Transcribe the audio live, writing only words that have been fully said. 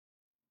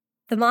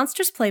The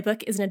Monsters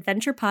Playbook is an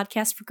adventure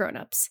podcast for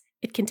grown-ups.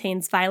 It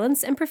contains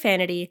violence and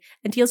profanity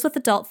and deals with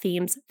adult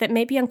themes that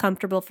may be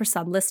uncomfortable for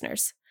some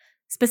listeners.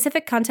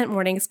 Specific content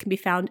warnings can be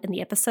found in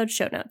the episode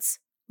show notes.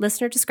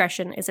 Listener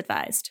discretion is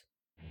advised.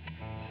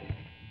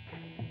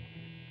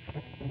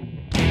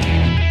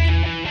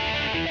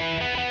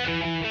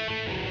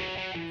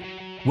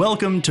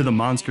 Welcome to the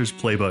Monsters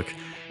Playbook,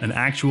 an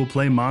actual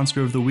play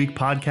Monster of the Week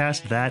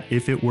podcast that,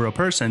 if it were a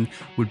person,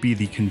 would be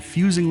the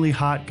confusingly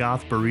hot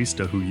goth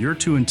barista who you're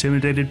too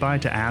intimidated by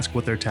to ask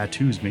what their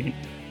tattoos mean.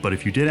 But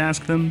if you did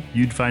ask them,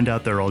 you'd find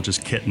out they're all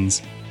just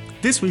kittens.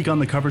 This week on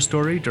the cover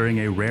story,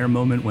 during a rare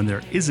moment when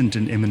there isn't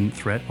an imminent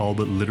threat all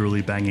but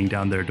literally banging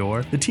down their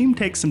door, the team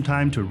takes some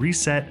time to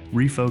reset,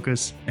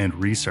 refocus, and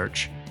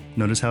research.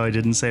 Notice how I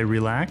didn't say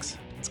relax?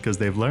 It's because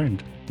they've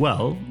learned.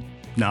 Well,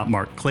 not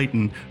Mark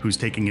Clayton, who's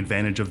taking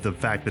advantage of the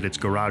fact that it's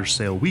garage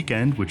sale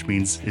weekend, which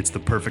means it's the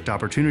perfect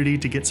opportunity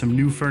to get some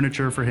new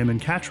furniture for him and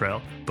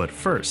Catrell. But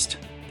first,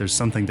 there's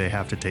something they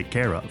have to take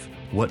care of.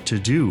 What to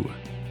do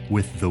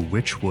with the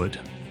Witchwood.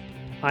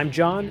 I'm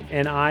John,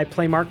 and I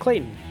play Mark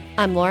Clayton.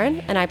 I'm Lauren,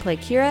 and I play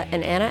Kira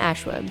and Anna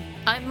Ashwood.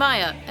 I'm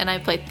Maya, and I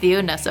play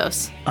Theo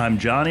Nessos. I'm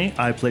Johnny,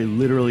 I play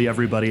literally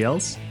everybody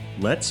else.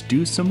 Let's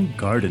do some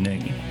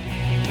gardening.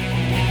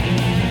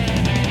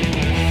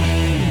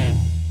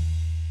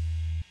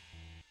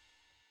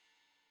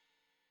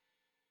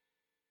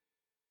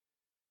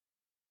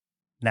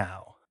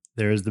 Now,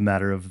 there is the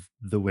matter of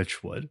the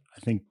Witchwood. I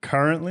think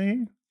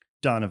currently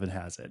Donovan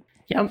has it.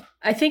 Yep.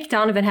 I think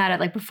Donovan had it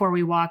like before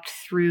we walked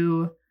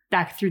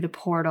back through the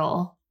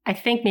portal. I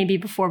think maybe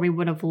before we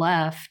would have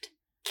left,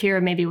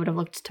 Kira maybe would have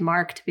looked to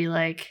Mark to be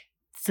like,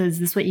 so is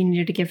this what you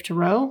needed to give to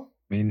Ro?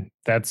 I mean,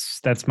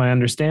 that's my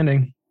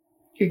understanding.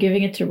 You're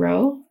giving it to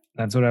Ro?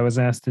 That's what I was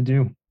asked to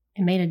do.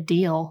 It made a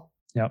deal.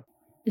 Yep.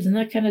 Isn't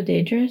that kind of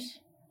dangerous?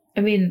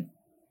 I mean,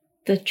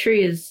 the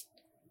tree is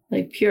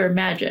like pure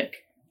magic.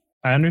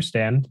 I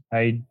understand.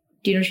 Do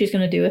you know what she's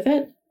going to do with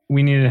it?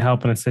 We needed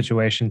help in a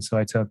situation, so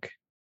I took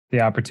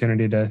the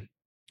opportunity to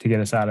get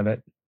us out of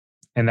it.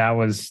 And that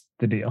was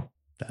the deal.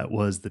 That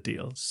was the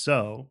deal.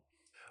 So,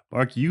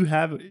 Mark,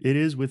 it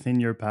is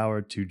within your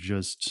power to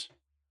just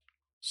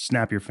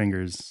snap your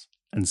fingers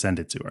and send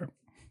it to her.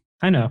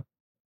 I know.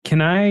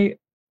 Can I,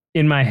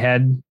 in my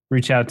head,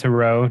 reach out to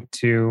Ro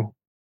to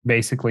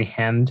basically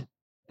hand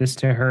this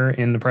to her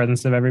in the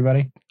presence of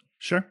everybody?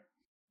 Sure.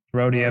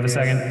 Ro, do you have a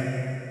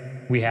second?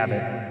 We have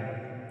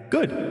it.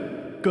 Good.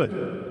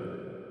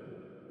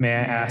 May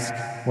I ask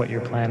what your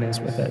plan is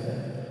with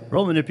it?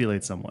 Roll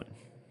manipulate someone.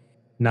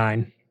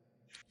 9.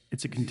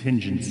 It's a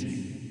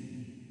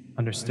contingency.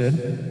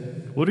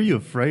 Understood. What are you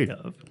afraid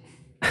of?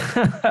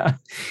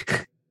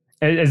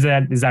 Is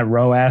that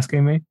Ro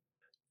asking me?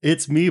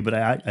 It's me, but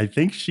I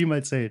think she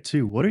might say it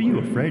too. What are you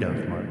afraid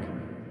of, Mark?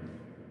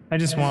 I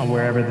just want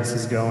wherever this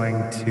is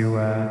going to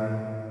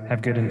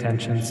have good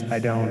intentions. I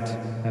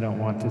don't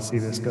want to see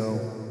this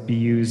be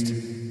used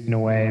in a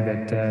way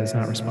that is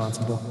not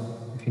responsible,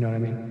 if you know what I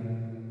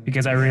mean.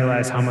 Because I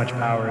realize how much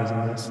power is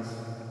in this.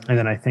 And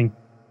then I think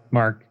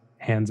Mark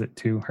hands it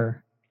to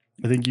her.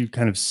 I think you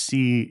kind of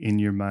see in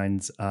your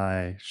mind's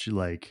eye, she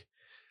like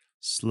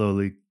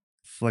slowly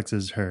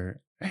flexes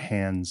her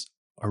hands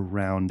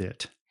around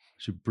it.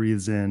 She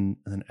breathes in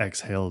and then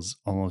exhales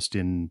almost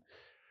in,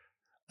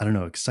 I don't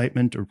know,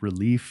 excitement or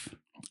relief.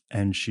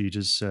 And she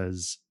just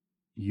says,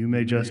 "You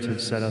may just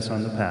have set us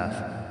on the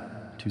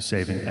path to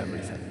saving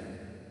everything."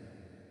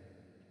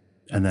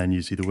 And then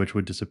you see the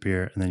Witchwood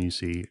disappear, and then you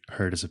see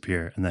her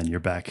disappear, and then you're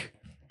back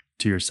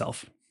to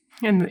yourself.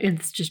 And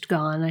it's just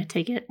gone, I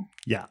take it.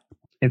 Yeah.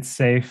 It's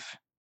safe,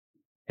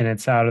 and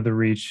it's out of the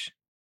reach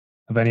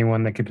of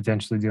anyone that could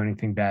potentially do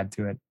anything bad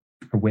to it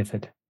or with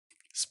it.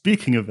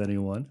 Speaking of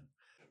anyone,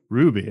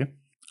 Ruby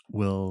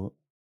will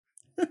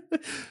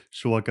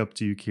she'll walk up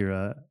to you,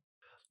 Kira,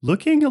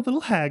 looking a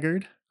little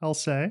haggard, I'll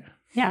say.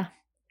 Yeah.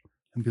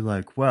 And be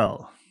like,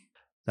 "Well,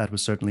 that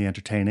was certainly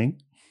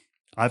entertaining.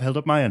 I've held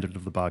up my end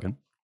of the bargain.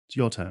 It's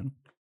your turn."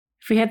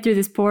 If we head through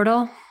this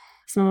portal,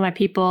 some of my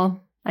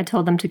people, I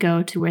told them to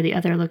go to where the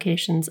other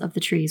locations of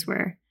the trees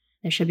were.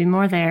 There should be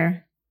more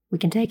there. We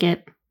can take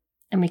it,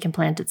 and we can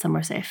plant it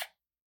somewhere safe.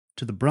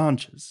 To the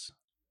branches.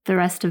 The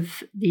rest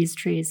of these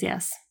trees,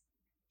 yes.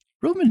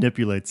 Roll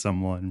manipulate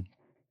someone.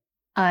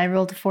 I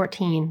rolled a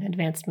 14,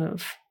 advanced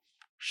move.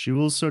 She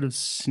will sort of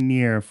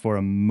sneer for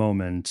a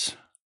moment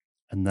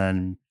and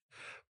then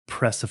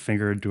press a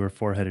finger into her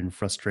forehead in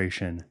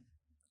frustration.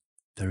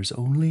 "There's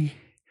only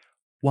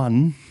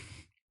one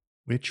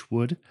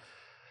Witchwood.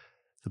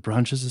 The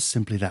branches is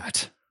simply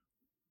that."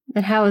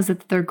 And how is it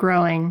that they're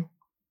growing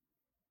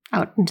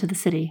out into the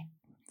city?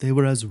 They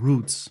were as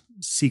roots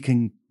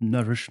seeking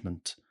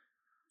nourishment.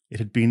 It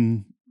had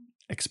been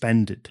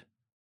expended,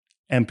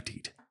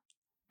 emptied.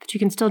 But you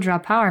can still draw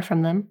power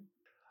from them.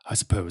 I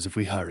suppose if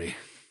we hurry.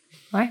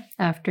 All right,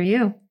 after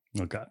you.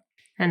 Okay.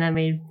 And then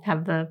we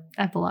have the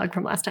epilogue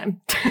from last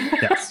time.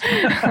 Yes.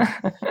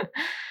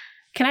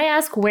 Can I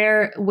ask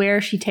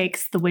where she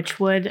takes the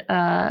Witchwood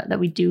that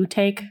we do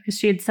take? Because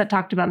she had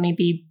talked about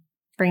maybe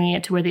bringing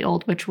it to where the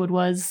old Witchwood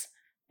was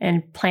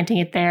and planting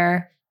it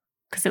there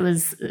because it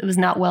was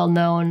not well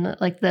known.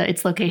 Like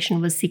its location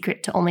was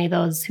secret to only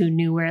those who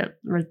knew where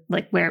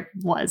it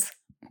was.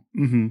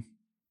 Mm-hmm.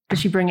 Does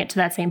she bring it to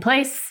that same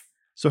place?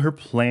 So her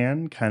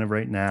plan kind of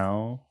right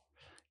now,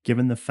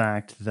 given the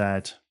fact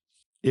that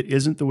it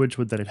isn't the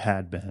Witchwood that it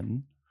had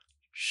been,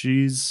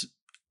 she's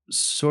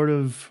sort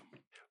of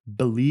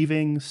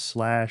believing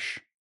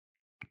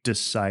 /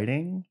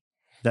 deciding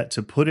that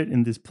to put it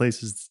in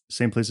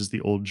same place as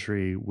the old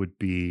tree would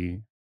be,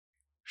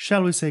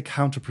 shall we say,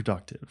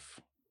 counterproductive.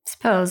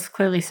 Suppose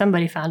clearly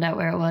somebody found out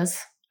where it was.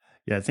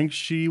 Yeah, I think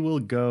she will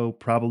go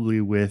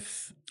probably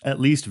with at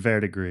least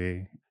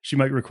Verdigris. She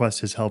might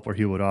request his help, or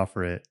he would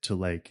offer it to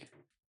like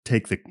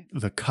take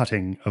the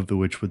cutting of the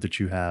Witchwood that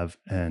you have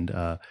and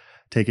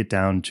take it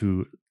down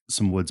to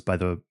some woods by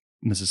the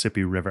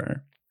Mississippi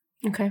River.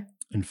 Okay.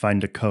 And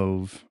find a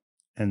cove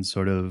and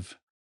sort of,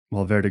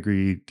 while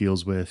Verdigris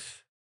deals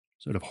with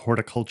sort of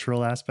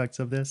horticultural aspects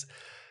of this,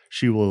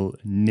 she will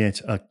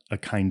knit a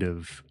kind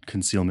of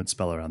concealment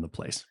spell around the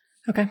place.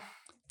 Okay.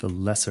 The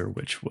Lesser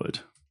Witchwood.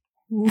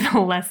 The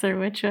Lesser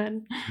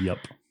Witchwood. Yep.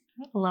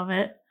 Love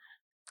it.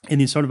 In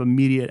the sort of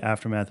immediate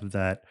aftermath of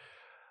that,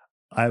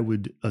 I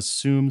would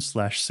assume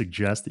 /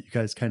 suggest that you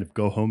guys kind of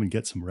go home and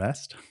get some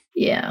rest.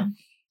 Yeah.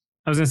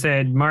 I was going to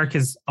say, Mark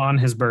is on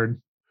his bird.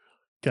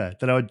 Okay,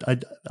 then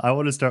I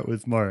want to start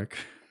with Mark,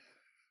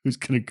 who's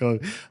going to go,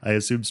 I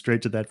assume,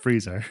 straight to that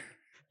freezer.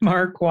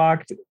 Mark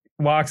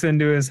walks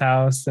into his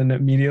house and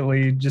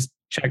immediately just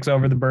checks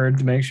over the bird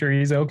to make sure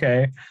he's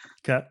okay.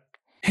 Okay.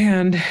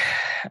 And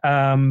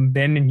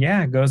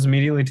then goes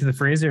immediately to the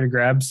freezer to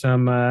grab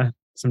some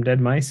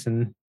dead mice,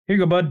 and here you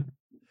go, bud.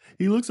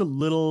 He looks a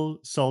little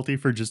salty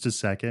for just a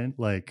second,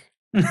 like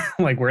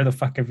like, where the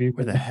fuck have you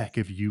where been? the heck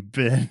have you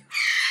been?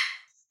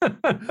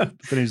 But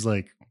then he's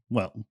like,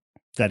 well,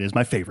 that is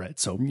my favorite,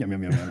 so yum,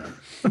 yum, yum,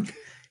 yum.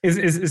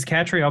 Is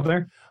Catriel up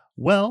there?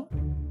 Well,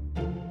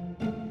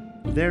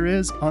 there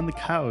is on the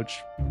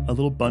couch a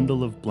little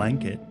bundle of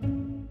blanket.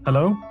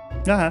 Hello?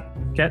 Uh-huh.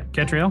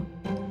 Catriel?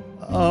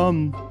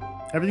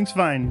 Everything's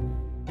fine.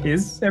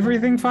 Is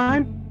everything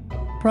fine?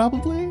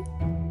 Probably.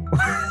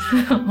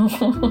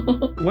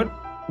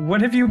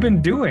 What have you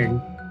been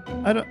doing?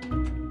 I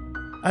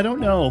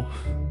don't know.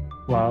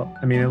 Well,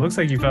 I mean, it looks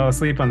like you fell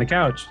asleep on the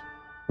couch.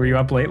 Were you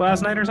up late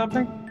last night or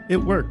something? It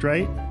worked,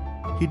 right?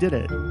 He did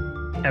it.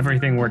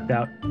 Everything worked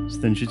out. So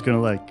then she's gonna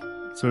like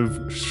sort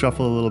of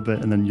shuffle a little bit,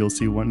 and then you'll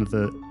see one of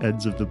the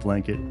ends of the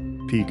blanket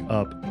peek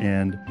up,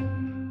 and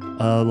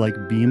a like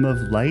beam of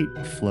light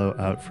flow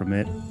out from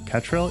it.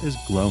 Catriel is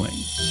glowing,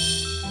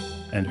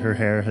 and her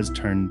hair has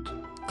turned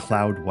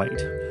cloud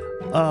white.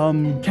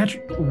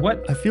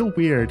 What? I feel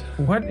weird.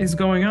 What is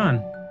going on?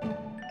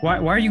 Why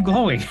are you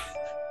glowing?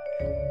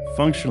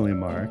 Functionally,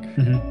 Mark.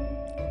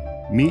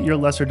 Mm-hmm. Meet your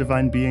lesser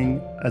divine being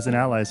as an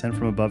ally sent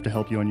from above to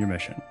help you on your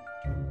mission.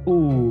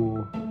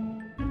 Ooh.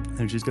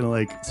 And she's gonna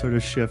like sort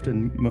of shift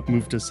and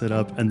move to sit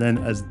up, and then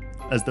as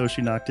though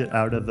she knocked it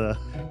out of the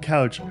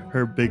couch,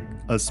 her big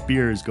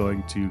spear is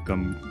going to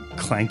come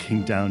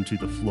clanking down to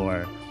the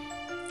floor,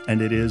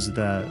 and it is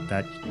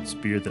that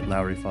spear that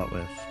Lowry fought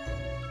with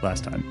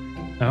last time.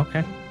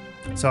 Okay.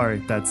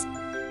 Sorry,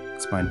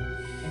 it's fine,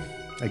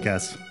 I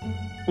guess.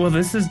 Well,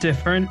 this is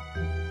different.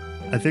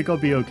 I think I'll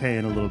be okay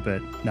in a little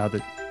bit now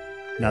that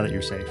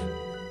you're safe.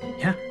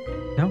 Yeah.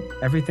 No,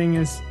 everything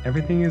is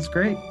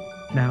great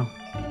now.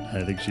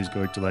 I think she's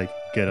going to like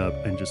get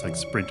up and just like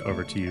sprint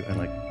over to you and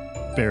like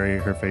bury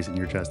her face in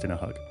your chest in a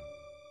hug.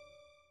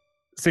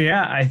 So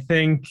yeah, I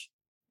think,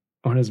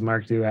 what does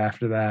Mark do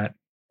after that?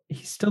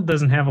 He still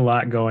doesn't have a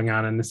lot going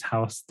on in this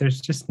house.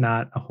 There's just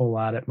not a whole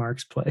lot at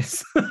Mark's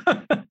place.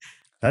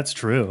 That's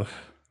true.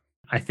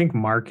 I think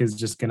Mark is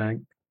just gonna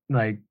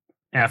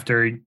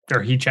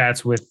he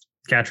chats with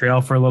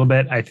Catriel for a little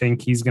bit. I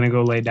think he's gonna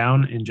go lay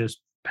down and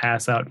just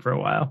pass out for a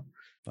while.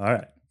 All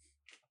right.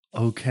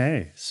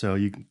 Okay, so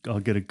I'll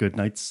get a good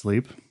night's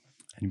sleep,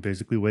 and you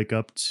basically wake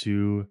up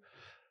to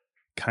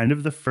kind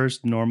of the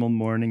first normal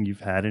morning you've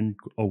had in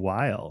a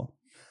while.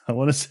 I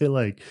want to say,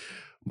 like,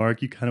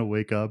 Mark, you kind of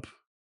wake up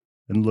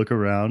and look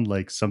around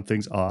like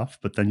something's off,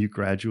 but then you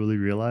gradually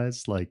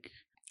realize, like,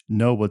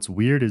 no, what's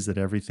weird is that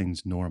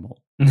everything's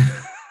normal.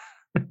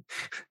 I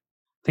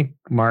think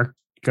Mark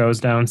goes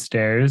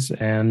downstairs,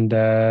 and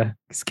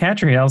is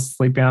Catriel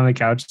sleeping on the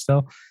couch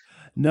still?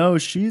 No,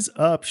 she's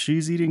up.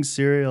 She's eating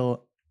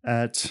cereal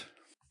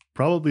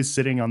probably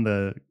sitting on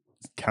the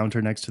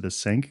counter next to the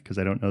sink, because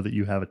I don't know that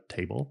you have a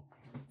table.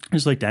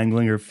 Just like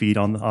dangling her feet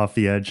off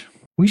the edge.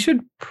 We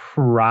should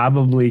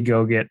probably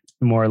go get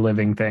more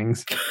living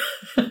things,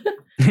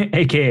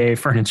 aka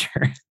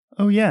furniture.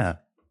 Oh yeah,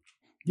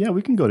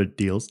 we can go to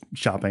Deals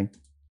shopping.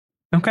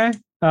 Okay.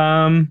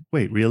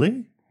 Wait,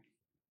 really?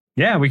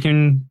 Yeah, we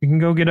can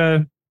go get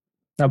a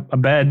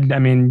bed. I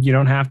mean, you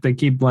don't have to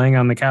keep laying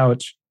on the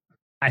couch.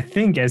 I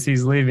think as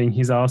he's leaving,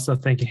 he's also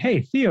thinking,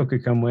 hey, Theo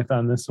could come with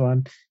on this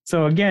one.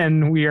 So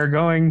again, we are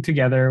going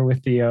together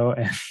with Theo.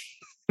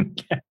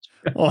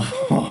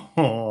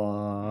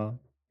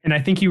 And I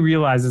think he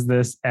realizes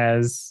this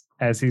as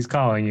he's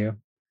calling you.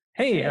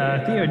 Hey,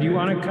 Theo, do you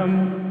want to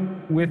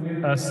come with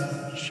us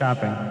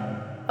shopping?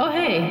 Oh,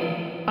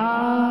 hey.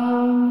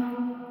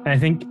 I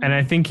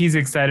think he's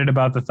excited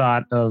about the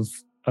thought of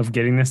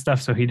getting this stuff,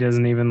 so he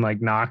doesn't even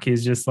like knock.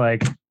 He's just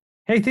like,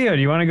 "Hey, Theo,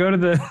 do you want to go to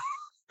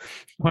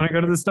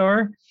the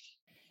store?"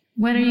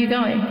 When are you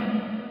going?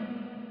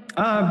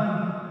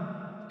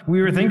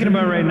 We were thinking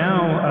about right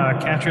now.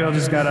 Catriel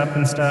just got up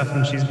and stuff,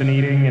 and she's been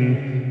eating,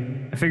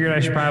 and I figured I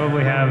should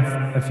probably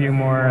have a few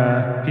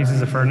more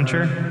pieces of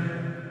furniture.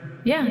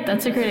 Yeah,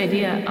 that's a great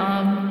idea.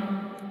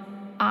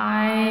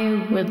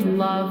 I would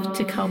love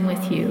to come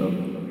with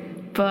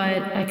you,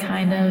 but I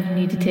kind of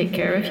need to take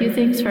care of a few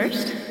things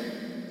first.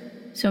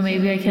 So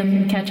maybe I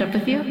can catch up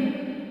with you?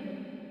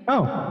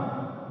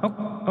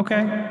 Oh,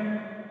 okay.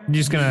 You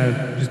just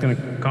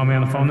gonna call me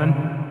on the phone then?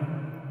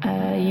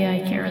 Yeah, I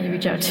can't really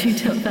reach out to you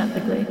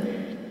telepathically.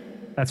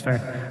 That's fair.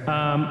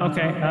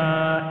 Okay.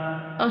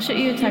 I'll shoot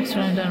you a text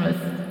when I'm done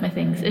with my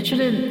things.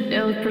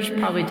 It'll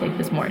probably take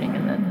this morning,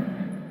 and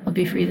then I'll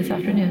be free this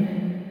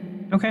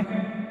afternoon. Okay.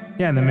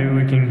 Yeah, then maybe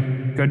we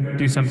can go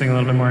do something a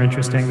little bit more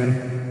interesting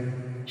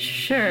then.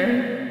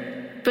 Sure.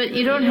 But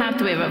you don't have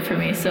to wait up for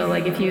me, so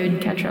like if you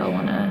and Ketrel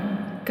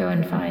wanna go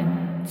and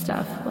find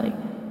stuff, like,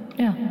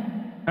 yeah.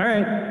 All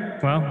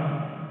right.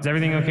 Well, is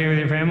everything okay with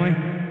your family?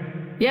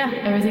 Yeah,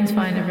 everything's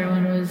fine.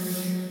 Everyone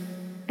was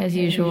as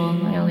usual.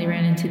 I only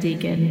ran into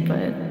Deacon,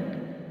 but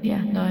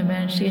yeah, no, I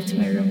managed to get to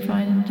my room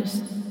fine and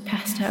just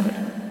passed out.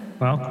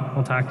 Well,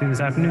 we'll talk to you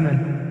this afternoon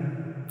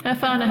then. Have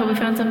fun. I hope we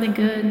found something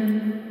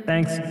good.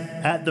 Thanks.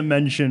 At the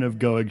mention of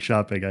going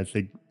shopping, I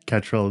think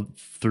Ketrel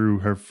threw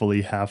her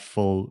fully half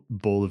full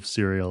bowl of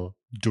cereal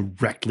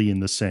directly in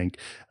the sink,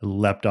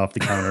 leapt off the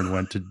counter, and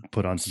went to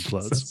put on some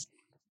clothes.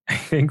 I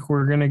think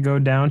we're gonna go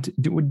down to.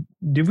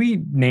 Did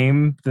we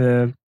name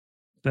the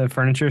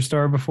furniture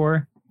store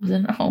before?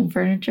 Wasn't it home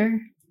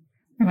furniture?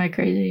 Or am I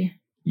crazy?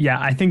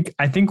 Yeah, I think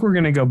we're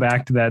gonna go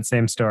back to that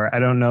same store. I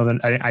don't know that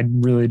I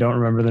really don't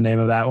remember the name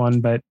of that one,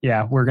 but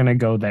yeah, we're gonna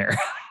go there.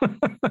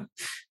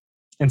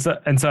 and so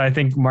I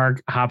think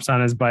Mark hops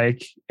on his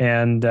bike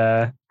and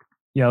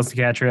yells to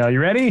Catriel, "You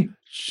ready?"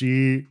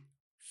 She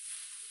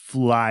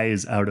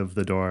flies out of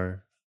the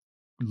door,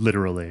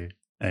 literally,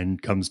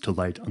 and comes to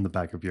light on the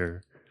back of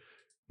your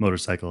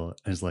motorcycle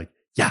and is like,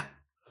 "Yeah,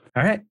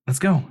 all right, let's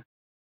go."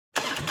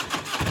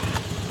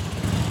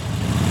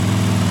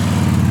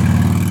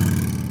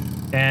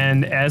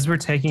 And as we're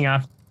taking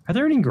off, are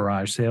there any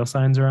garage sale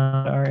signs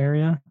around our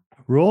area?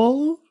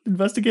 Roll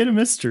investigate a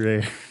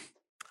mystery."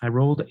 I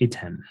rolled a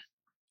 10.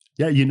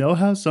 Yeah, you know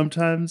how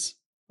sometimes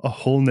a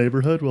whole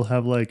neighborhood will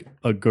have like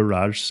a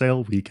garage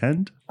sale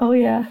weekend? Oh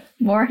yeah,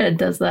 Moorhead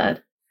does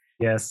that.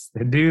 Yes,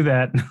 they do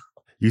that.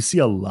 You see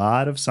a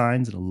lot of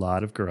signs and a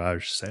lot of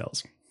garage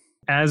sales.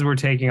 As we're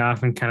taking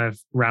off and kind of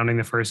rounding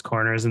the first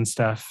corners and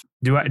stuff,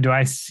 do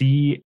I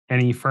see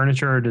any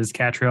furniture, or does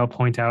Catriel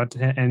point out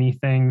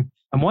anything?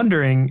 I'm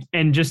wondering,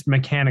 and just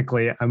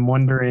mechanically, I'm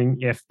wondering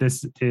if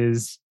this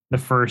is the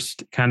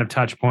first kind of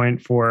touch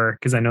point for,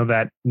 because I know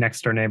that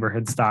next door neighbor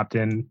had stopped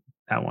in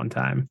at one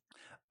time.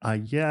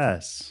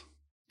 Yes.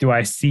 Do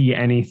I see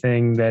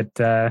anything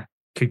that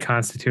could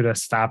constitute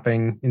us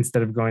stopping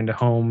instead of going to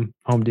Home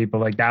Depot?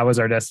 Like that was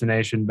our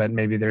destination, but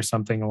maybe there's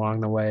something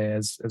along the way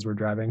as we're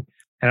driving.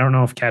 I don't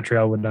know if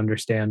Catriel would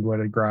understand what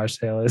a garage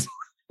sale is.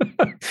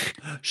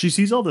 She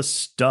sees all the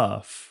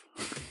stuff.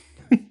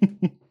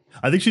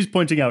 I think she's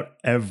pointing out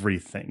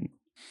everything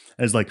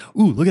as like,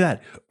 "Ooh, look at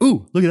that.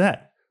 Ooh, look at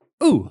that.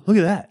 Ooh, look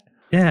at that."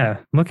 Yeah,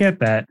 look at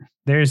that.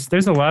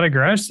 There's a lot of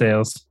garage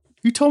sales.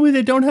 You told me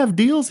they don't have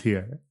deals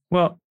here.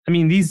 Well, I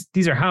mean, these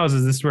are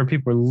houses. This is where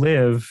people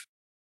live.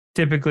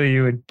 Typically,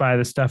 you would buy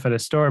the stuff at a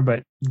store,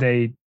 but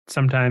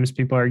sometimes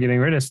people are getting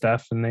rid of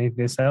stuff and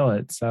they sell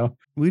it. So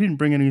We didn't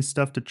bring any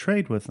stuff to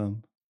trade with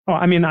them. oh,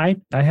 I mean, I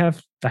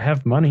have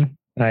money.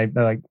 I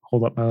like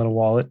hold up my little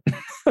wallet.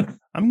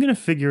 I'm going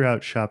to figure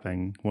out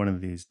shopping one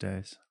of these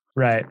days.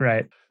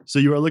 Right. So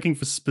you are looking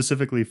for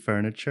specifically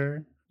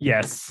furniture?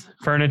 Yes,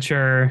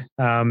 furniture.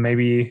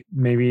 Maybe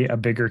a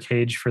bigger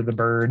cage for the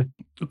bird.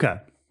 Okay.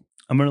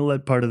 I'm going to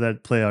let part of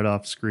that play out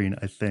off screen,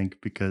 I think,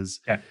 because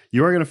Yeah.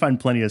 you are going to find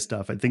plenty of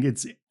stuff. I think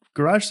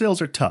garage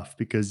sales are tough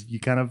because you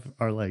kind of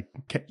are like,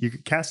 you're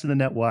casting the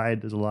net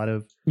wide. There's a lot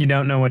of... You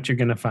don't know what you're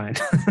going to find.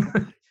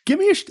 Give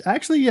me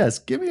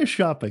a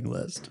shopping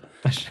list.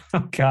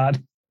 Oh,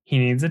 God. He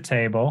needs a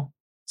table,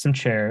 some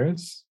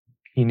chairs.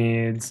 He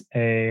needs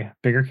a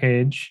bigger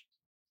cage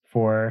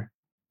for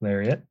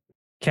Lariat.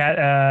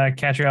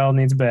 Catriel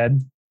needs a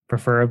bed,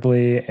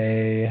 preferably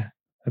a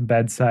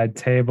bedside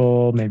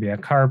table, maybe a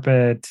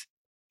carpet,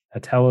 a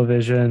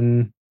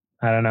television.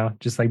 I don't know,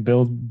 just like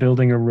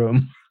building a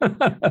room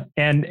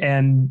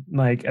and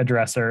like a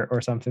dresser or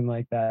something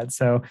like that.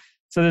 So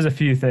there's a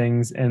few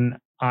things. And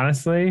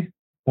honestly,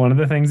 one of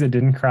the things that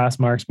didn't cross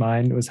Mark's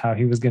mind was how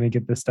he was going to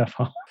get this stuff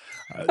home.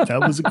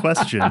 That was a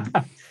question.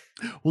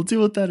 We'll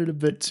deal with that in a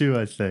bit too,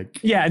 I think.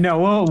 Yeah,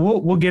 no,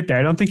 we'll get there.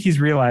 I don't think he's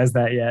realized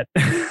that yet.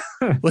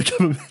 Like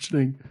I'm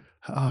imagining,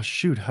 oh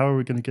shoot, how are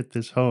we going to get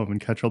this home?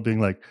 And Catriel being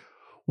like,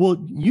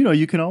 Well,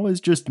 you can always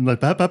just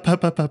like,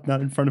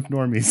 not in front of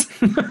normies.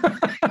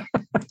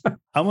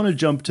 I want to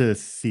jump to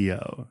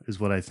Theo is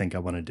what I think I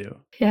want to do.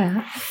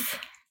 Yeah.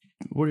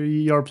 What are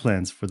your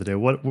plans for the day?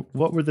 What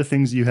were the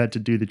things you had to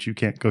do that you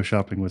can't go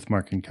shopping with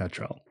Mark and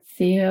Catrell?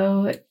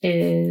 Theo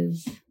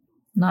is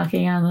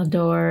knocking on the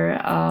door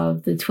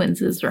of the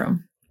twins'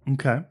 room.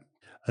 Okay.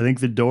 I think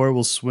the door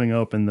will swing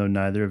open, though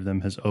neither of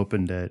them has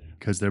opened it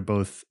because they're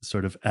both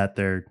sort of at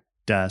their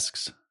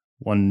desks,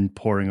 one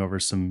poring over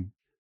some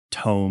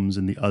tomes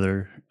and the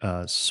other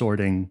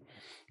sorting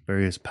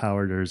various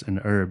powders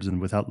and herbs. And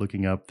without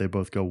looking up, they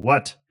both go,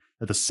 "What?"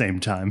 at the same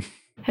time.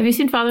 Have you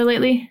seen Father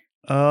lately?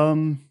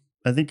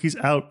 I think he's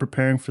out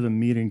preparing for the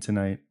meeting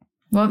tonight.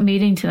 What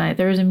meeting tonight?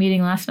 There was a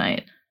meeting last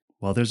night.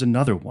 Well, there's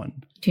another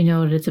one. Do you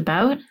know what it's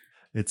about?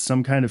 It's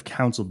some kind of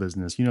council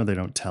business. They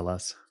don't tell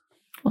us.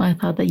 Well, I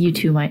thought that you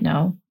two might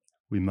know.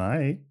 We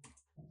might.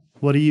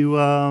 What are you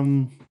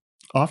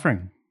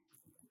offering?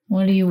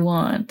 What do you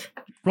want?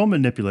 Roll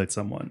manipulate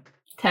someone.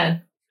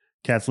 10.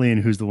 Kathleen,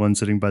 who's the one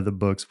sitting by the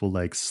books, will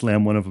like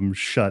slam one of them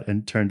shut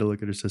and turn to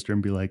look at her sister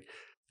and be like,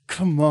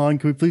 "Come on,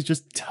 can we please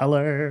just tell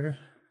her?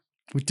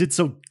 We did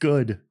so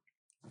good."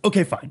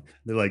 Okay, fine.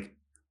 They like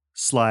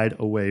slide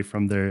away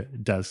from their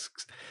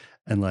desks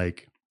and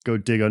like go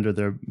dig under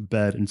their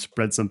bed and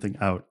spread something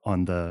out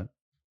on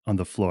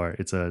the floor.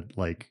 It's a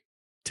like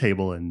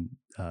table and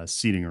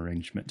seating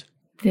arrangement.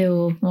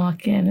 They'll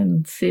walk in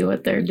and see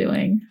what they're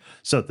doing.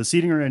 So the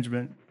seating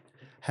arrangement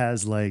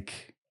has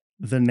like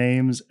the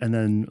names and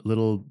then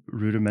little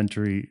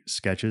rudimentary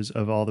sketches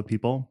of all the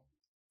people.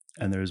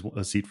 And there's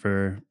a seat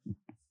for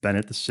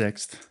Bennett the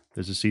Sixth.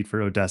 There's a seat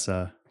for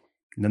Odessa.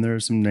 And then there are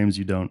some names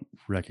you don't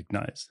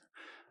recognize.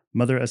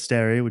 Mother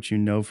Asteri, which you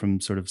know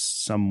from sort of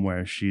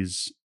somewhere,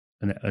 she's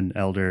an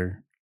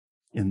elder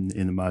in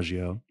the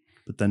Maggio.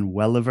 But then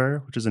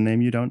Welliver, which is a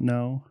name you don't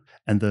know.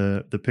 And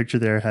the picture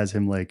there has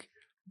him like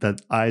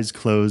that eyes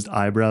closed,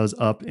 eyebrows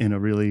up in a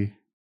really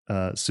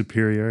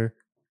superior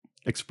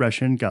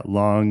expression, got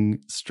long,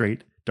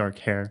 straight, dark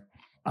hair.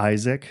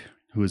 Isaac,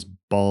 who is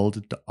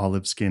bald,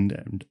 olive-skinned,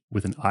 and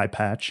with an eye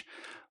patch,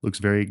 looks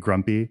very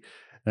grumpy.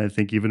 And I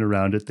think even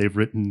around it, they've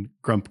written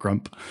grump,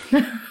 grump.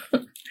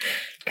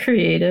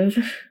 Creative.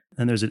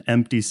 And there's an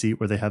empty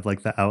seat where they have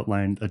like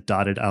a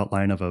dotted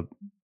outline of a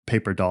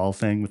paper doll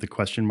thing with a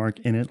question mark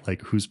in it,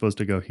 like who's supposed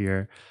to go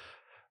here.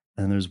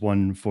 And there's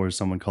one for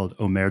someone called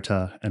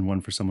Omerta and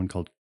one for someone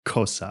called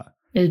Kosa.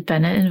 Is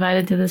Bennett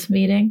invited to this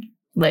meeting?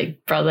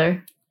 Like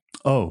brother?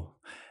 Oh,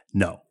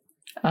 no.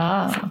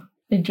 Ah,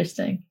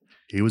 interesting.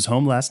 He was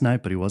home last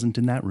night, but he wasn't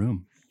in that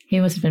room. He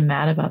must have been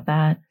mad about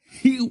that.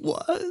 He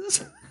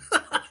was.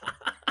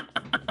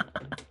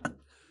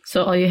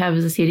 So all you have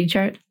is a seating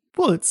chart?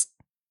 Well,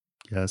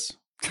 yes.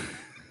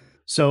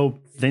 So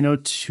they know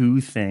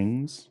two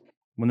things.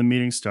 When the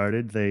meeting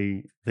started,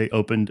 they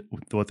opened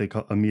what they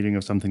call a meeting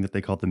of something that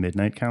they called the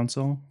Midnight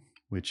Council,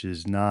 which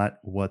is not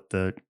what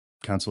the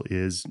council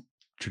is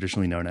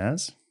traditionally known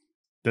as.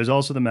 There's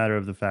also the matter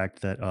of the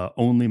fact that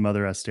only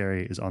Mother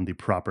Asteri is on the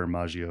proper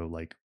Maggio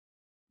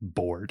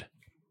board.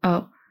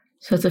 Oh,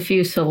 so it's a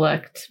few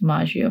select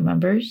Maggio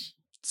members?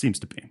 Seems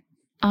to be.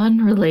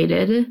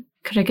 Unrelated.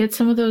 Could I get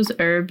some of those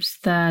herbs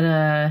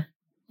that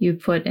you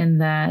put in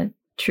that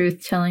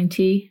truth-telling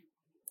tea?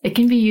 It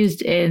can be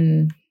used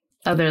in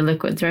other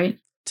liquids, right?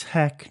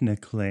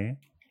 Technically.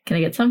 Can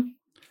I get some?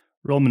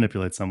 Roll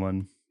manipulate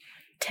someone.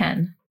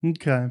 10.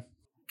 Okay.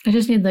 I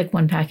just need like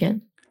one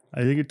packet.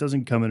 I think it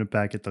doesn't come in a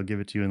packet. They'll give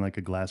it to you in like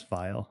a glass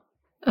vial.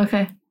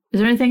 Okay. Is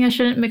there anything I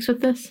shouldn't mix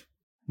with this?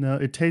 No,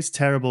 it tastes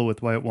terrible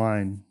with white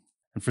wine.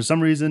 And for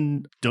some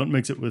reason, don't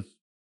mix it with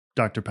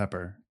Dr.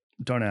 Pepper.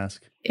 Don't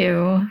ask.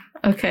 Ew.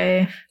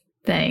 Okay.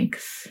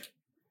 Thanks.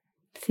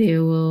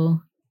 Thea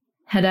will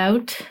head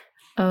out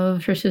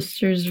of her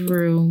sister's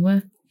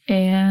room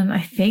and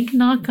I think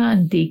knock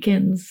on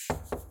Deacon's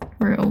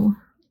room.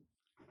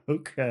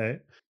 Okay.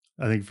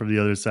 I think from the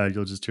other side,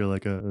 you'll just hear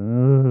like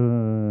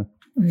a...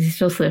 Is he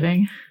still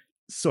sleeping?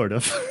 Sort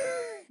of.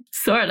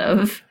 Sort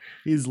of.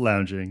 He's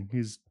lounging.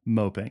 He's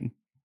moping.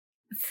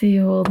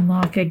 Thea will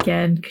knock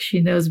again because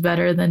she knows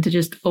better than to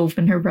just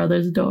open her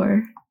brother's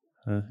door.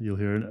 You'll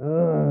hear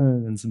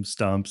and some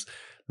stomps,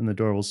 and the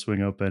door will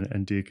swing open,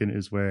 and Deacon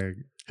is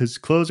wearing... His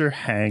clothes are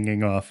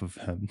hanging off of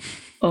him.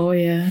 Oh,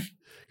 yeah.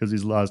 Because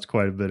he's lost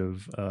quite a bit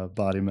of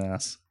body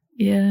mass.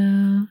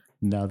 Yeah.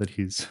 Now that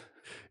he's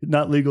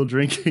not legal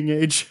drinking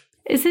age.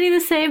 Isn't he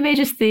the same age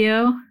as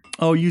Theo?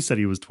 Oh, you said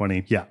he was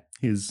 20. Yeah,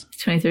 he's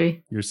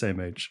 23. Your same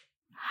age.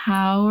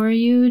 How are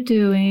you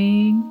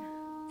doing?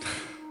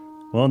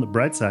 Well, on the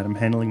bright side, I'm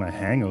handling my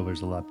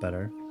hangovers a lot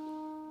better.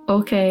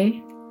 Okay.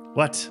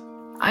 What?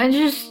 I'm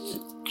just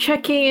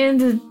checking in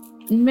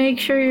to make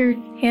sure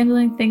you're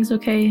handling things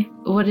okay.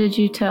 What did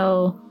you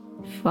tell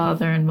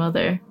Father and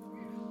Mother?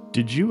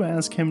 Did you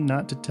ask him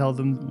not to tell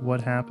them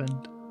what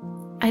happened?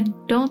 I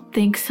don't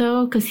think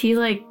so, because he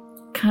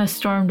kind of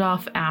stormed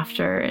off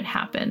after it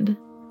happened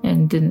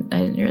and I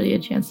didn't really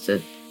get a chance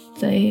to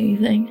say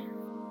anything.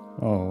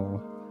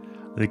 Oh,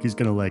 I think he's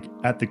gonna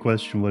at the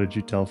question, what did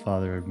you tell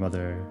Father and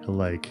Mother? He'll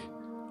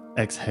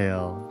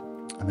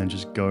exhale, and then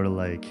just go to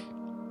like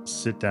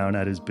sit down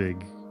at his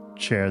big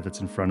chair that's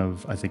in front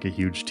of, I think, a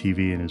huge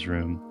TV in his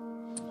room,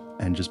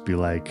 and just be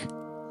like,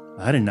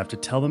 I didn't have to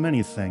tell them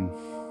anything.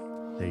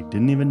 They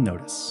didn't even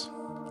notice.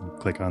 And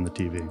click on the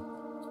TV.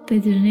 They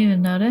didn't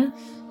even notice?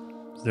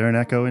 Is there an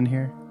echo in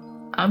here?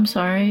 I'm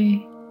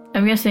sorry.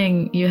 I'm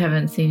guessing you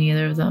haven't seen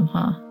either of them,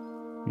 huh?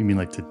 You mean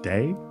like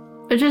today?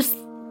 Or just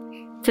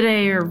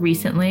today or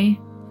recently.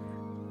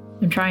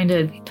 I'm trying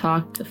to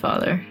talk to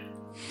Father.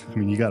 I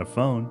mean, you got a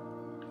phone.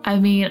 I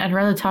mean, I'd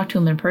rather talk to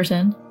him in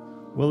person.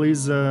 Well, he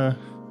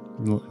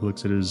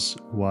looks at his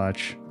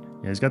watch.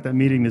 Yeah, he's got that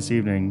meeting this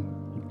evening.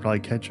 You'll probably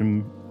catch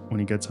him when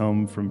he gets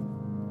home from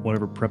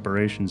whatever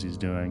preparations he's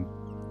doing,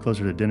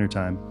 closer to dinner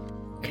time.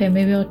 Okay,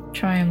 maybe I'll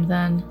try him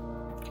then.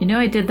 You know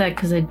I did that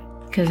because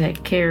I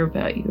care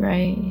about you,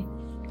 right?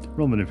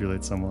 Roll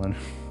manipulate someone.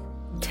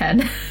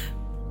 10.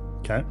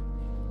 Okay.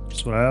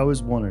 Just what I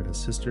always wanted, a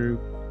sister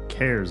who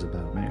cares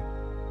about me.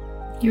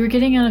 You were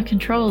getting out of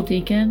control,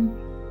 Deacon.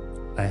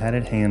 I had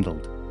it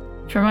handled.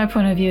 From my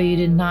point of view, you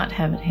did not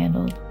have it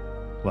handled.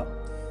 Well,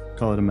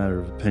 call it a matter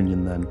of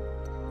opinion then.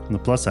 On the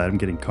plus side, I'm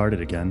getting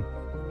carded again.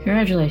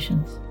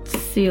 Congratulations.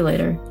 See you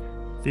later.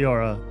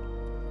 Theora,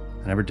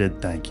 I never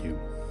did thank you.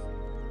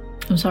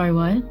 I'm sorry,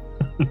 what?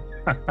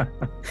 I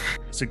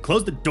said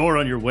close the door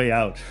on your way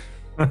out.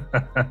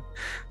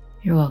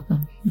 You're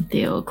welcome.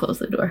 Theo will close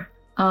the door.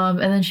 And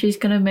then she's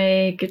gonna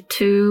make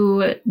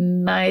 2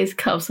 nice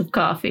cups of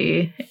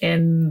coffee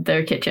in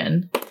their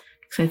kitchen.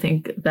 Because I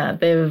think that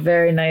they have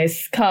very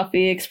nice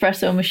coffee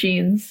espresso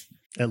machines.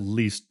 At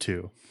least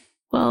 2.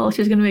 Well,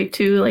 she's gonna make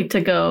 2 like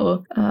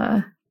to-go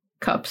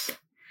cups.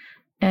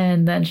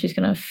 And then she's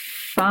gonna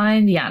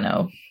find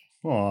Yano.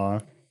 Aw.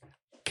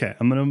 Okay,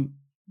 I'm gonna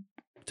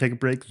take a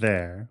break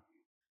there.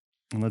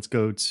 And let's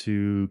go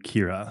to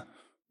Kira.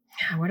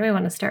 Where do I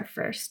want to start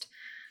first?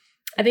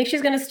 I think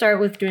she's going to start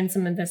with doing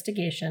some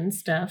investigation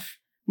stuff.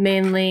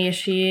 Mainly,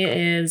 she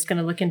is going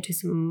to look into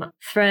some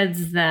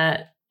threads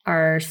that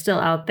are still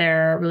out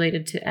there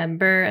related to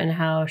Ember and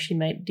how she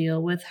might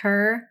deal with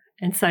her.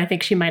 And so I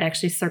think she might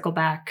actually circle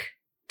back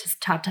to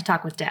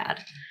talk with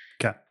Dad.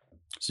 Okay.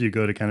 So you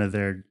go to kind of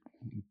their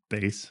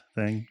base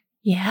thing?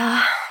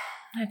 Yeah.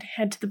 I'd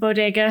head to the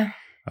bodega.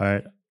 All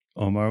right.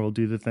 Omar will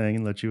do the thing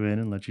and let you in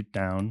and let you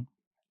down.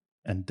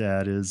 And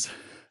Dad is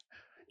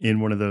in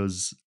one of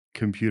those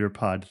computer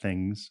pod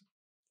things,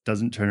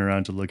 doesn't turn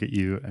around to look at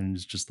you, and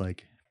is just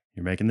like,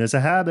 you're making this a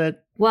habit.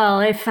 Well,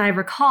 if I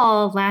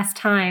recall, last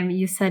time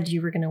you said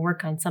you were going to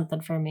work on something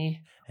for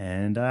me.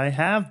 And I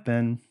have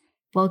been.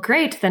 Well,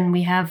 great. Then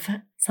we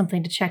have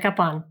something to check up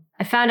on.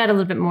 I found out a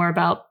little bit more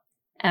about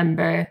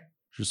Ember.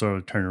 Just sort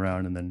of turn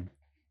around and then,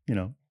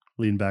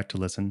 lean back to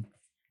listen.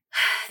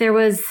 There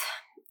was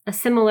a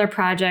similar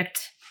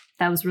project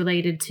that was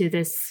related to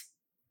this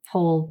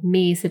whole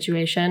me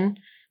situation,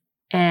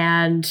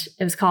 and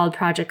it was called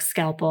Project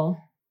Scalpel.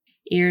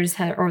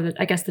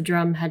 The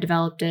drum had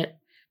developed it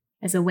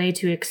as a way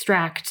to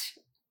extract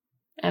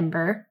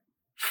Ember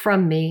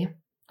from me.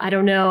 I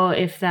don't know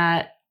if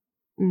that,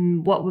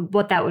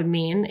 what that would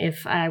mean,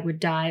 if I would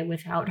die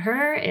without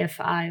her,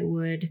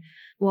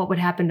 what would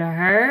happen to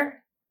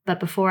her.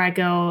 But before I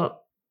go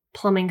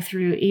plumbing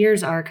through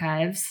Ear's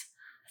archives,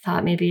 I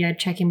thought maybe I'd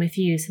check in with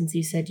you since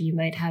you said you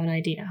might have an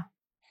idea.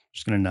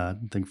 Just going to nod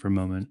and think for a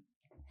moment.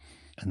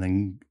 And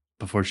then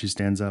before she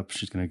stands up,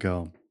 she's going to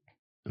go,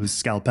 it was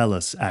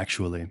Scalpellus,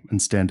 actually,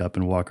 and stand up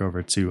and walk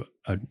over to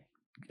an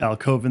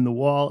alcove in the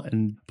wall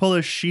and pull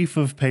a sheaf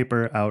of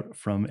paper out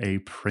from a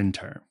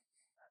printer.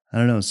 I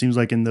don't know, it seems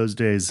like in those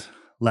days,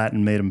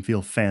 Latin made him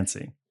feel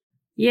fancy.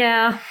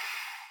 Yeah.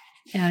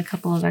 Add a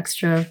couple of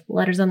extra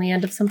letters on the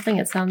end of something.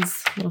 It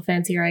sounds a little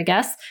fancier, I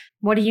guess.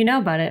 What do you know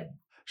about it?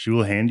 She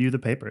will hand you the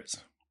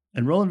papers.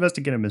 And roll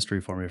investigate a mystery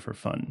for me for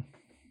fun.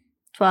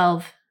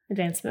 12.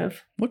 Advanced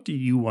move. What do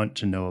you want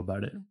to know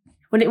about it?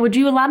 Would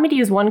you allow me to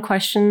use one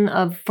question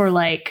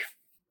for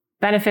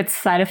benefits,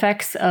 side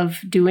effects of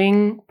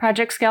doing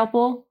Project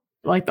Scalpel?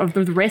 Or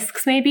the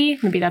risks, maybe?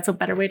 Maybe that's a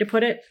better way to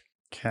put it.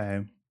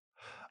 Okay.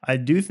 I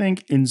do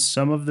think in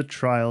some of the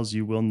trials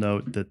you will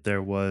note that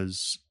there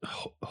was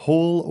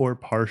whole or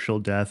partial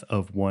death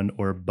of one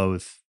or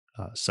both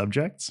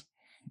subjects.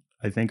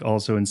 I think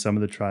also in some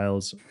of the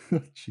trials,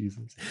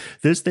 Jesus,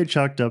 this they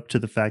chalked up to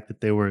the fact that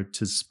they were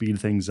to speed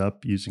things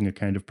up using a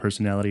kind of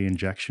personality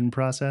injection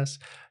process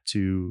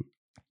to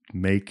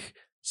make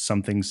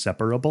something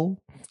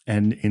separable.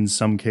 And in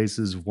some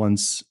cases,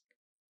 once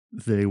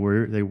they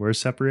were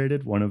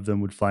separated, one of them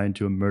would fly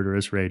into a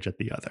murderous rage at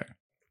the other.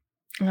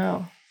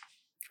 Oh,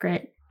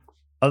 great.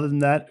 Other than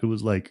that, it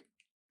was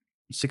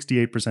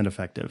 68%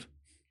 effective.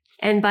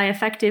 And by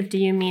effective, do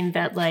you mean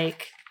that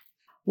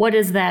what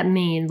does that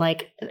mean?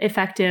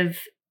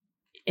 Effective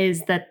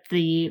is that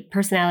the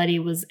personality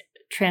was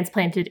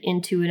transplanted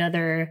into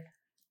another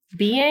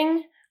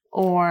being,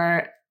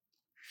 or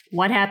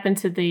what happened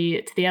to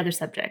the other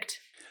subject?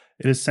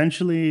 It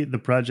essentially, the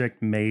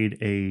project made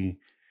a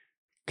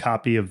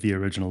copy of the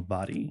original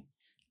body.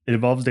 It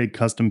involves a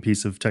custom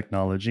piece of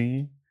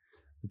technology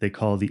that they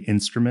call the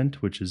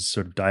instrument, which is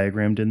sort of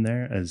diagrammed in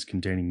there as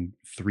containing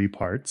 3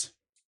 parts.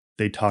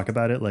 They talk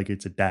about it like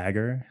it's a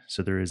dagger.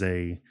 So there is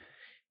a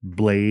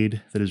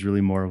blade that is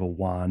really more of a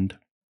wand,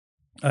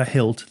 a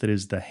hilt that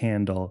is the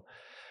handle,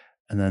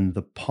 and then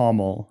the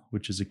pommel,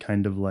 which is a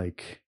kind of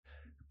like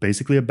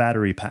basically a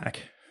battery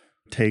pack.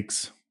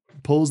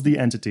 Pulls the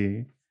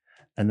entity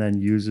and then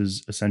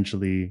uses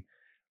essentially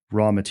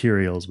raw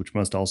materials, which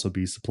must also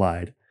be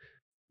supplied,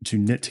 to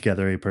knit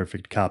together a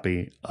perfect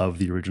copy of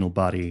the original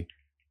body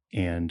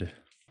and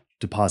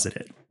deposit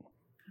it.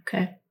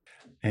 Okay.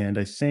 And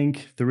I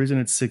think the reason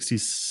it's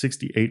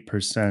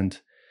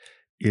 68%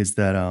 is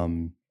that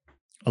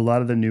a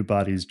lot of the new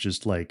bodies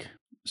just like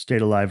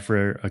stayed alive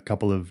for a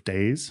couple of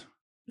days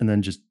and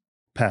then just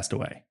passed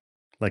away,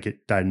 like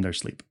it died in their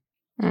sleep.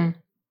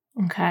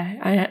 Okay.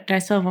 I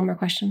still have one more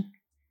question.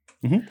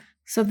 Mm-hmm.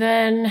 So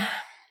then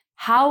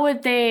how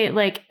would they,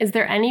 like, is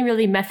there any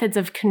really methods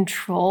of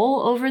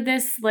control over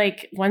this?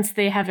 Like, once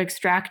they have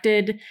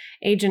extracted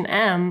Agent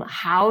M,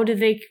 how do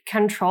they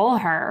control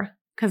her?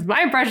 Because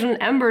my impression,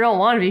 Ember don't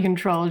want to be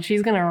controlled.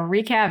 She's going to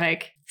wreak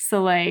havoc.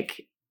 So,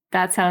 like,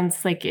 that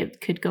sounds like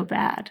it could go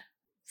bad.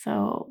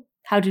 So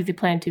how do they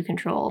plan to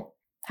control?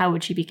 How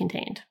would she be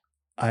contained?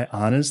 I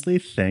honestly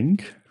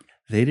think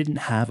they didn't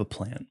have a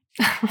plan.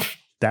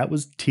 That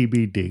was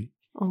TBD.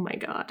 Oh my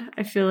God.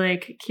 I feel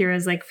like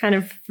Kira's like kind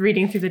of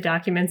reading through the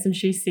documents and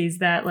she sees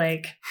that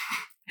like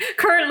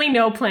currently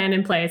no plan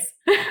in place.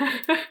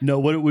 No,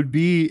 what it would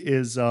be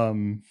is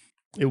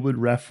it would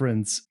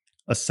reference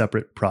a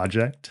separate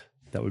project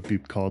that would be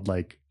called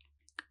like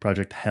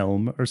Project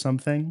Helm or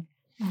something.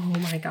 Oh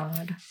my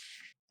God.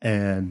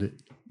 And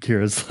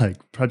Kira's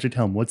like, Project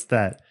Helm, what's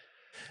that?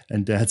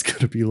 And Dad's going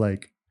to be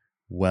like,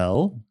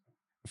 well,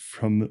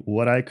 from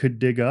what I could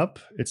dig up,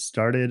 it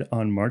started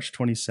on March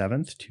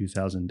 27th,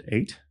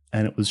 2008,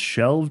 and it was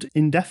shelved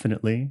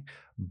indefinitely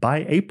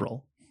by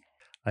April.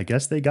 I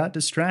guess they got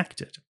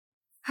distracted.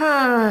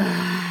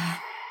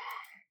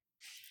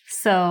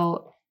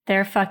 So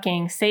their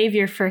fucking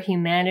savior for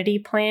humanity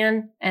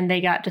plan, and they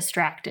got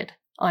distracted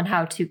on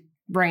how to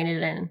rein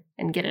it in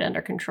and get it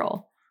under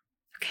control.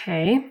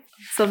 Okay.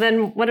 So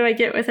then what do I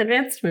get with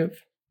advanced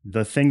move?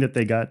 The thing that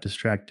they got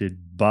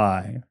distracted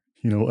by,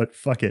 you know what?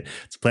 Fuck it.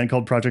 It's a plan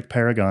called Project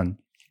Paragon.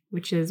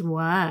 Which is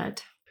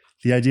what?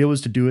 The idea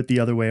was to do it the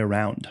other way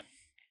around,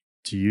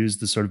 to use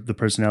the sort of the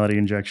personality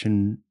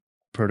injection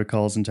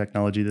protocols and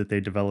technology that they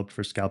developed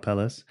for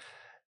Scalpellus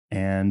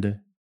and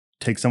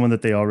take someone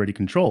that they already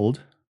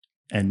controlled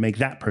and make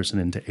that person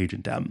into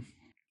Agent M.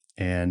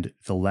 And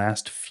the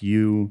last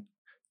few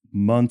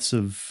months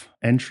of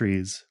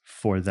entries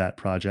for that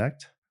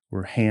project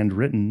were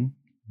handwritten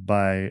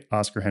by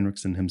Oscar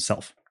Henriksen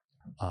himself.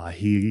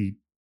 He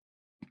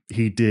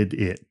did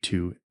it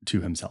to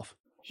himself.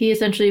 He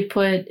essentially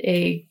put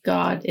a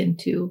god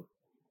into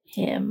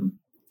him.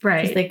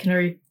 Right.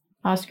 Because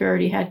Oscar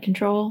already had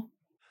control.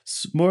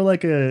 It's more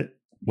like a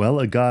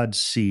god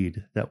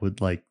seed that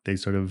would like, they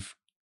sort of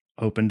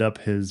opened up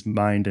his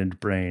mind and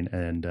brain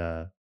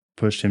and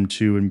pushed him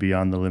to and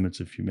beyond the limits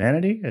of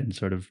humanity and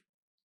sort of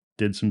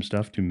did some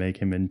stuff to make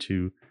him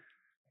into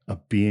a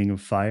being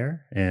of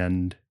fire.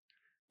 And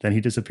then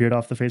he disappeared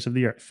off the face of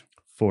the earth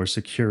for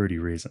security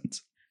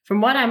reasons. From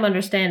what I'm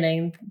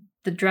understanding,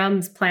 the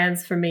drum's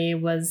plans for me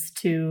was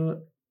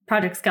to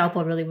Project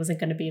Scalpel really wasn't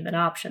going to be an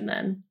option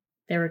then.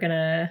 They were going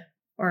to,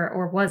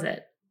 or was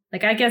it?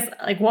 Like, I guess,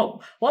 like,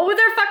 what were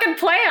their fucking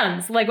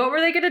plans? Like, what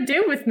were they going to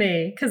do with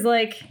me? Because,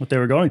 like... What they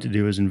were going to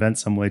do is invent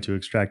some way to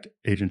extract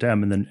Agent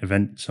M and then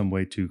invent some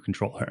way to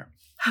control her.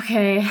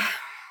 Okay. I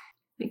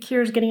think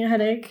Kira's getting a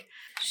headache.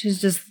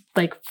 She's just,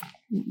 like,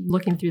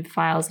 looking through the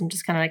files and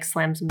just kind of, like,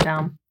 slams them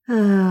down.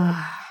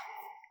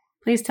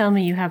 Please tell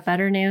me you have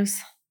better news.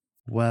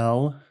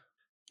 Well,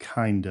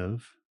 kind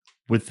of.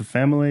 With the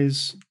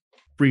family's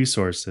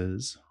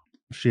resources,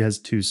 she has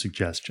 2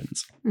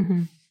 suggestions.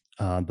 Mm-hmm.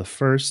 The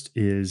first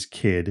is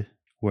Kid,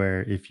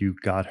 where if you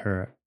got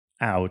her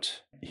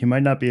out, he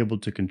might not be able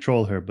to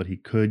control her, but he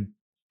could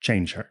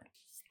change her.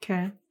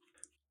 Okay.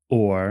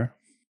 Or,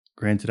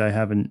 granted, I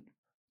haven't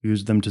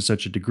used them to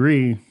such a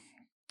degree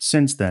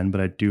since then, but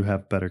I do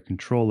have better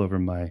control over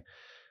my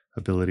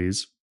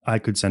abilities. I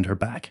could send her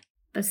back.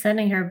 But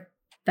sending her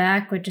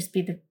back would just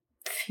be the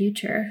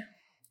future.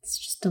 It's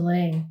just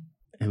delaying.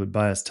 It would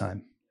buy us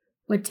time.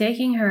 Would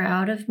taking her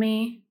out of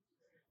me,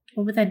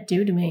 what would that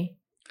do to me?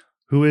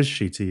 Who is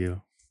she to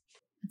you?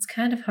 It's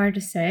kind of hard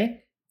to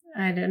say.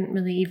 I didn't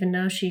really even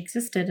know she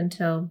existed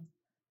until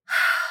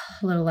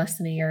a little less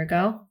than a year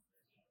ago.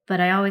 But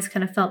I always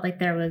kind of felt like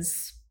there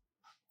was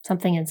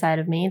something inside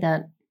of me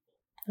that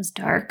was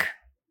dark.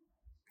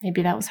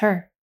 Maybe that was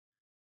her.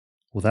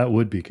 Well, that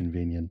would be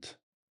convenient.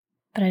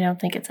 But I don't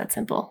think it's that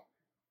simple.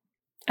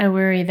 I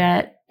worry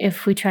that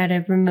if we try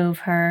to remove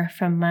her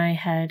from my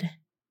head,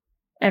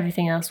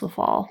 everything else will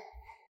fall.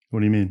 What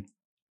do you mean?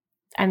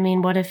 I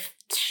mean, what if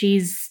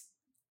she's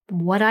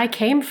what I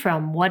came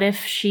from? What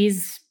if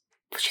she's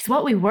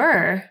what we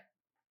were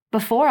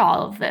before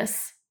all of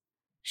this?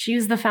 She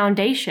was the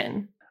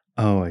foundation.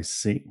 Oh, I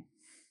see.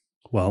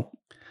 Well,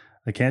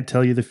 I can't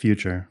tell you the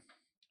future.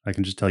 I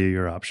can just tell you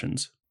your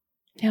options.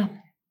 Yeah.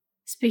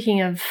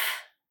 Speaking of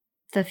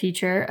the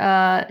future,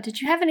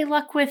 did you have any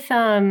luck with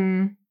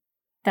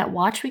that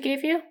watch we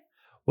gave you?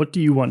 What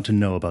do you want to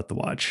know about the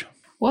watch?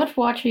 What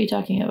watch are you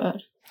talking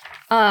about?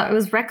 It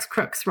was Rex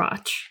Crook's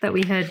watch that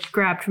we had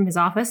grabbed from his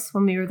office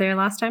when we were there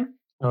last time.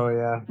 Oh,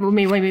 yeah. When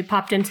we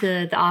popped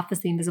into the office,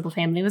 the Invisible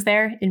family was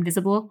there.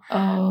 Invisible.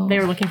 Oh. They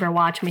were looking for a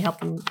watch, and we helped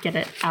them get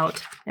it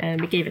out, and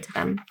we gave it to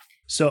them.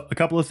 So a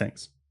couple of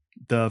things.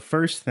 The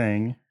first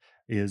thing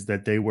is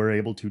that they were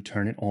able to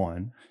turn it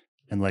on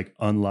and like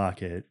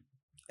unlock it.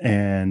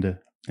 And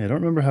I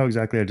don't remember how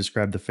exactly I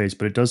described the face,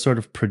 but it does sort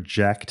of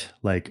project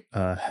like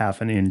a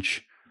half an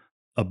inch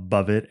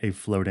above it, a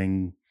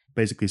floating,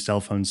 basically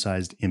cell phone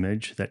sized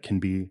image that can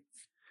be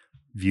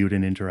viewed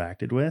and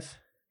interacted with.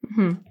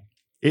 Mm-hmm.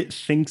 It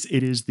thinks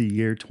it is the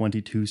year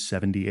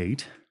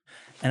 2278.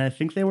 And I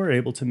think they were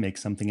able to make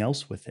something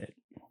else with it.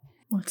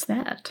 What's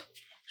that?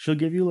 She'll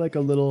give you like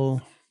a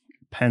little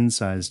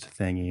pen-sized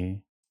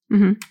thingy.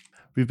 Mm-hmm.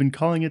 We've been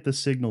calling it the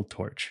signal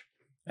torch.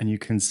 And you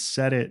can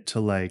set it to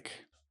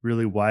like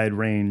really wide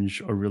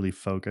range or really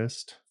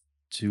focused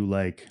to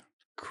like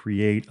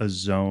create a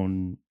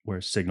zone where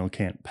signal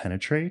can't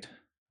penetrate,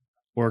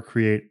 or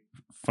create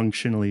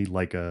functionally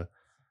like a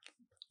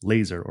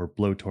laser or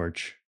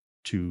blowtorch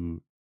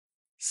to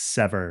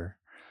sever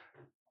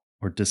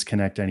or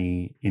disconnect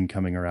any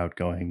incoming or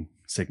outgoing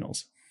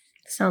signals.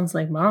 Sounds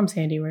like Mom's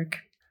handiwork.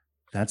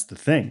 That's the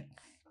thing.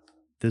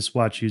 This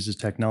watch uses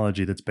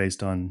technology that's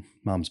based on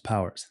Mom's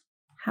powers.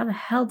 How the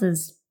hell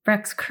does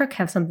Rex Crook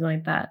have something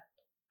like that?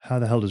 How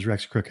the hell does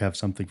Rex Crook have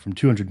something from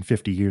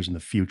 250 years in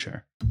the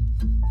future?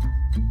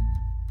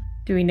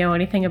 Do we know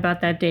anything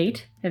about that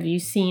date? Have you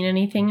seen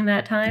anything in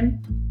that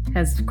time?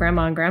 Has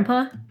Grandma and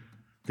Grandpa?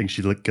 I think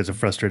she gets a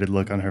frustrated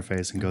look on her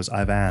face and goes,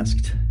 I've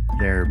asked.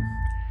 They're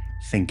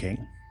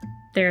thinking.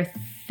 They're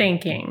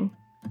thinking.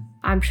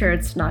 I'm sure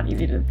it's not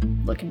easy to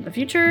look into the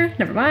future.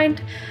 Never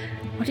mind.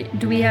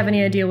 Do we have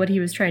any idea what he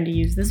was trying to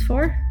use this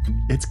for?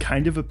 It's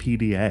kind of a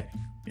PDA.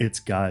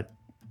 It's got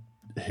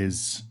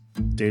his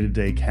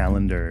day-to-day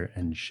calendar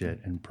and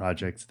shit and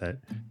projects that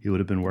he would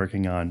have been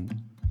working on,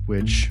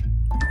 which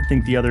I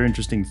think the other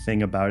interesting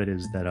thing about it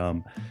is that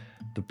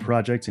the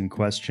projects in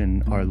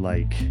question are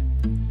like,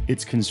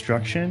 it's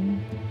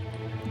construction,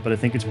 but I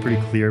think it's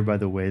pretty clear by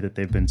the way that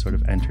they've been sort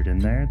of entered in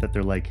there that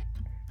they're like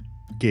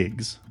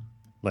gigs.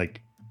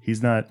 Like,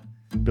 he's not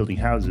building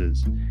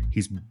houses,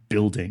 he's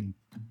building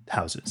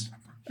houses.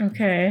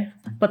 Okay,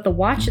 but the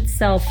watch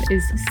itself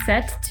is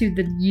set to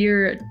the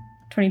year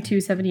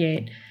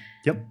 2278.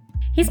 Yep.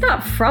 He's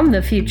not from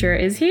the future,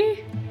 is he?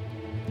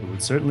 It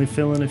would certainly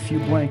fill in a few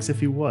blanks if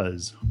he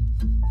was.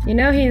 You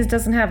know he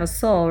doesn't have a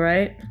soul,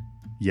 right?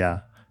 Yeah.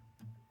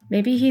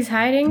 Maybe he's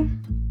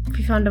hiding? If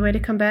he found a way to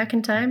come back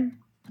in time?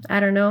 I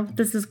don't know.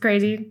 This is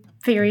crazy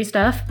theory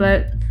stuff,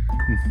 but...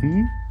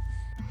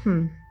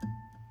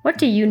 What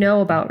do you know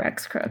about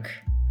Rex Crook?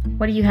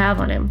 What do you have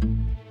on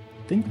him?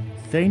 I think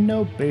they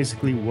know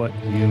basically what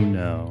you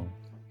know.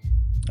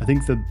 I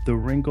think the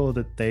wrinkle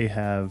that they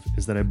have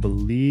is that I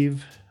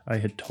believe I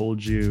had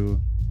told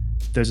you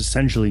there's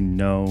essentially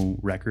no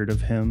record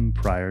of him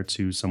prior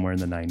to somewhere in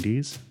the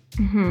 90s.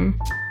 Mm-hmm.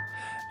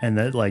 And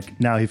that like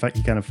now he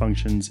kind of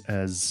functions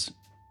as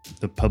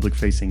the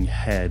public-facing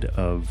head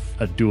of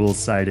a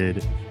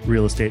dual-sided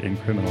real estate and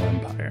criminal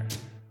empire.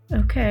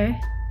 Okay.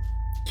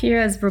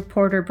 Kira's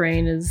reporter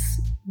brain is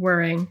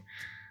whirring.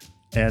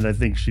 And I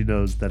think she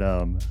knows that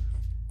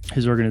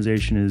his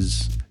organization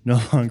is no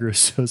longer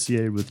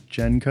associated with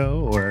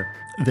Genco, or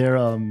their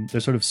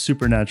sort of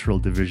supernatural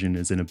division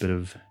is in a bit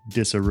of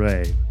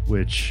disarray,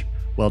 which,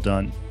 well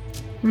done.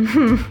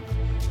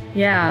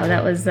 Yeah,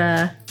 that was,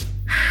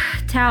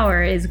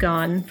 Tower is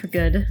gone for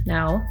good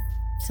now,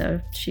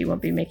 so she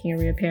won't be making a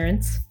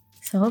reappearance.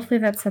 So hopefully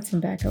that sets him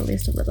back at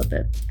least a little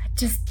bit.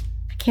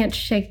 I can't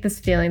shake this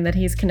feeling that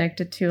he's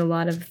connected to a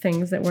lot of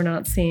things that we're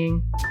not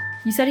seeing.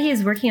 You said he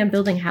is working on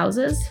building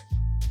houses?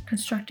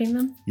 Constructing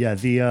them? Yeah,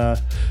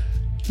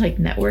 Like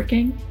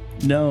networking?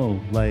 No,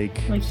 like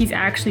he's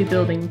actually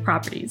building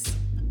properties.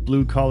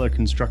 blue-collar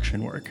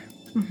construction work.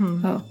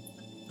 Mm-hmm. Oh.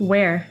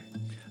 Where?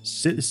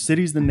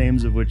 Cities, the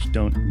names of which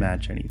don't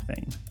match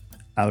anything.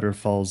 Outer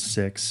Falls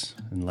 6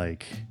 and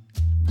like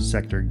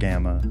Sector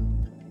Gamma.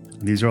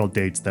 These are all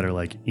dates that are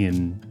like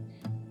in,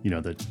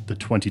 the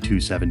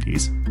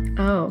 2270s.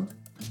 Oh.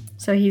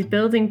 So he's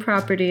building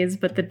properties,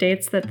 but the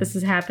dates that this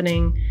is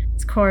happening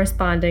is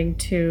corresponding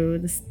to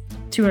this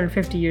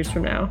 250 years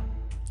from now.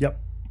 Yep.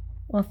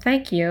 Well,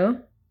 thank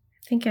you.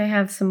 I think I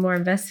have some more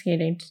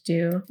investigating to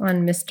do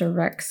on Mr.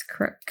 Rex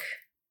Crook.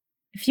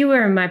 If you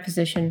were in my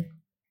position,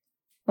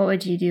 what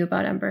would you do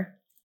about Ember?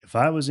 If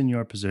I was in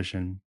your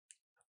position,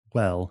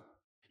 well,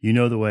 you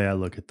know the way I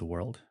look at the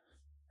world.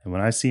 And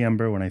when I see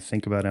Ember, when I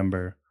think about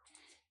Ember,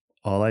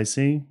 all I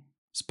see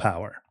is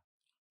power.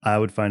 I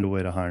would find a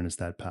way to harness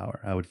that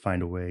power. I would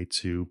find a way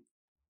to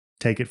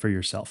take it for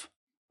yourself.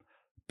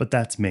 But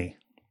that's me.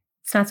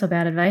 It's not so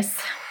bad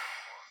advice.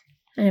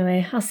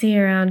 Anyway, I'll see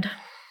you around.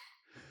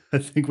 I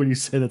think when you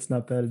say that's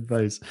not bad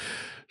advice,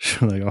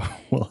 she's like, oh,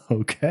 well,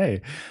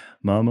 okay.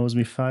 Mom owes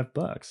me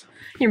 $5.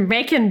 You're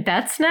making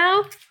bets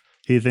now?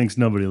 He thinks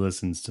nobody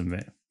listens to me.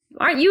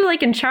 Aren't you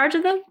like in charge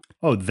of them?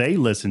 Oh, they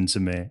listen to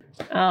me.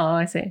 Oh,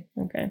 I see.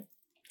 Okay.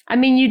 I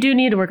mean, you do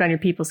need to work on your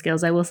people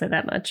skills. I will say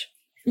that much.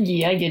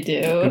 Yeah, you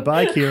do.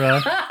 Goodbye,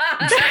 Kira.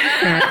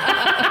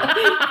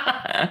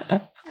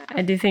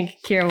 I do think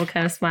Kira will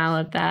kind of smile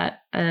at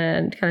that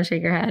and kind of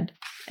shake her head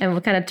and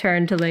will kind of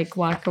turn to like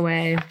walk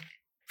away.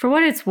 For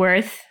what it's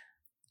worth,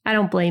 I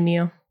don't blame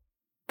you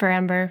for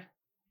Ember,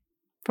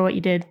 for what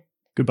you did.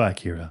 Goodbye,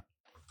 Kira.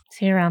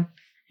 See you around.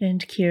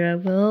 And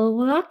Kira will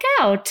walk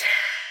out.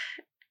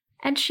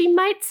 And she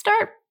might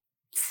start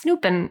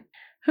snooping.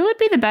 Who would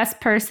be the best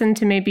person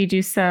to maybe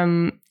do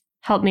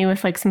help me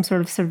with like some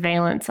sort of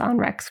surveillance on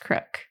Rex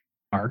Crook?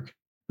 Mark.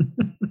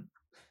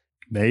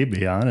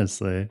 Maybe,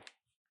 honestly.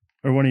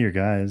 Or one of your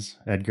guys.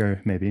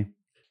 Edgar, maybe.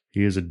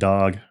 He is a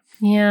dog.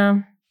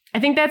 Yeah. I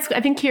think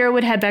Kira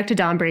would head back to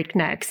Dawnbreak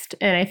next.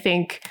 And I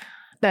think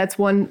that's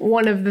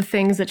one of the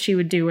things that she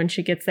would do when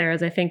she gets there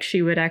is I think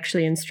she would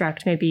actually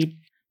instruct maybe,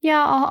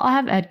 I'll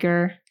have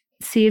Edgar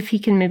see if he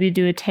can maybe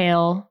do a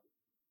tail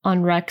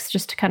on Rex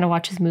just to kind of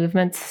watch his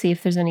movements, see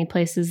if there's any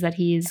places that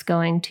he's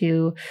going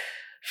to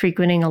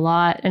frequenting a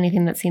lot,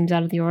 anything that seems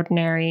out of the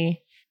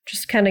ordinary,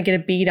 just kind of get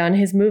a beat on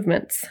his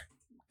movements.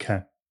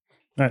 Okay.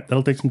 All right,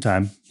 that'll take some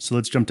time. So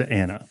let's jump to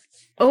Anna.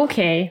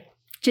 Okay.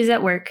 She's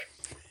at work.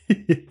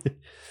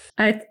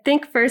 I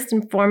think first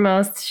and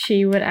foremost,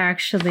 she would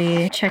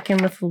actually check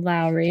in with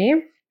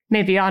Lowry.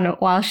 Maybe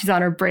while she's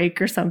on her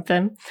break or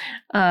something.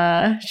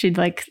 She'd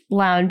like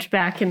lounge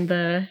back in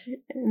the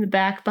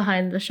back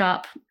behind the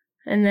shop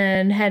and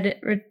then head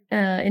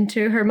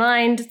into her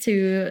mind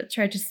to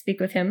try to speak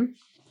with him.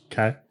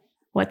 Okay.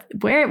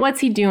 What's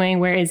he doing?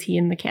 Where is he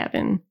in the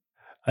cabin?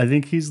 I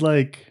think he's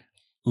like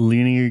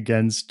leaning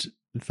against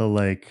the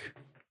like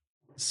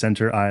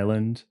center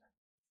island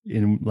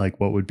in like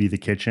what would be the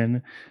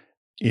kitchen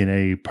in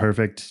a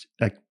perfect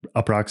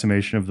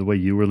approximation of the way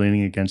you were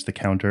leaning against the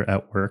counter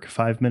at work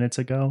 5 minutes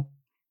ago.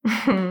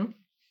 And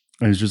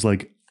he's just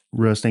like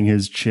resting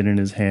his chin in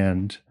his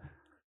hand,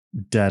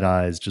 dead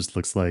eyes, just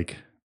looks like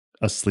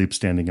asleep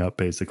standing up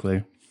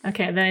basically.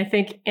 Okay, then I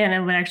think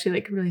Anna would actually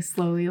like really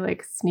slowly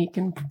like sneak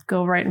and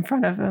go right in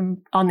front of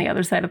him on the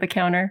other side of the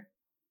counter.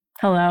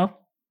 Hello?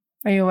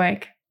 Are you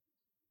awake?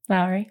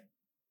 Lowry?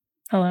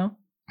 Hello?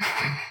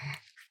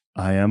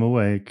 I am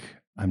awake.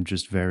 I'm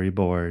just very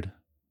bored.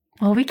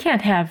 Well, we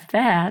can't have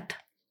that.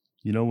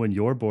 You know, when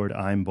you're bored,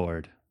 I'm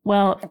bored.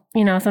 Well,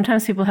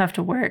 sometimes people have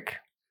to work.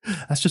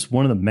 That's just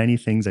one of the many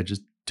things I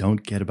just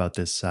don't get about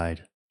this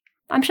side.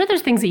 I'm sure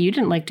there's things that you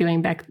didn't like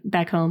doing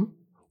back home.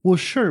 Well,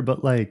 sure,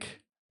 but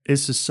like,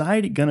 is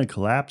society gonna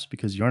collapse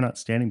because you're not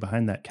standing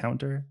behind that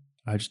counter?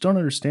 I just don't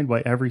understand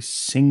why every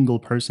single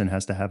person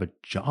has to have a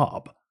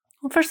job.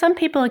 Well, for some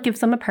people, it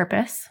gives them a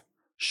purpose.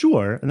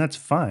 Sure, and that's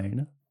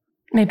fine.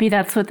 Maybe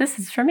that's what this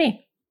is for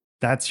me.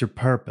 That's your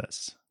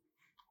purpose.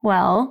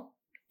 Well,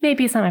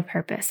 maybe it's not my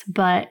purpose,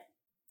 but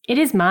it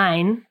is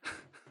mine.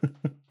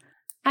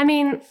 I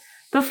mean,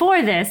 before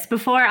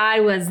I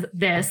was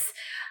this,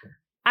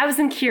 I was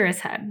in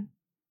Kira's head.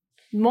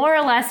 More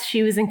or less,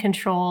 she was in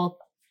control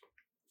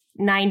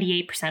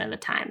 98% of the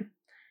time.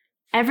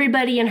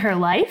 Everybody in her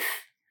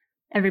life,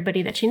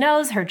 everybody that she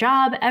knows, her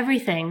job,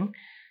 everything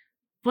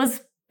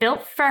was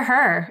built for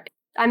her.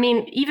 I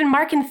mean, even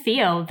Mark and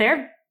Theo,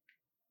 they're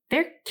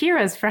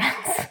Kira's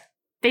friends.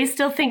 They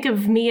still think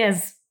of me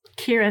as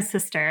Kira's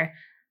sister.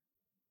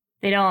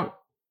 They don't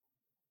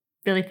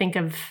really think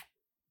of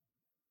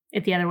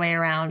it the other way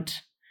around.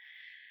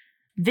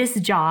 This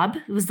job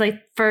was like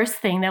first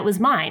thing that was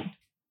mine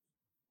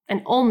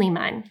and only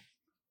mine.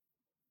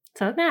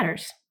 So it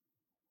matters.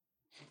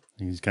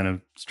 He's kind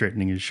of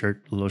straightening his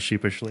shirt a little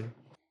sheepishly.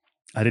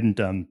 I didn't,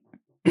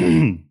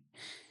 you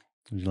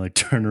like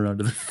turn around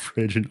to the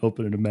fridge and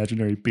open an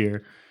imaginary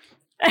beer.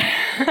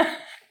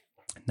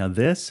 Now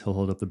this, he'll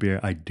hold up the beer,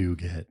 I do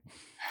get.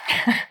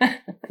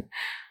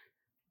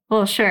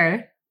 Well,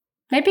 sure.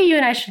 Maybe you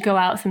and I should go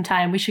out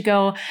sometime. We could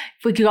go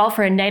out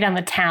for a night on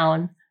the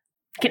town.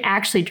 We can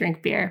actually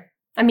drink beer.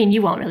 I mean,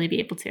 you won't really be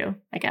able to,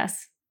 I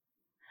guess.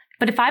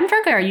 But if I'm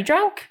drunk, are you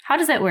drunk? How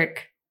does that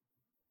work?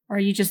 Or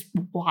you just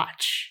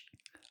watch?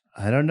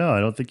 I don't know. I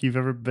don't think you've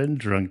ever been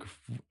drunk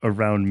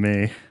around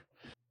me.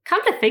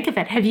 Come to think of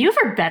it, have you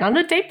ever been on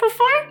a date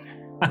before?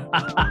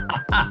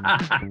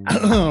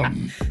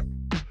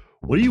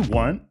 What do you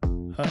want?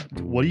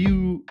 What are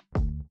you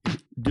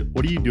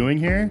doing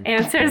here?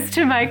 Answers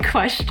to my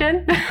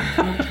question?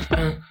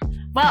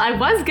 Well, I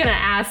was going to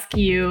ask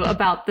you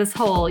about this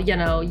whole,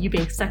 you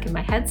being stuck in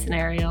my head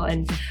scenario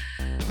and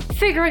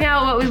figuring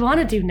out what we want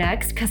to do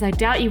next, because I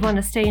doubt you want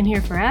to stay in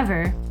here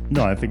forever.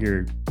 No, I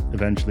figure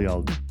eventually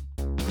I'll,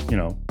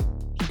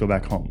 go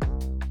back home.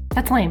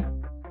 That's lame.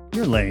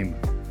 You're lame.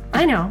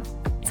 I know.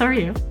 So are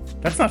you.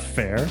 That's not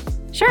fair.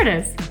 Sure it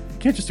is. You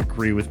can't just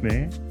agree with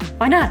me.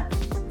 Why not?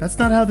 That's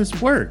not how this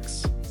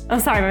works. Oh,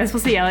 sorry. Am I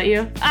supposed to yell at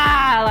you?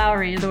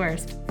 Lowry, you're the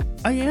worst.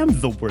 I am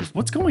the worst.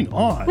 What's going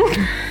on?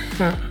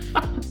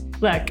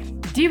 Look,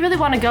 do you really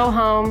want to go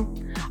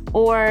home?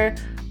 Or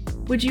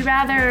would you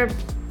rather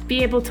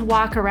be able to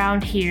walk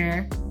around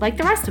here like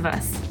the rest of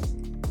us?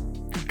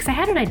 Because I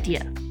had an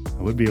idea.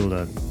 I would be able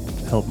to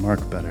help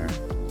Mark better.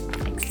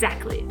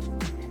 Exactly.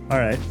 All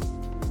right.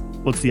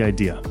 What's the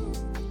idea?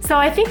 So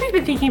I think we've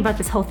been thinking about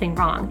this whole thing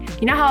wrong.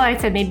 You know how I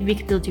said maybe we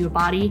could build you a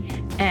body,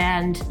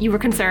 and you were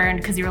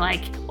concerned because you were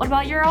like, what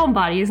about your own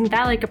body? Isn't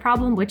that like a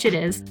problem? Which it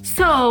is.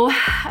 So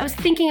I was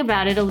thinking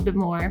about it a little bit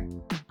more.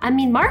 I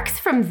mean, Mark's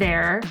from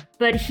there,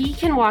 but he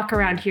can walk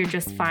around here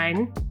just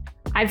fine.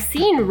 I've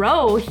seen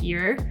Ro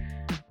here,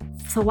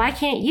 so why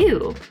can't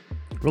you?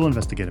 We'll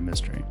investigate a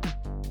mystery.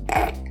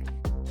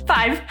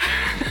 5.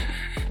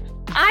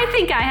 I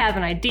think I have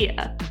an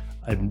idea.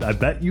 I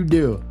bet you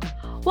do.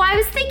 Well, I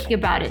was thinking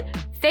about it.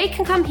 They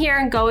can come here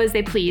and go as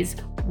they please.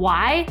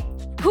 Why?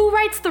 Who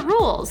writes the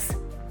rules?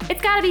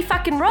 It's gotta be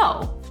fucking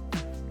Ro.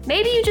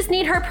 Maybe you just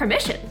need her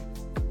permission.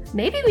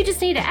 Maybe we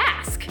just need to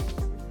ask.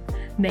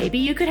 Maybe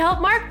you could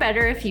help Mark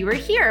better if you were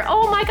here.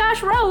 Oh my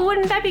gosh, Ro,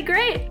 wouldn't that be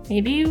great?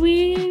 Maybe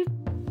we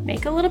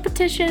make a little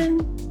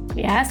petition.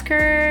 We ask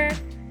her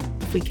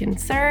if we can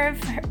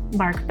serve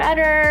Mark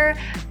better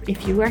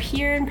if you are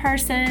here in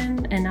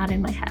person and not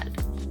in my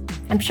head.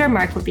 I'm sure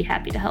Mark would be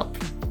happy to help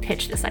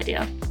pitch this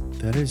idea.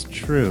 That is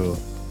true.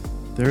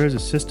 There is a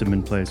system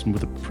in place, and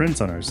with a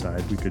prince on our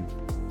side, we could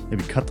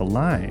maybe cut the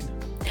line.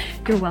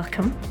 You're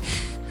welcome.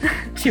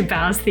 She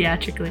bows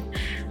theatrically.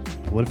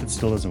 What if it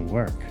still doesn't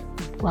work?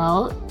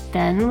 Well,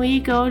 then we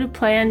go to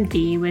plan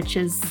B, which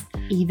is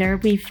either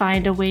we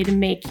find a way to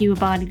make you a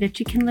body that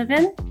you can live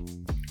in,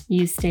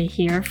 you stay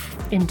here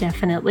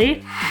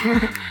indefinitely,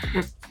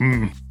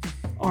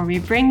 or we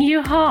bring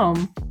you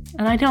home.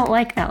 And I don't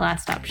like that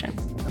last option.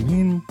 I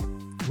mean,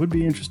 it would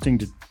be interesting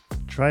to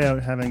try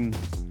out having,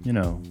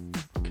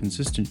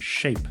 consistent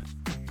shape,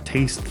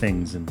 taste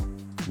things and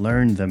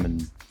learn them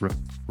and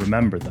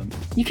remember them.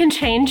 You can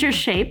change your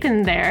shape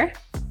in there.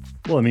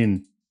 Well, I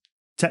mean,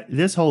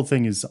 this whole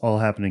thing is all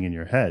happening in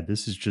your head.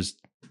 This is just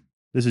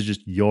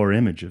your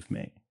image of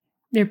me.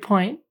 Your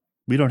point?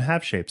 We don't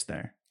have shapes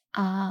there.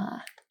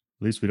 At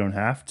least we don't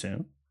have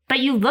to. But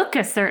you look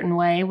a certain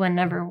way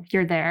whenever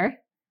you're there,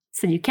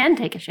 so you can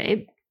take a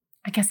shape.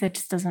 I guess that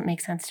just doesn't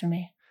make sense to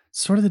me.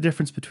 Sort of the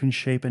difference between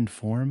shape and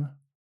form.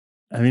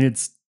 I mean,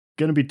 it's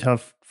going to be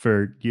tough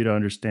for you to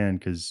understand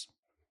because,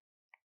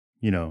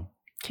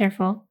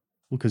 Careful.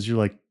 Well, because you're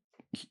like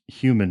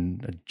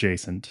human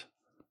adjacent.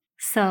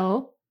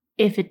 So,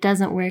 if it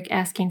doesn't work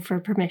asking for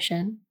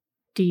permission,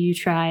 do you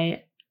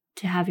try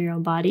to have your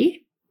own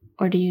body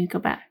or do you go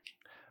back?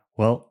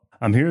 Well,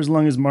 I'm here as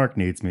long as Mark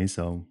needs me,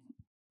 so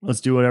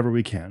let's do whatever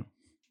we can.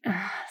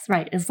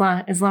 Right, as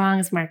long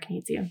as Mark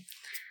needs you.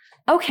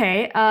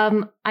 Okay,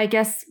 I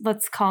guess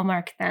let's call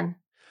Mark then.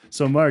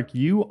 So Mark,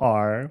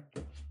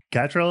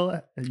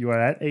 Catrell, you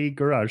are at a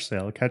garage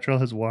sale. Catrell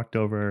has walked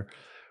over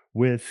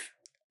with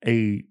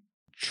a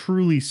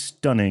truly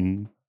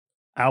stunning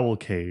owl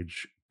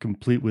cage,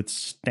 complete with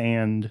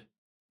stand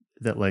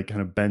that like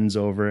kind of bends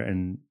over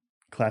and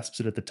clasps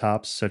it at the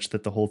top such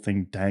that the whole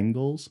thing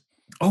dangles.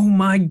 Oh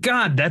my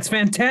God, that's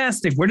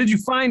fantastic. Where did you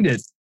find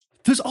it?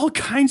 There's all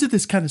kinds of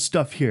this kind of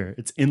stuff here.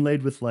 It's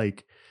inlaid with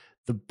like,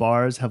 the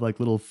bars have like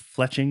little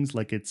fletchings,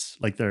 like it's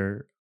like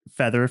they're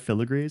feather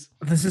filigrees.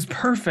 This is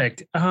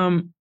perfect.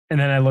 And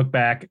then I look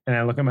back and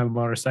I look at my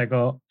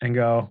motorcycle and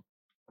go,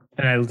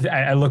 and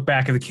I look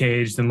back at the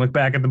cage, then look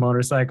back at the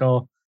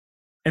motorcycle,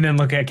 and then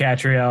look at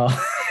Catriel,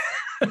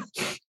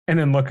 and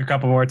then look a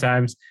couple more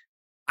times.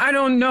 I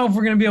don't know if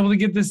we're going to be able to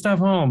get this stuff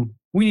home.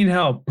 We need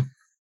help.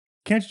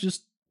 Can't you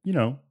just,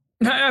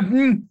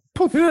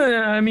 poof.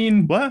 I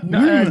mean, what?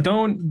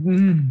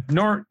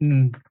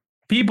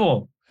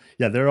 People.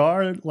 Yeah, there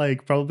are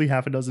like probably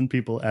half a dozen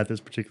people at this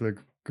particular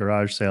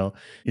garage sale.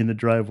 In the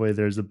driveway,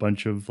 there's a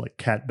bunch of like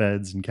cat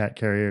beds and cat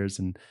carriers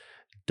and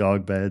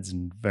dog beds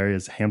and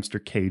various hamster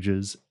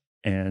cages.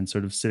 And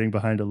sort of sitting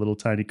behind a little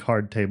tiny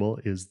card table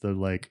is the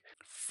like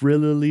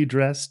frillily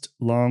dressed,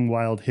 long,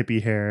 wild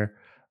hippie hair,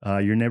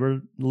 your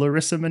neighbor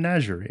Larissa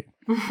Menagerie.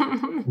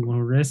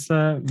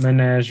 Larissa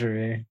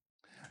Menagerie.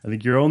 I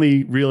think your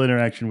only real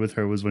interaction with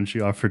her was when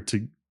she offered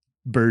to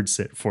bird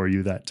sit for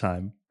you that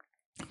time.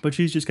 But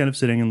she's just kind of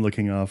sitting and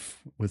looking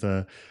off with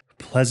a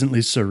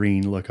pleasantly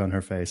serene look on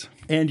her face.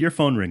 And your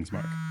phone rings,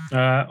 Mark.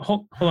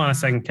 Hold on a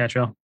second,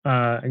 Catrell.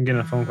 I'm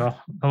getting a phone call.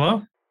 Hello?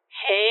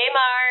 Hey,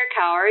 Mark.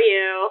 How are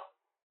you?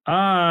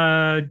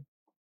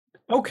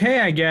 Okay,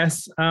 I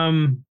guess.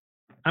 I'm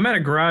at a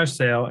garage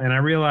sale, and I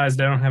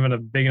realized I don't have a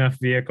big enough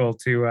vehicle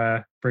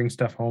to bring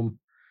stuff home.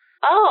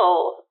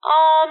 Oh,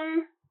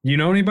 You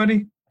know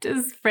anybody?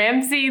 Does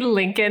Ramsey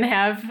Lincoln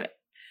have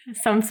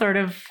some sort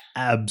of...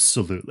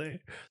 Absolutely.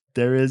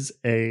 There is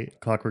a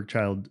Clockwork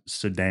Child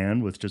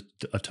sedan with just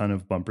a ton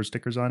of bumper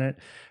stickers on it.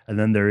 And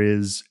then there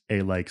is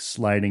a like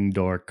sliding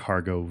door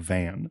cargo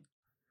van.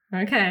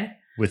 Okay.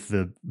 With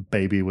the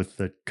baby with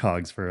the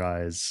cogs for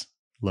eyes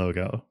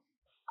logo.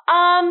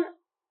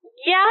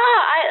 Yeah,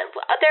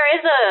 there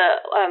is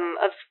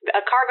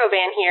a cargo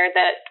van here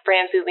that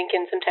Ramsey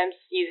Lincoln sometimes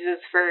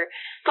uses for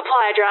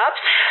supply drops.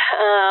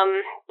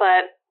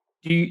 But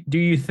Do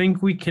you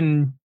think we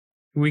can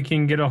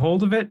get a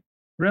hold of it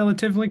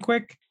relatively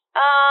quick?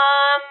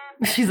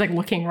 She's like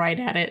looking right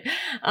at it.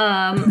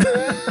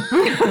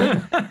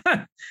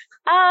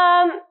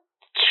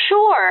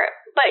 Sure,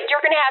 but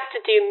you're gonna have to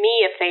do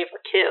me a favor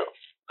too.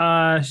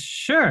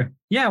 Sure.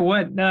 Yeah.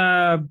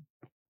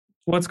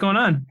 What's going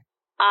on?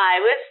 I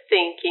was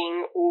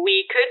thinking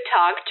we could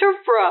talk to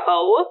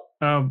Ro.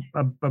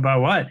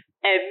 About what?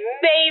 And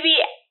maybe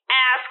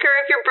ask her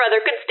if your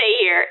brother could stay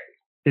here.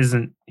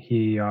 Isn't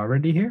he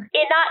already here?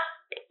 Not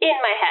in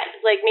my head.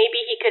 Like maybe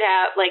he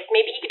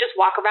could just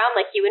walk around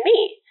like you and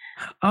me.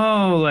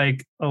 Oh,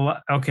 like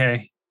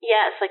okay.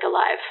 Yes, like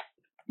alive.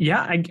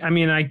 Yeah, I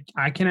mean,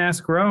 I can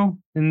ask Ro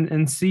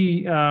and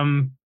see.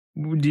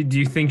 Do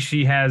you think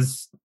she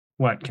has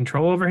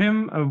control over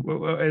him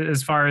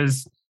as far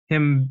as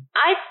him?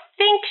 I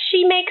think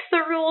she makes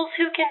the rules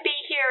who can be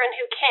here and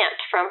who can't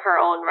from her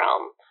own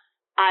realm.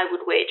 I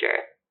would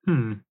wager.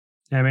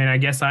 I mean, I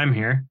guess I'm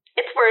here.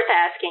 It's worth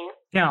asking.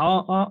 Yeah,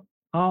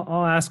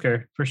 I'll ask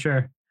her for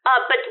sure.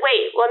 But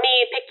wait, let me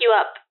pick you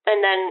up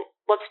and then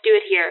let's do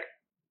it here.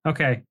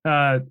 Okay.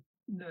 I'll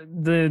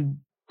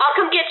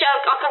come get you.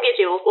 I'll come get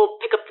you. We'll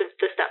pick up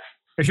the stuff.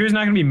 Are you sure he's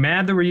not gonna be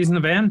mad that we're using the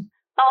van?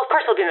 Oh, of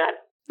course he'll be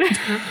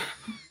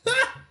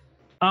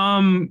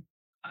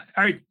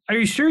mad. Are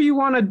you sure you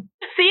want to?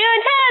 See you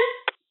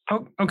in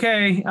 10. Oh,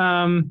 okay.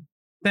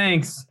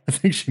 Thanks. I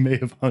think she may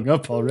have hung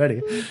up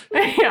already.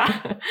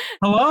 Yeah.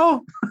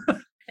 Hello?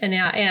 And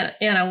yeah,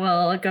 Anna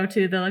will go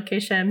to the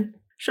location.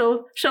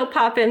 She'll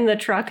pop in the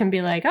truck and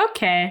be like,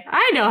 "Okay,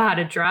 I know how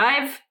to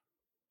drive.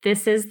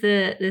 This is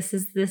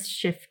this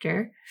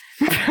shifter."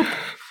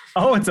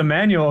 Oh, it's a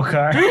manual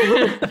car.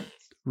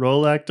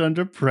 Roll act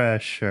under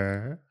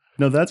pressure.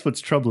 No, that's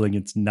what's troubling.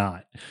 It's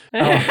not.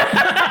 Oh.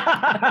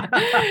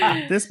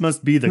 This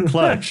must be the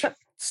clutch.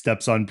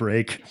 Steps on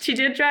brake. She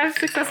did drive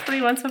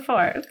successfully once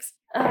before.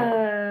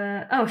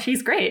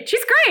 She's great.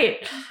 She's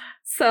great.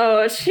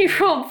 So she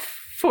rolled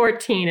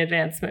 14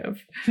 advanced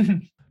move.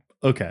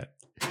 Okay.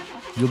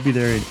 You'll be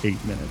there in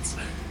 8 minutes.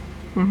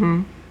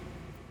 Mm-hmm.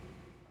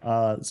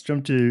 Let's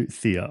jump to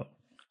Theo.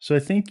 So I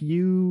think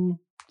you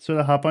sort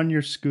of hop on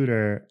your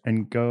scooter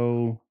and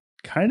go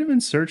kind of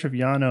in search of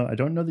Yano. I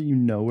don't know that you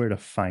know where to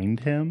find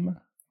him.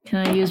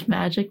 Can I use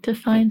magic to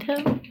find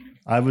him?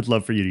 I would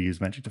love for you to use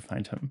magic to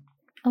find him.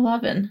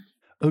 11.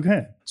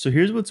 Okay. So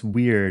here's what's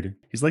weird.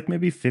 He's like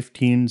maybe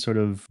 15 sort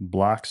of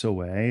blocks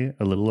away,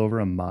 a little over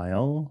a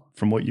mile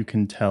from what you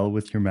can tell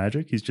with your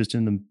magic. He's just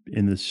in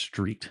the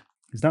street.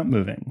 He's not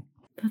moving.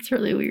 That's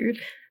really weird.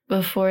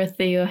 Before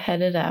Theo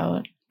headed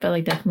out,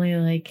 but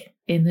definitely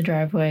in the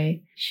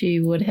driveway, she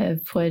would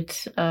have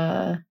put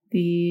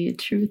the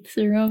truth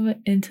serum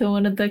into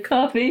one of the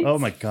coffees. Oh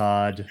my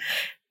God.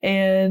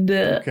 And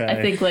Okay.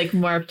 I think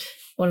marked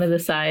one of the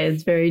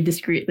sides very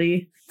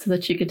discreetly so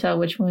that she could tell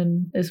which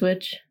one is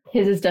which.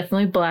 His is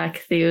definitely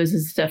black. Theo's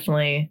is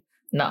definitely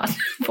not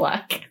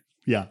black.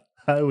 Yeah.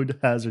 I would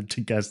hazard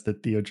to guess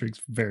that Theo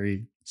drinks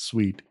very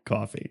sweet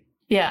coffee.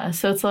 Yeah.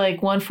 So it's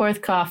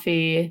 1/4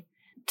 coffee,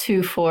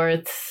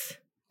 2/4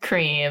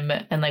 cream,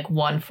 and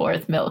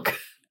 1/4 milk.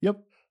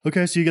 Yep.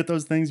 Okay, so you get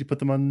those things, you put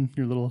them on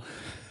your little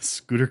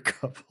scooter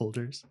cup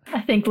holders.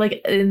 I think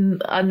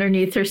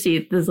underneath her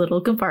seat, this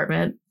little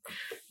compartment.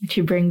 And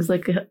she brings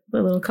a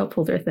little cup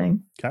holder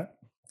thing. Okay.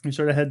 You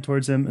sort of head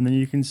towards him, and then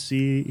you can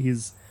see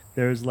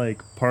there's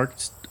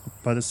parked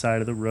by the side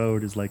of the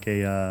road is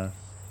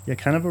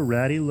kind of a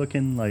ratty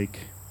looking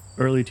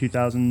early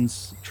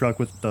 2000s truck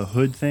with the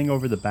hood thing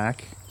over the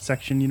back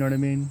section, you know what I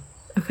mean?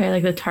 Okay,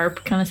 the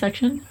tarp kind of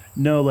section?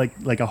 No,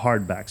 like a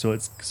hardback. So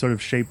it's sort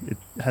of shaped. It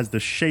has the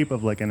shape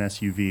of an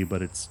SUV,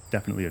 but it's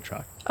definitely a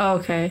truck. Oh,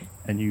 okay.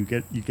 And you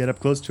get up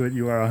close to it.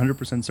 You are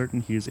 100%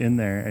 certain he's in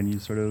there, and you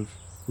sort of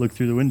look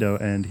through the window,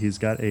 and he's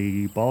got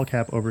a ball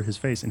cap over his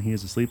face, and he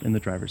is asleep in the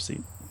driver's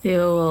seat.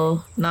 Theo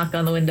will knock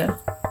on the window.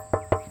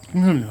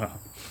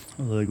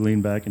 I'll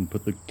lean back and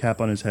put the cap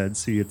on his head.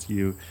 See it's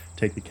you.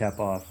 Take the cap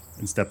off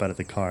and step out of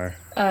the car.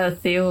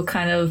 Theo will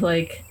kind of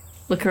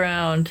look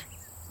around.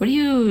 What are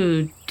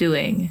you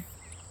doing?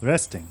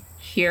 Resting.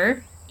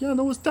 Here? Yeah,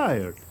 no, was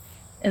tired.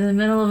 In the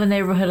middle of a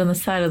neighborhood on the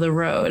side of the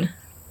road.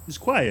 It's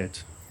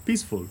quiet,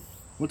 peaceful.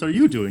 What are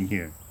you doing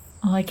here?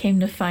 Well, I came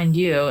to find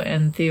you,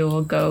 and Theo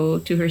will go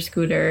to her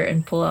scooter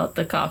and pull out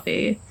the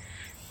coffee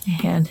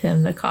and hand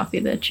him the coffee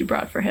that you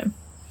brought for him.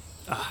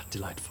 Ah,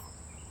 delightful.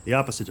 The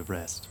opposite of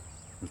rest.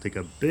 He'll take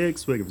a big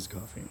swig of his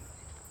coffee.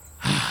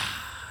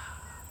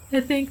 I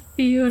think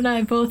Theo and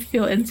I both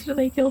feel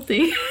instantly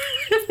guilty.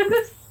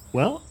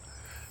 Well,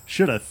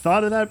 should have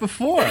thought of that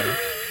before.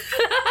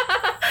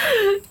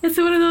 It's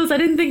one of those, I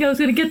didn't think I was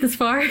going to get this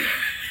far.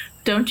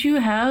 Don't you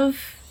have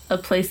a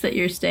place that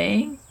you're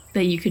staying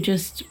that you could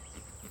just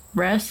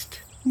rest?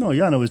 No,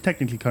 Yano is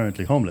technically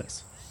currently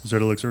homeless. He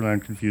sort of looks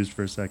around confused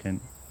for a second,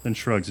 then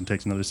shrugs and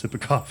takes another sip of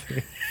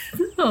coffee.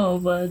 Oh,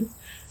 bud.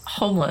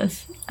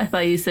 Homeless. I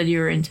thought you said you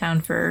were in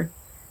town for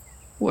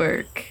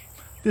work.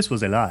 This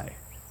was a lie.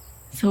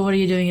 So what are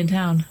you doing in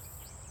town?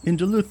 In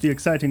Duluth, the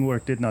exciting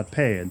work did not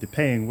pay, and the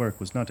paying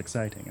work was not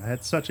exciting. I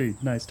had such a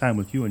nice time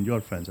with you and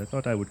your friends. I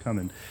thought I would come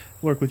and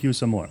work with you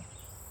some more.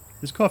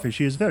 This coffee,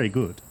 she is very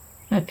good.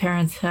 My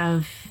parents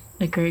have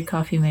a great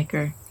coffee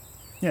maker.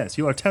 Yes,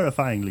 you are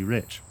terrifyingly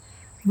rich.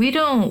 We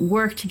don't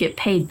work to get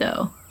paid,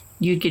 though.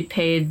 You'd get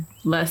paid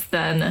less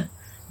than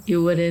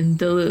you would in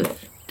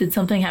Duluth. Did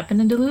something happen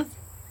in Duluth?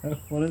 I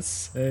want to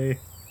say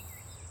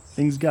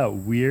things got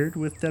weird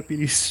with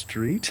Deputy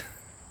Street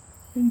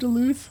in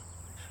Duluth.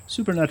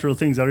 Supernatural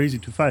things are easy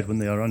to fight when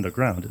they are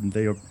underground,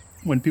 and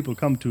when people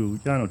come to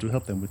Yano to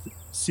help them with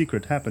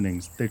secret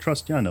happenings, they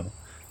trust Yano.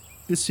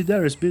 This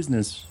Sideris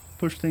business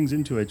pushed things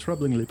into a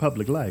troublingly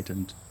public light,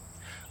 and,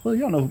 well,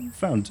 Yano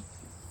found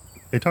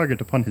a target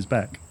upon his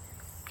back.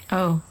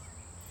 Oh.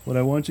 What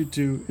I want you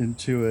to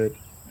intuit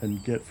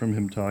and get from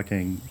him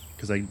talking,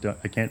 because I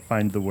can't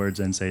find the words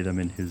and say them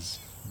in his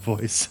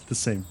voice at the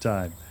same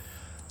time.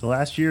 The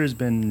last year has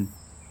been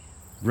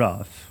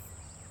rough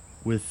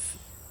with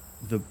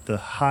the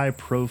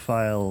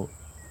high-profile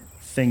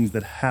things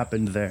that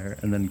happened there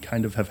and then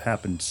kind of have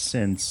happened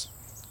since.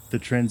 The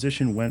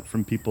transition went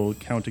from people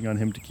counting on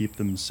him to keep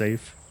them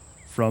safe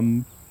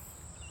from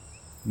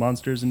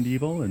monsters and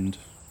evil and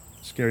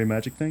scary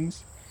magic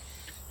things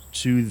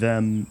to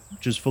them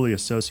just fully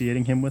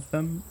associating him with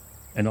them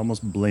and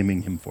almost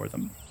blaming him for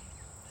them.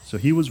 So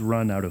he was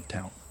run out of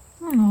town.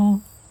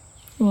 Oh.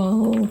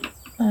 Well,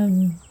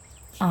 I'm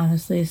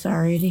honestly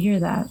sorry to hear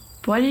that.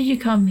 Why did you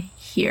come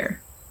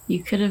here?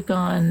 You could have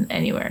gone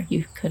anywhere.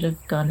 You could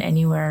have gone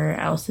anywhere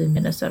else in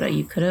Minnesota.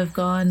 You could have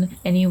gone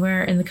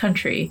anywhere in the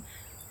country.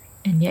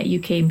 And yet you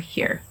came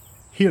here.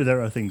 Here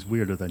there are things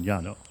weirder than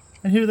Yano.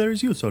 And here there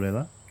is you,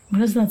 Sorella.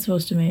 What is that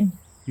supposed to mean?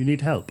 You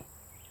need help.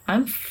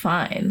 I'm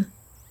fine.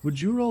 Would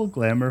you roll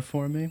glamour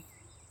for me?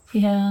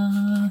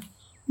 Yeah.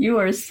 You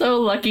are so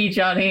lucky,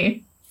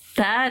 Johnny.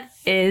 That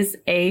is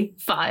a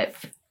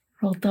 5.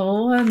 Roll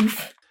double ones.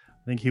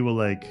 I think he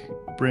will,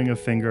 bring a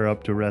finger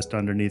up to rest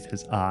underneath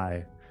his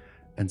eye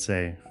and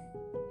say,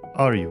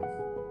 "Are you?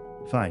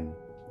 Fine."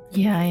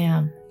 Yeah, I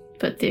am.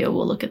 But Theo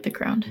will look at the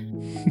ground.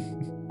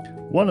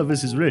 One of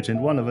us is rich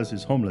and one of us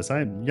is homeless.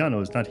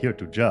 Yano is not here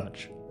to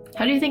judge.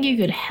 How do you think you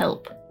could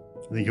help?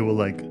 I think he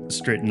will,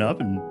 straighten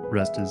up and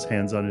rest his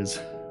hands on his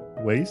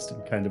waist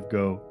and kind of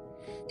go,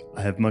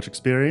 "I have much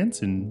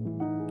experience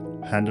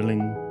in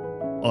handling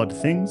odd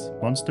things,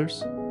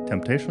 monsters,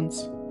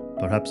 temptations.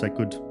 Perhaps I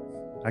could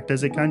act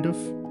as a kind of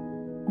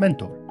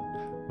mentor.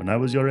 When I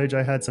was your age,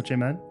 I had such a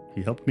man.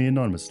 He helped me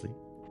enormously."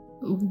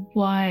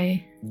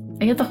 Why?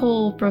 I get the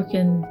whole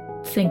broken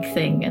sink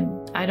thing, and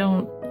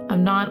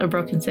I'm not a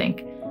broken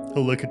sink.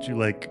 He'll look at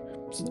you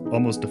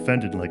almost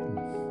offended,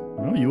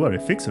 "No, you are a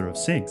fixer of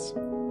sinks."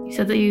 You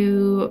said that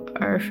you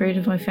are afraid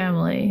of my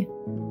family.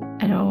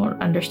 I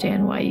don't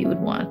understand why you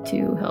would want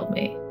to help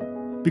me.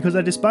 Because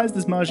I despise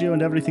this Maggio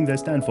and everything they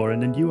stand for,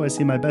 and in you I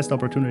see my best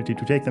opportunity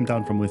to take them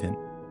down from within.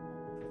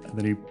 And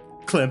then he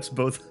clamps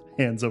both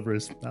hands over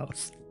his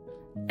mouth.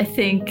 I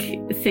think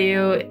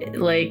Theo,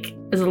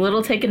 is a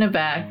little taken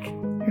aback.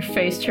 Her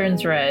face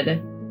turns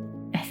red.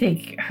 I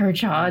think her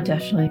jaw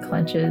definitely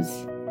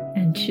clenches.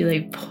 And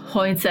she,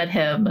 points at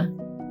him.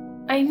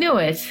 I knew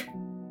it.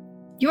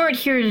 You aren't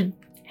here to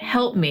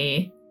help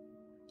me.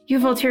 You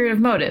have ulterior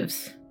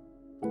motives.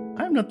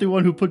 I'm not the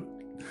one who put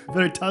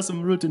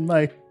Veritasum root in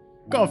my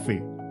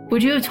coffee.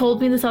 Would you have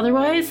told me this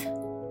otherwise?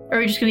 Or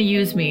are you just going to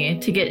use me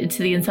to get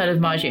into the inside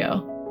of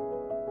Maggio?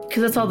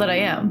 Because that's all that I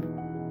am.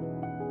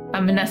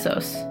 I'm a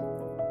Nessos.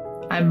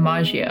 I'm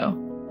Maggio.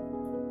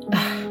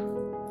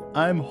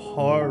 I'm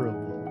horrible.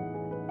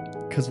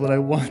 Because what I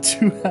want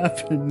to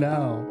happen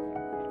now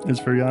is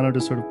for Yano to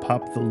sort of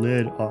pop the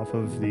lid off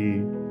of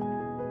the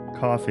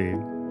coffee,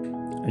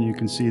 and you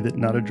can see that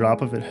not a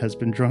drop of it has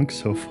been drunk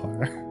so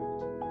far.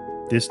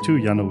 This too,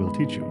 Yano will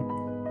teach you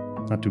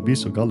not to be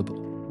so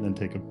gullible, and then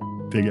take a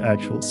big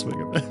actual swig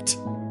of it.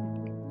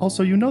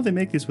 Also, they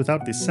make this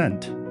without the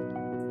scent.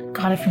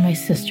 Got it from my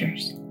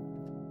sisters.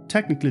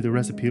 Technically, the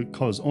recipe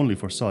calls only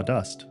for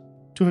sawdust.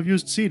 To have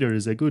used cedar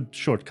is a good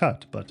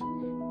shortcut, but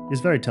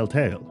is very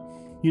telltale.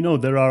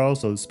 There are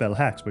also spell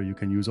hacks where you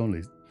can use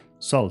only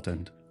salt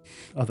and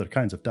other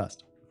kinds of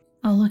dust.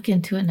 I'll look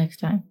into it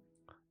next time.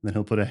 Then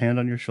he'll put a hand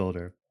on your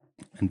shoulder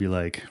and be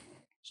like,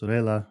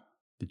 "Sorella,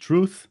 the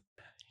truth,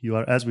 you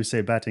are, as we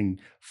say, batting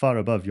far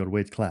above your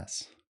weight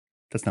class."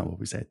 That's not what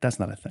we say. That's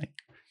not a thing.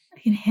 I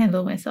can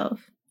handle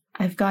myself.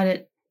 I've got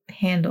it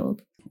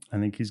handled. I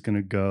think he's going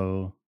to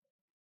go,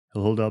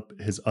 he'll hold up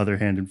his other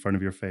hand in front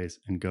of your face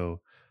and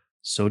go,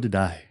 "So did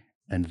I."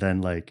 And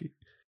then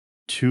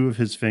 2 of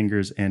his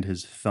fingers and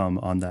his thumb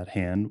on that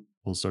hand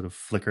will sort of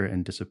flicker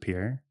and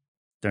disappear.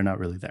 They're not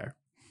really there.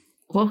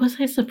 What was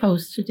I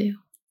supposed to do?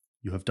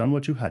 You have done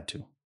what you had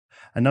to.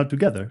 And now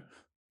together,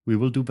 we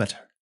will do better.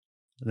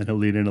 And then he'll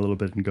lean in a little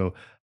bit and go,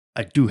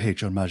 "I do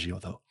hate your Maggio,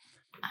 though."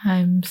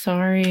 I'm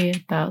sorry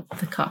about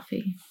the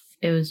coffee.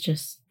 It was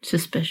just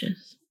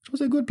suspicious. It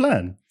was a good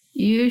plan.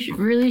 You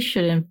really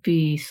shouldn't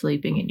be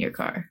sleeping in your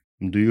car.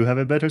 Do you have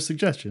a better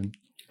suggestion?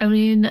 I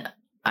mean,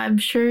 I'm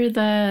sure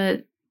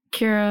that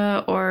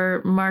Kira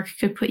or Mark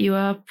could put you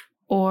up,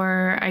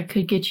 or I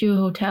could get you a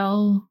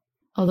hotel.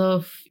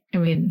 Although,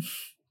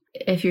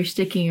 if you're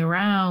sticking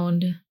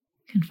around, you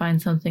can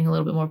find something a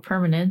little bit more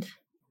permanent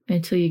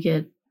until you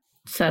get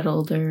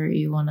settled, or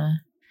you want to...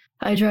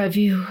 I drive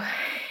you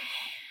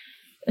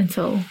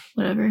until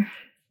whatever.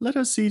 Let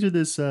us see to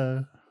this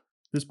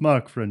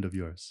Mark friend of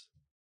yours.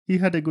 He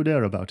had a good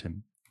air about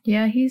him.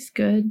 Yeah, he's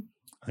good.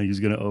 He's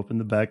going to open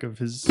the back of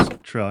his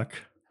truck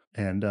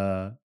and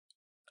I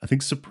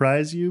think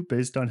surprise you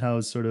based on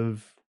how sort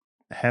of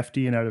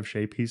hefty and out of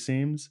shape he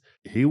seems.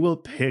 He will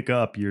pick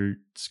up your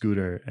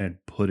scooter and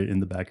put it in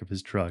the back of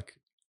his truck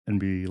and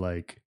be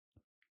like,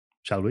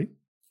 shall we?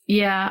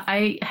 Yeah,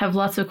 I have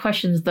lots of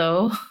questions,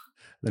 though.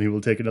 Then he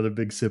will take another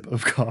big sip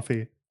of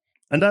coffee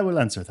and I will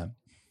answer them.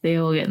 They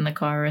will get in the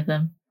car with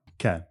him.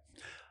 Okay.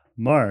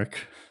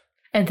 Mark.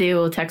 And they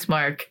will text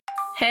Mark.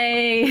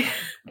 Hey.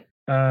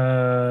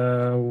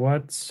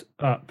 What's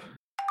up?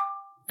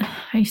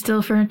 Are you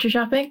still furniture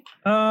shopping?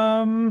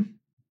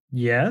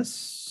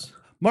 Yes.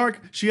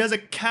 Mark, she has a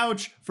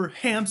couch for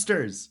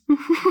hamsters.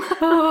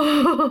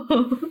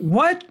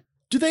 What?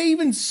 Do they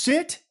even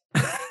sit?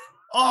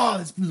 Oh,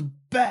 it's the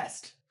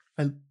best.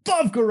 I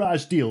love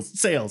garage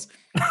sales.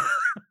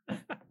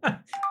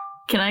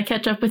 Can I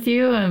catch up with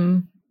you?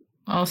 I'm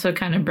also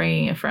kind of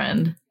bringing a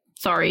friend.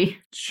 Sorry.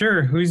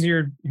 Sure. Who's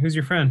your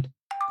friend?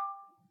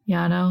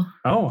 Yano.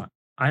 Oh,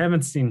 I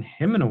haven't seen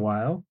him in a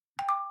while.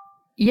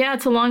 Yeah,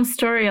 it's a long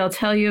story. I'll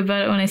tell you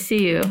about it when I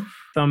see you.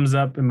 Thumbs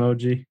up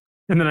emoji.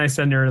 And then I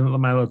send her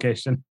my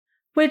location.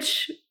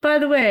 Which, by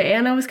the way,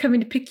 Anna was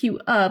coming to pick you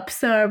up.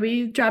 So are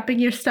we dropping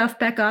your stuff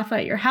back off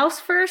at your house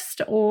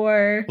first,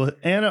 or? Well,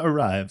 Anna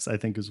arrives, I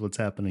think is what's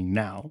happening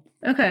now.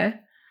 Okay.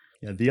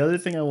 Yeah, the other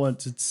thing I want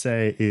to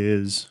say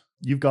is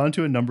you've gone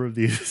to a number of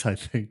these, I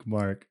think,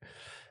 Mark,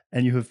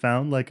 and you have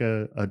found like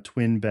a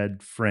twin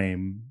bed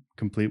frame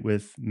complete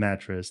with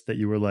mattress that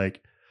you were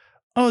like,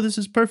 oh, this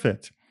is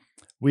perfect.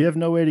 We have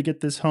no way to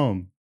get this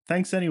home.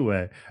 Thanks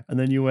anyway. And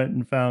then you went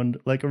and found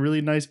like a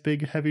really nice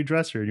big heavy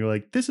dresser and you're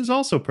like, this is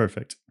also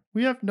perfect.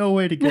 We have no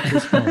way to get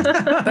this home.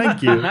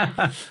 Thank you.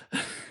 And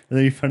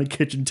then you found a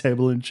kitchen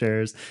table and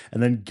chairs.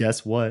 And then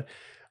guess what?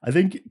 I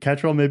think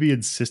Catrell maybe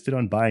insisted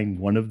on buying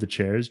one of the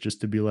chairs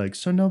just to be like,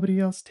 so nobody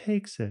else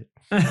takes it.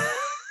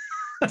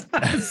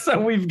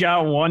 So we've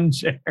got one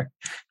chair.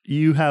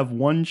 You have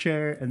one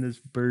chair and this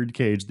bird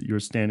cage that you're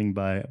standing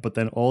by, but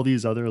then all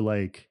these other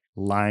like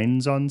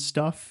lines on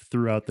stuff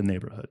throughout the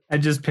neighborhood. I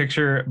just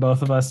picture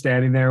both of us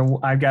standing there.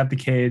 I've got the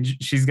cage.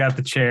 She's got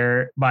the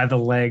chair by the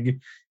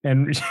leg,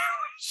 and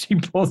she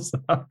pulls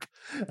up.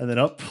 And then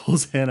up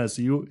pulls Hannah.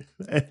 So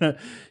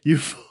you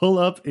pull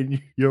up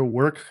in your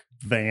work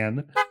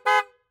van,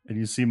 and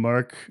you see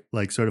Mark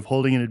like sort of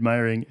holding and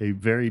admiring a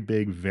very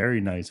big, very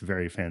nice,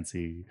 very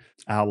fancy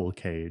owl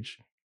cage.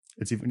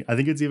 I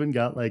think it's even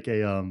got like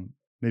a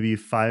maybe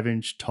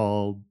 5-inch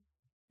tall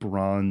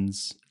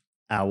bronze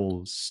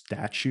owl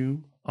statue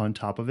on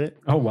top of it.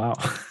 Oh wow.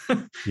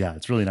 Yeah,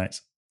 it's really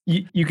nice.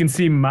 You can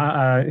see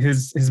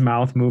his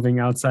mouth moving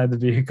outside the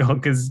vehicle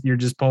because you're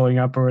just pulling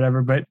up or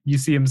whatever, but you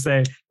see him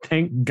say,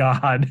 thank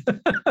God.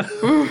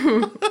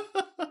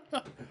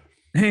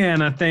 Hey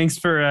Anna, thanks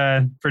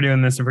for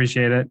doing this.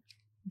 Appreciate it.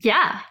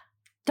 Yeah.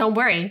 Don't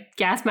worry.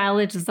 Gas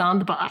mileage is on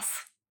the boss.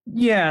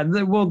 Yeah,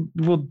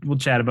 we'll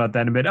chat about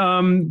that in a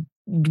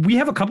bit. We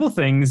have a couple of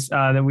things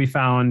that we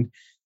found.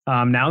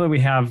 Now that we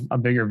have a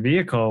bigger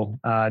vehicle,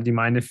 do you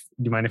mind if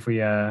we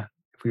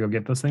go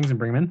get those things and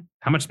bring them in?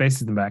 How much space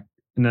is in the back?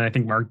 And then I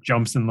think Mark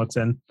jumps and looks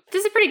in.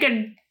 This is a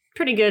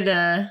pretty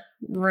good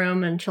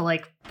room, and she'll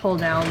like pull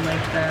down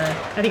like I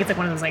think it's like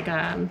one of those like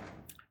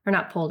or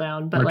not pull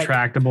down, but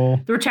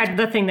retractable. Like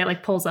the thing that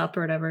like pulls up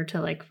or whatever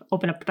to like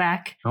open up the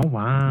back. Oh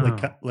wow!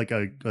 Like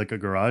a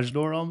garage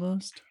door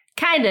almost.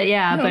 Kinda,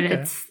 yeah, but okay.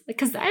 It's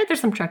because there's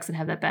some trucks that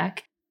have that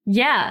back.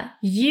 Yeah,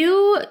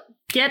 you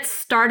get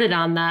started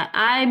on that.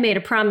 I made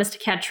a promise to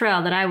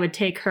Catrell that I would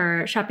take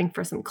her shopping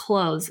for some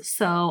clothes,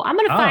 so I'm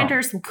gonna find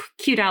her some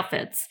cute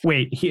outfits.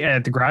 Wait,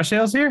 at the garage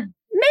sales here?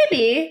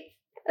 Maybe.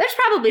 There's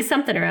probably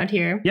something around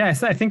here. Yeah,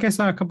 I think I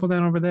saw a couple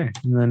down over there.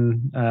 And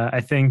then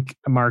I think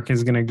Mark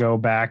is going to go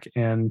back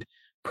and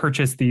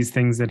purchase these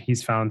things that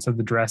he's found. So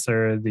the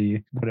dresser,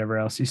 the whatever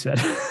else you said.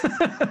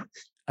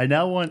 I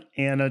now want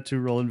Anna to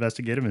roll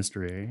investigate a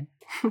mystery.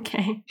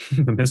 Okay.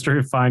 The mystery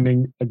of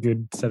finding a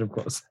good set of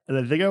clothes. And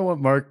I think I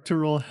want Mark to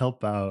roll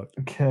help out.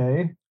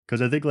 Okay.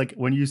 Because I think like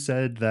when you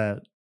said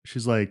that,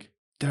 she's like,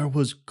 there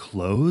was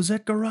clothes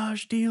at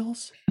garage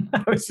deals?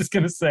 I was just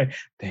going to say,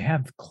 they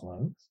have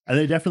clothes? And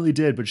they definitely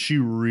did, but she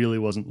really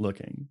wasn't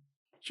looking.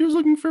 She was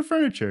looking for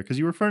furniture because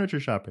you were furniture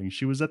shopping.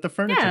 She was at the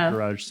furniture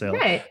garage sale.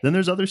 Right. Then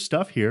there's other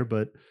stuff here,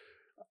 but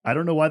I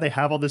don't know why they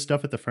have all this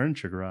stuff at the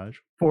furniture garage.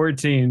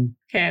 14.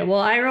 Okay,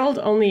 well, I rolled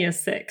only a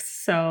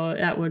 6, so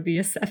that would be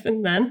a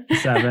 7 then.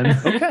 7.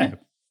 Okay.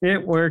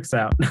 It works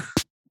out.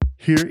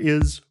 Here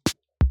is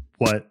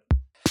what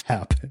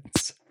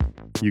happens.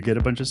 You get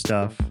a bunch of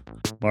stuff.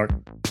 Mark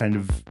kind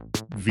of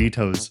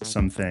vetoes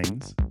some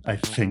things, I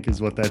think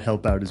is what that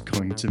help out is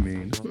going to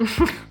mean.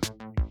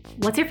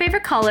 What's your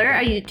favorite color?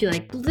 Do you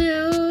like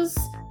blues,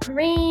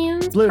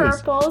 greens,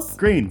 Blues, purples,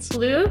 greens,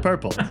 blue,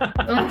 purple.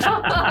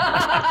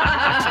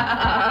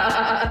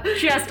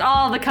 Just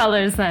all the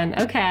colors then.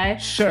 Okay.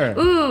 Sure.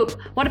 Ooh,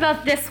 what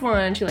about this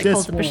one? She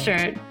holds up her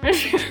shirt.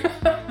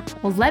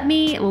 Well, let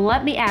me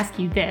ask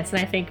you this,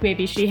 and I think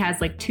maybe she has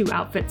like 2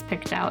 outfits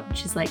picked out.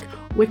 She's like,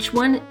 which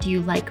one do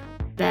you like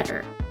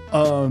better?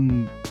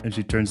 And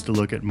she turns to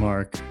look at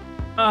Mark.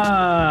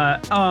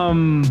 And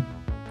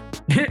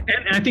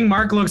I think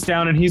Mark looks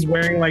down and he's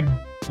wearing like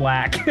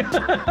black.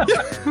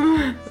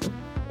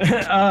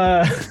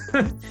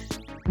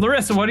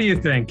 Larissa, what do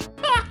you think?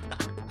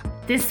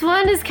 This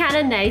one is kind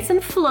of nice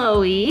and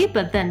flowy,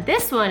 but then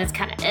this one is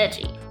kind of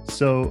edgy.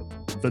 So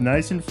the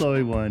nice and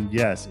flowy one,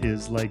 yes,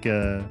 is like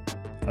a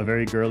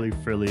very girly,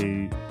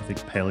 frilly, I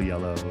think pale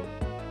yellow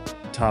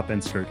top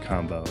and skirt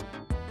combo.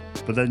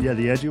 But then, yeah,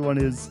 the edgy one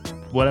is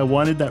what I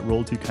wanted that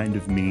role to kind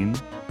of mean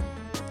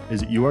is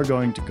that you are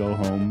going to go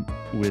home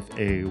with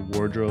a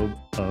wardrobe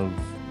of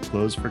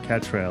clothes for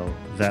Catrell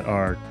that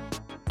are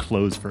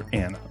clothes for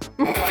Anna.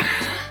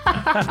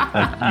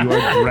 Like you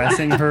are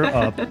dressing her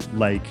up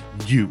like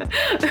you.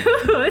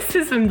 Ooh, this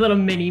is some little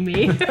mini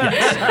me.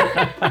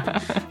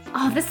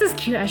 Oh, this is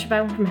cute. I should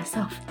buy one for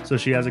myself. So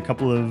she has a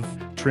couple of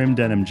trim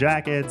denim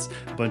jackets,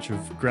 a bunch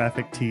of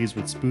graphic tees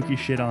with spooky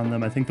shit on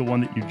them. I think the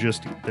one that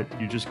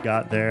you just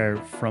got there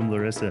from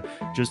Larissa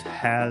just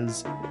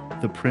has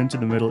the print in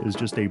the middle is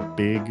just a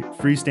big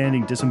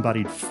freestanding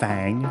disembodied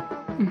fang.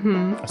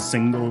 Mm-hmm. A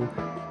single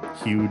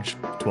huge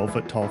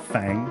 12-foot tall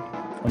fang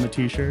on the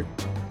t-shirt,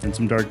 and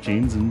some dark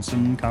jeans and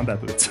some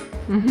combat boots.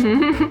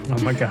 Mm-hmm. Oh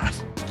my god.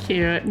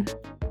 Cute.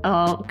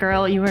 Oh,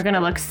 girl, you are gonna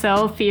look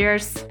so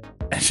fierce.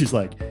 And she's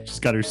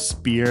got her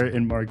spear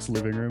in Mark's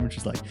living room, and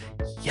she's like,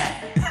 yeah.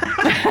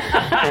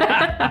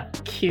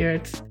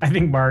 Cute. I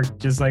think Mark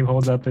just like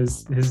holds up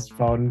his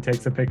phone and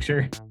takes a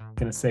picture.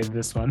 Gonna save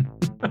this one.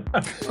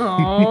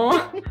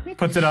 Oh.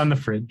 Puts it on the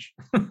fridge.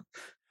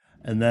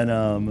 And then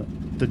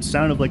the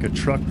sound of like a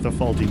truck with a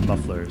faulty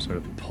muffler sort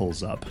of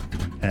pulls up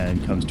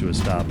and comes to a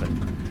stop,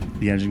 and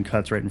the engine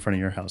cuts right in front of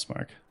your house,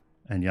 Mark.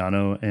 And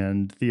Yano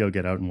and Theo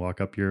get out and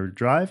walk up your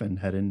drive and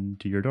head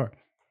into your door.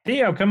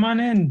 Theo, come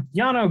on in.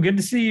 Yano, good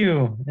to see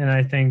you. And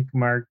I think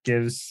Mark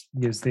gives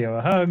Theo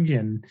a hug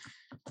and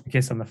a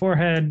kiss on the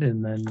forehead,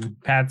 and then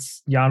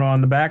pats Yano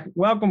on the back.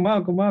 Welcome,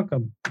 welcome,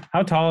 welcome.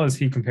 How tall is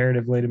he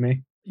comparatively to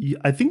me?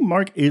 I think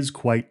Mark is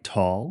quite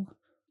tall.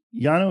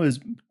 Yano is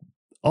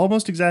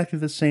almost exactly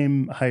the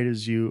same height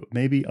as you,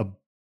 maybe a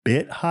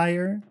bit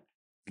higher,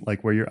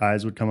 like where your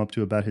eyes would come up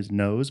to about his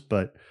nose,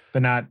 but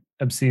not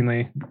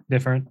obscenely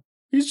different.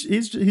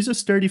 He's a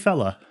sturdy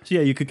fella. So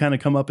yeah, you could kind of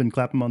come up and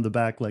clap him on the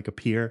back like a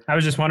peer. I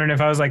was just wondering if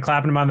I was like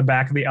clapping him on the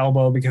back of the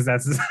elbow because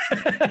that's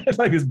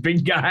like this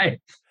big guy.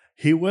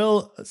 He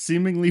will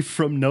seemingly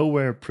from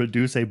nowhere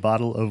produce a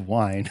bottle of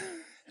wine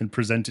and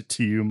present it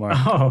to you, Mark.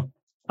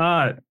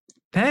 Oh,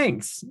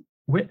 thanks.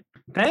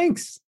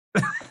 Thanks.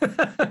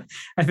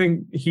 I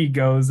think he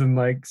goes and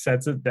like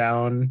sets it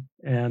down,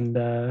 and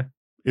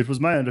it was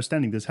my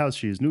understanding this house,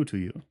 she is new to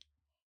you.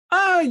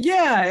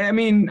 Yeah. I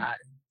mean,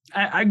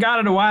 I got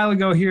it a while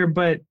ago here,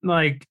 but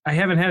like I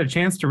haven't had a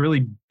chance to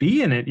really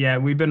be in it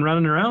yet. We've been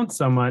running around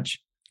so much.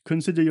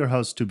 Consider your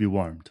house to be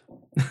warmed.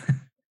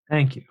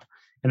 Thank you.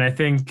 And I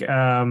think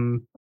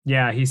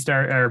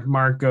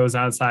Mark goes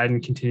outside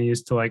and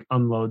continues to like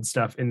unload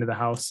stuff into the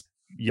house.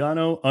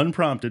 Yano,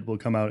 unprompted, will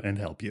come out and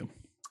help you.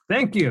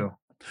 Thank you.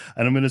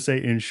 And I'm going to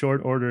say in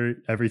short order,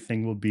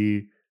 everything will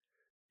be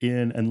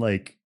in, and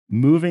like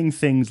moving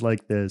things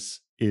like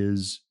this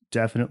is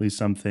definitely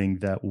something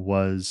that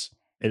was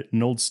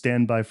an old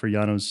standby for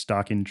Yano's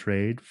stock in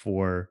trade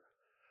for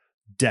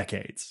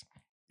decades.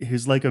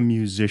 He's like a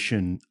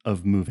musician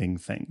of moving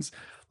things.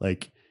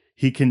 Like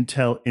he can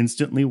tell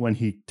instantly when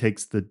you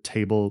take the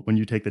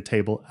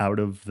table out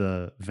of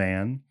the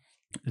van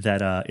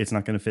that it's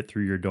not going to fit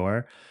through your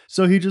door.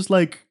 So he just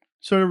like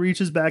sort of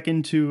reaches back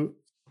into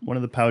one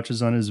of the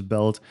pouches on his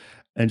belt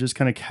and just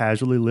kind of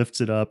casually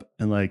lifts it up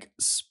and like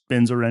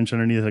spins a wrench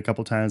underneath it a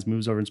couple times,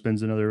 moves over and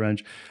spins another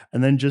wrench,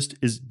 and then just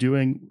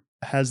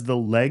has the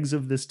legs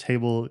of this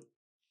table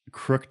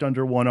crooked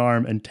under one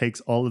arm and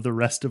takes all of the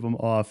rest of them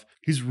off.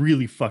 He's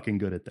really fucking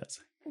good at this.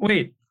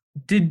 Wait,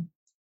 did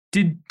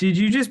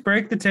you just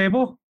break the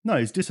table? No,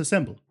 he's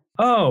disassembled.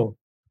 Oh.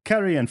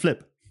 Carry and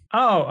flip. Oh.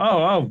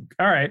 All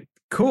right.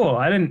 Cool.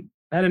 I didn't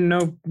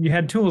know you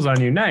had tools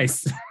on you.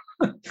 Nice.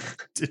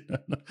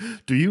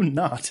 Do you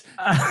not?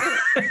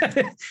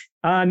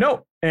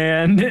 No.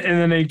 And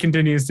then he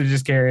continues to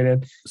just carry it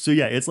in. So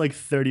yeah, it's like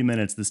 30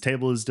 minutes. This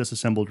table is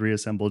disassembled,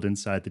 reassembled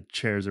inside. The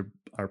chairs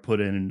are put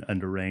in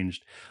and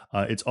arranged.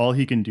 It's all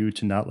he can do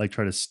to not like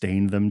try to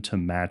stain them to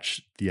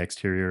match the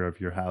exterior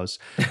of your house.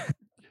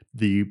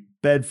 The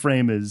bed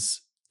frame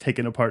is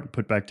taken apart and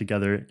put back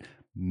together,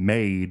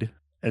 made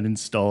and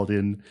installed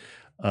in.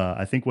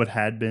 I think what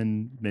had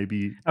been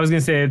maybe... I was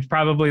going to say it's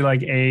probably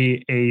like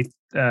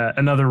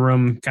another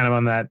room kind of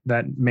on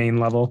that main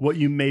level. What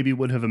you maybe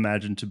would have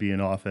imagined to be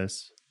an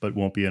office, but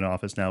won't be an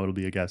office now. It'll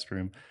be a guest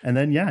room. And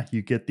then, yeah,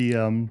 you get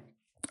the...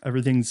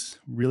 everything's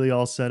really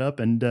all set up.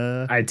 And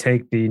I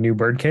take the new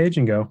bird cage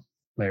and go,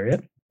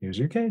 Lariat, here's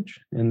your cage.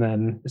 And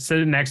then sit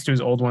it next to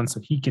his old one so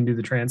he can do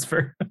the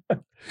transfer.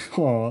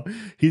 Oh,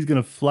 he's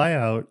going to fly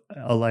out,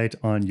 alight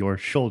on your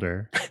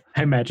shoulder.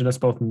 I imagine us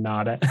both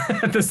nod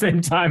at the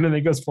same time, and then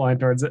he goes flying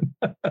towards it.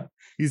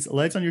 He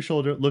alights on your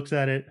shoulder, looks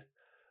at it,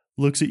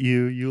 looks at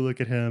you, you look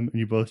at him, and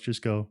you both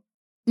just go,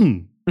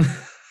 And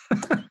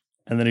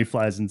then he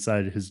flies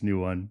inside his new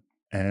one.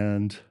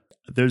 And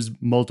there's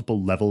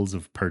multiple levels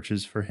of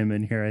perches for him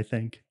in here, I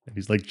think. And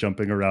he's like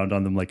jumping around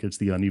on them like it's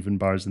the uneven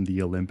bars in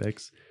the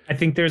Olympics. I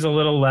think there's a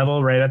little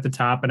level right at the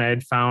top, and I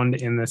had found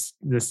in this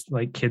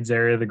like kids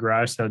area of the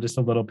garage, so just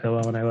a little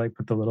pillow, and I like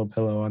put the little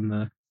pillow on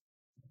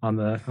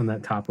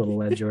that top little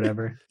ledge or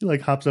whatever. He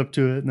like hops up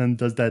to it and then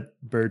does that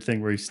bird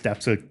thing where he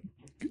steps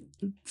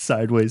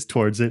sideways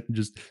towards it and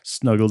just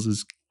snuggles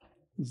his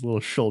little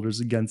shoulders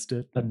against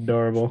it.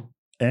 Adorable.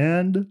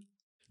 And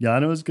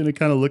Yano is going to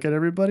kind of look at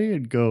everybody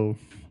and go,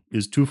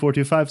 is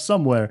 245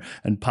 somewhere,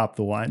 and pop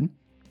the wine.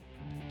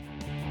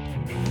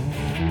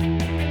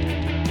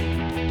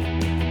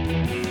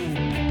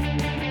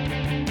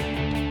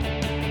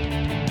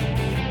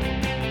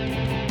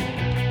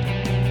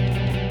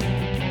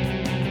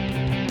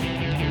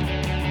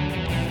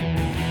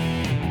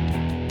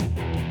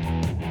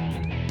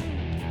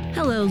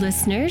 Hello,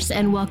 listeners,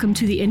 and welcome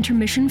to the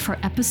intermission for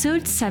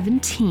episode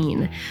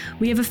 17.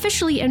 We have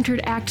officially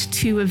entered Act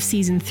 2 of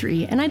Season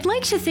 3, and I'd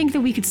like to think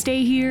that we could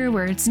stay here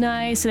where it's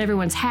nice and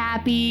everyone's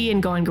happy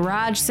and going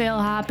garage sale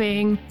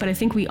hopping, but I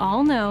think we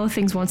all know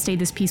things won't stay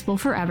this peaceful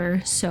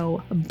forever,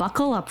 so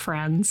buckle up,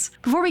 friends.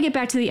 Before we get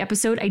back to the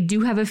episode, I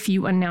do have a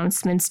few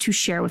announcements to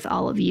share with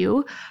all of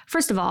you.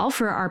 First of all,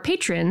 for our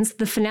patrons,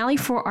 the finale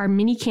for our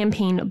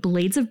mini-campaign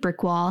Blades of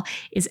Brickwall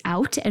is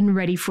out and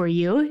ready for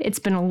you. It's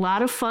been a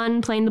lot of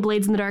fun playing the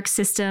Blades in the Dark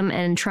system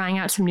and trying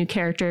out some new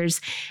characters,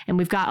 and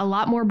we've got a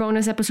lot more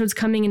bonus episodes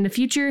coming in the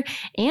future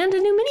and a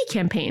new mini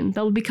campaign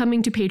that will be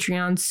coming to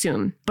Patreon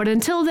soon. But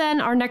until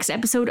then, our next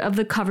episode of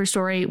the cover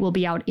story will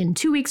be out in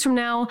 2 weeks from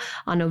now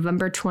on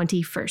November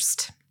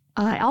 21st.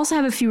 I also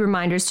have a few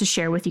reminders to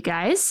share with you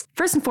guys.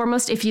 First and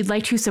foremost, if you'd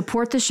like to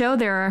support the show,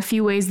 there are a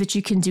few ways that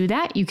you can do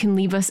that. You can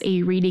leave us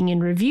a rating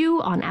and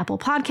review on Apple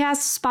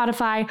Podcasts,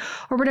 Spotify,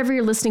 or whatever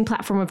your listening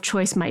platform of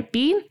choice might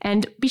be.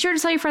 And be sure to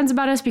tell your friends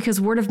about us because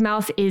word of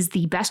mouth is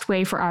the best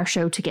way for our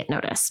show to get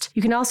noticed.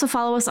 You can also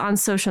follow us on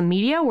social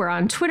media. We're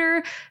on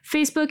Twitter,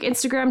 Facebook,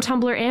 Instagram,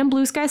 Tumblr, and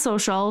Blue Sky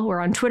Social. We're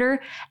on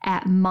Twitter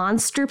at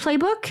Monster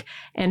Playbook,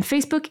 and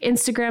Facebook,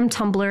 Instagram,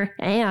 Tumblr,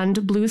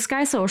 and Blue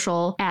Sky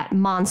Social at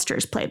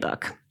Monsters Playbook.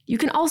 You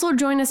can also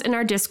join us in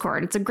our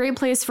Discord. It's a great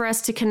place for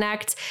us to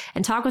connect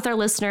and talk with our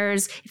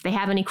listeners if they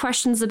have any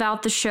questions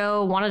about the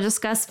show, want to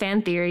discuss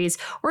fan theories,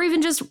 or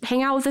even just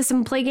hang out with us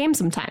and play games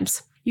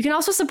sometimes. You can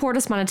also support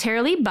us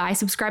monetarily by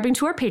subscribing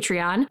to our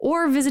Patreon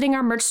or visiting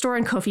our merch store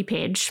and Ko-fi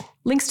page.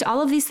 Links to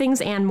all of these things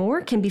and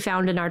more can be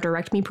found in our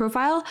Direct Me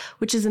profile,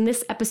 which is in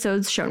this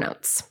episode's show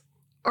notes.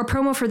 Our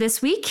promo for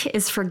this week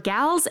is for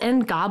Gals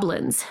and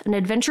Goblins, an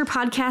adventure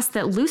podcast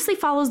that loosely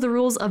follows the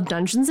rules of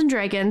Dungeons &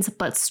 Dragons,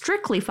 but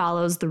strictly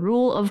follows the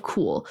rule of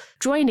cool.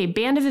 Join a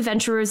band of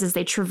adventurers as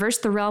they traverse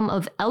the realm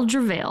of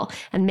Eldra Vale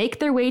and make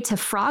their way to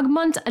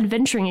Frogmont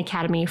Adventuring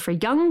Academy for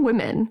young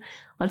women.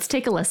 Let's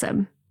take a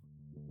listen.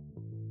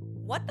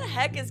 What the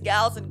heck is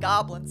Gals and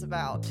Goblins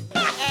about?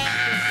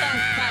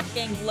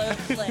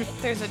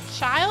 There's a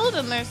child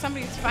and there's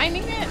somebody's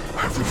finding it.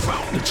 Have you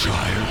found the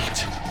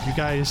child? You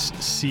guys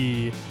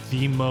see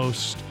the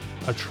most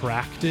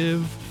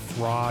attractive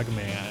frog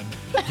man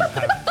you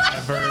have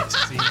ever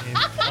seen.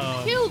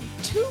 Killed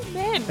 2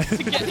 men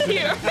to get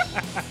here.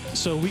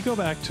 So we go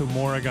back to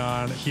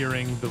Morrigan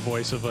hearing the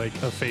voice of like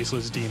a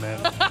faceless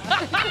demon.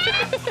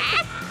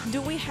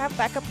 Do we have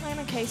backup plan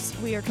in case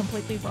we are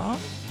completely wrong?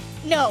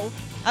 No.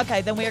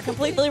 Okay, then we are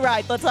completely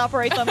right. Let's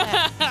operate on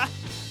that.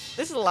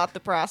 This is a lot to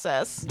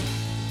process.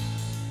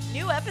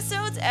 New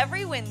episodes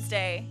every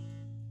Wednesday.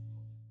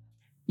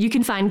 You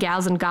can find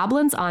Gals and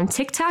Goblins on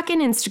TikTok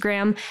and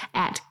Instagram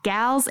at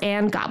Gals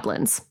and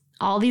Goblins.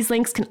 All these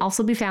links can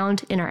also be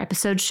found in our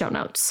episode show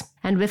notes.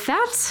 And with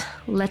that,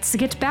 let's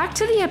get back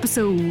to the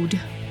episode.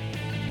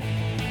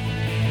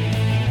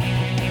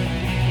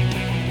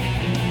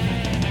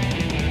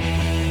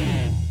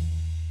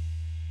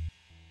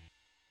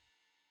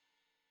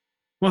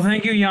 Well,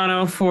 thank you,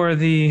 Yano, for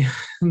the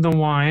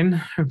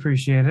wine. I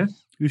appreciate it.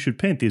 You should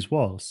paint these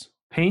walls.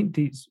 Paint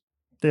these?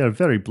 They are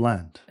very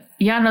bland.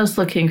 Yano's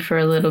looking for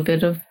a little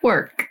bit of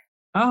work.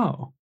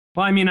 Oh.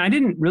 Well, I mean, I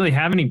didn't really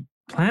have any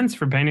plans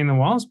for painting the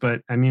walls,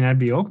 but I mean, I'd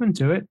be open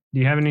to it. Do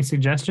you have any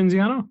suggestions,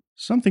 Yano?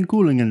 Something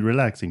cooling and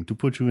relaxing to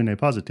put you in a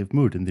positive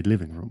mood in the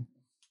living room.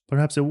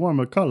 Perhaps a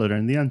warmer color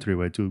in the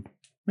entryway to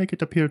make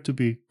it appear to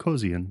be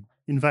cozy and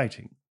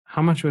inviting.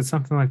 How much would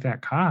something like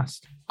that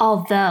cost?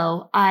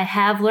 Although I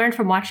have learned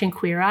from watching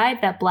Queer Eye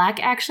that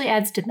black actually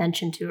adds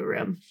dimension to a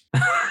room.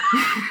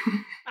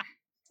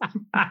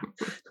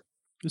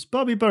 This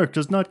Bobby Burke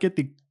does not get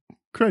the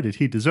credit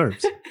he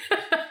deserves.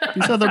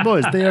 These other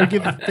boys, they are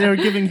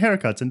giving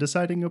haircuts and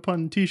deciding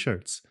upon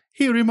t-shirts.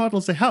 He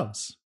remodels a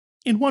house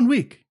in 1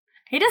 week.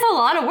 He does a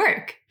lot of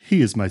work.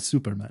 He is my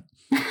Superman.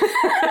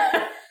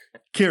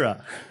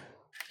 Kira.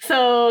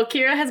 So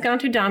Kira has gone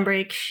to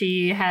Dawnbreak.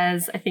 She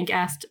has, I think,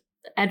 asked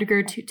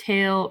Edgar to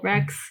tail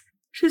Rex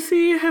to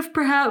see if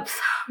perhaps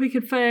we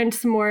could find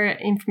some more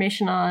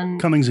information on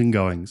comings and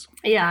goings.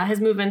 Yeah, his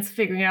movements,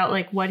 figuring out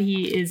like what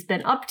he has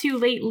been up to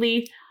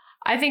lately.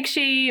 I think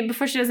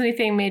before she does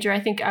anything major, I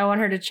think I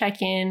want her to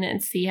check in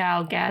and see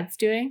how Gad's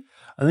doing.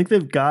 I think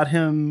they've got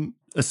him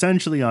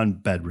essentially on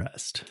bed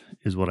rest,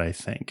 is what I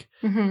think.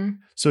 Mm-hmm.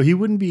 So he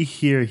wouldn't be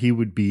here. He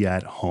would be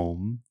at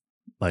home.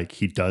 Like,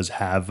 he does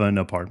have an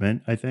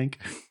apartment, I think.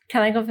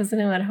 Can I go visit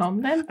him at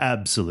home then?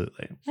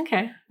 Absolutely.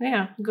 Okay.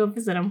 Yeah, I'll go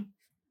visit him.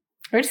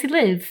 Where does he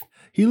live?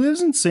 He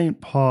lives in St.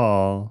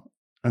 Paul.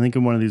 I think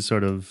in one of these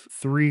sort of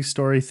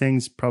 3-story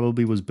things,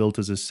 probably was built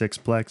as a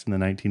sixplex in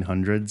the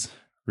 1900s,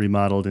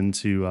 remodeled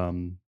into,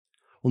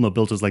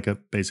 built as like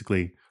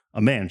basically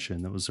a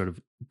mansion that was sort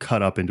of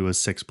cut up into a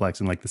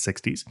sixplex in like the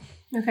 60s.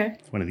 Okay.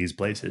 One of these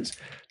places.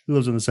 He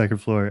lives on the second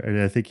floor,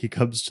 and I think he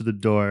comes to the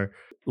door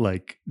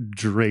like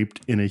draped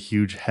in a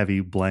huge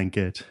heavy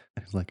blanket.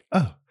 And he's like,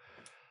 "Oh,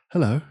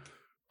 hello.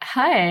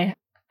 Hi.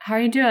 How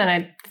are you doing?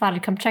 I thought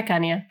I'd come check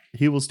on you."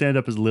 He will stand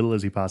up as little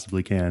as he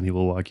possibly can. He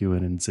will walk you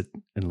in and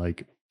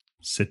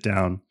sit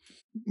down.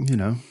 You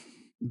know,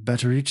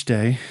 better each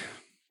day.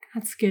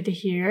 That's good to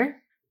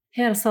hear.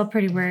 Yeah, I'm still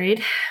pretty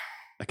worried.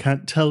 I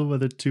can't tell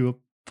whether to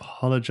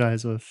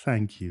apologize or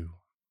thank you.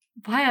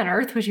 Why on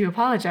earth would you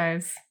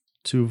apologize?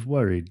 To have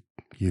worried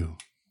you.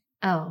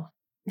 Oh.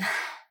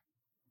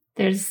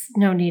 There's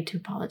no need to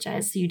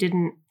apologize.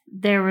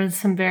 There were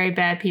some very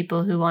bad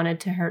people who wanted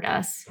to hurt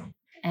us.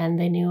 And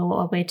they knew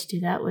a way to do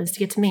that was to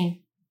get to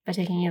me by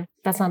taking you.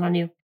 That's not on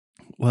you.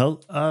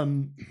 Well,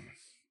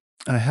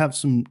 I have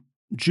some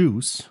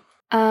juice.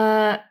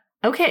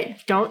 Okay,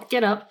 don't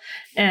get up.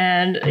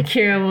 And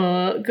Kira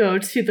will go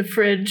to the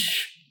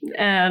fridge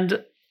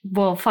and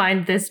we'll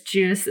find this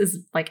juice. Is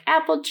it like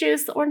apple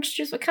juice, orange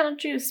juice? What kind of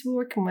juice are we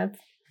working with?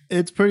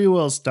 It's pretty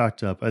well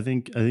stocked up. I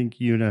think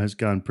Yuna has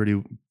gone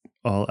pretty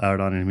all out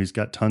on him. He's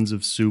got tons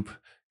of soup.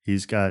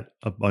 He's got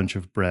a bunch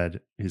of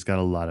bread. He's got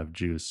a lot of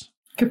juice.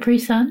 Capri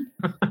Sun?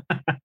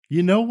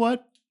 You know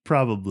what?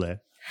 Probably.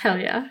 Hell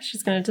yeah.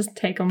 She's going to just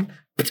take them.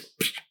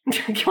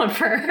 One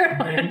for her,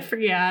 one for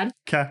Yad.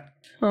 Okay.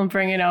 I'll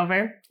bring it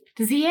over.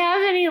 Does he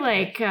have any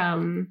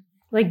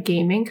like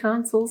gaming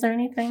consoles or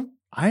anything?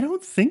 I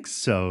don't think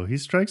so. He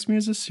strikes me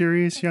as a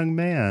serious young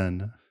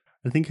man.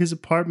 I think his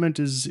apartment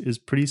is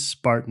pretty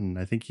Spartan.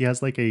 I think he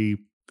has like a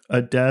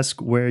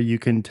desk where you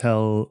can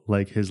tell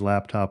like his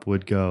laptop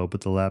would go,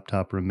 but the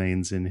laptop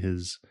remains in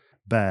his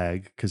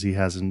bag because he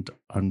hasn't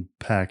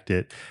unpacked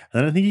it.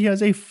 And then I think he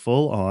has a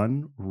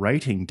full-on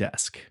writing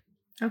desk.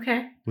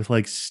 Okay. With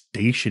like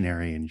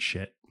stationery and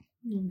shit.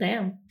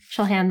 Damn.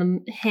 She'll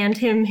hand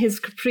him his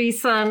Capri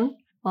Sun.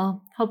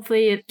 Well,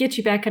 hopefully it gets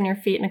you back on your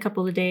feet in a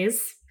couple of days.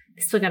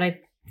 You still gotta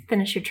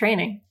finish your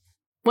training.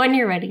 When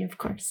you're ready, of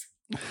course.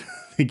 I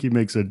think he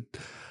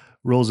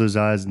rolls his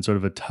eyes in sort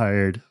of a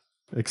tired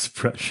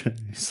expression.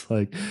 He's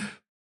like,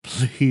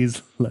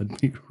 "Please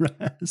let me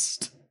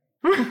rest."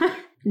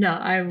 No,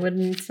 I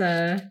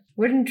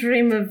wouldn't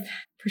dream of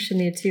pushing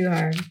you too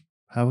hard.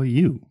 How are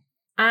you?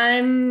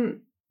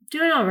 I'm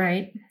doing all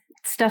right.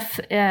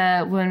 Stuff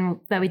that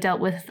we dealt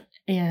with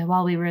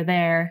while we were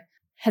there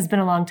has been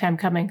a long time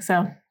coming,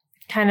 so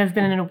kind of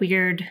been in a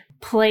weird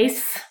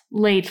place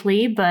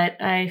lately,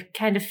 but I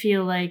kind of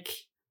feel like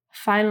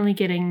finally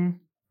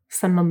getting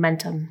some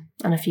momentum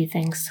on a few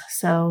things,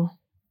 so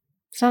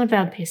it's not a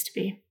bad place to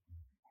be.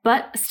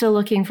 But still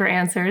looking for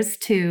answers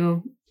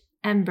to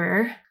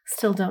Ember.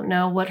 Still don't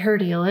know what her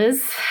deal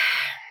is.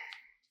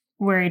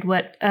 Worried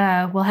what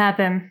will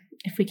happen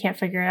if we can't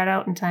figure it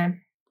out in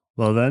time.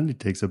 Well, then he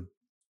takes a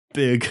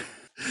big,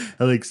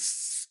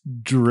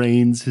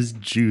 drains his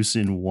juice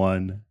in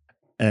one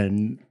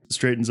and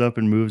straightens up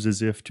and moves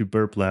as if to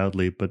burp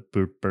loudly, but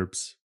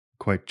burps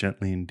quite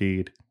gently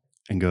indeed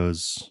and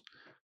goes,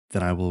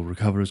 "Then I will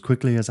recover as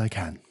quickly as I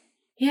can."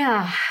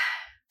 Yeah,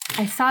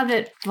 I saw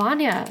that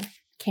Vanya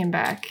came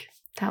back.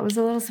 That was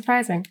a little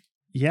surprising.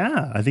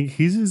 Yeah, I think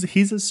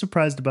he's as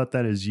surprised about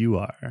that as you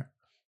are.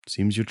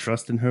 Seems your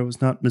trust in her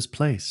was not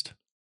misplaced.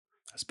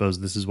 I suppose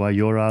this is why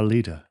you're our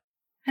leader.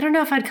 I don't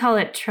know if I'd call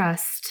it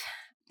trust.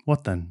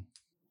 What then?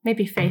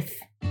 Maybe faith.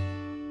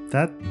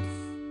 That,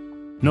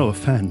 no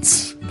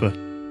offense, but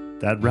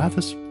that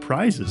rather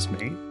surprises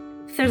me.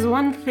 If there's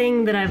one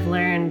thing that I've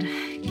learned,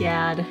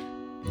 Gad,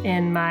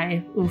 in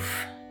my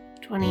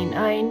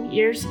 29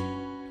 years,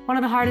 one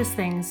of the hardest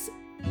things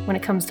when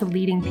it comes to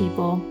leading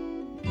people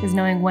is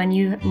knowing when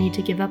you need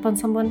to give up on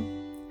someone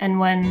and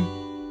when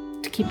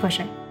to keep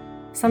pushing.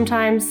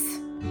 Sometimes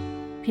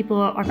people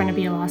are going to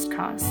be a lost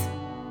cause,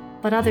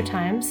 but other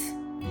times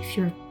if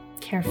you're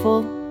careful,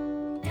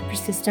 if you're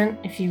persistent,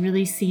 if you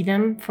really see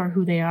them for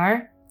who they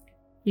are,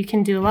 you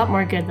can do a lot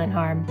more good than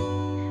harm.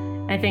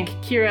 I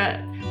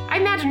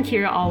imagine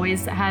Kira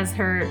always has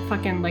her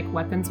fucking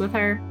weapons with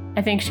her.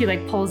 I think she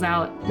pulls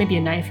out maybe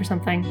a knife or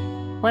something.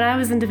 When I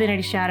was in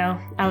Divinity Shadow,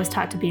 I was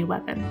taught to be a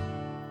weapon,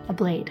 a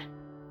blade,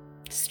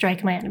 to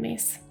strike my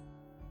enemies.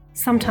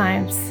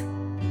 Sometimes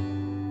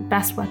the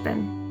best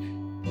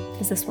weapon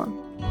is this one.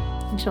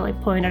 And she'll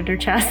point at her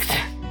chest.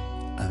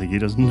 I think he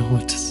doesn't know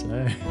what to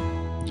say.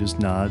 He just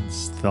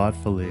nods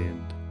thoughtfully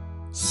and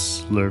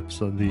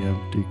slurps on the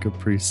empty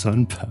Capri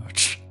Sun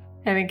pouch.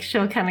 I think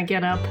she'll kind of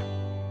get up.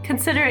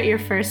 Consider it your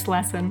first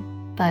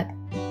lesson, but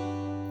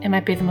it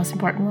might be the most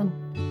important one.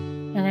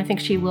 And I think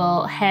she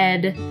will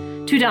head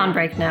to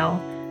Dawnbreak now,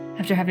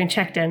 after having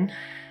checked in.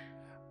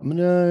 I'm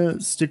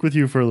gonna stick with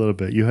you for a little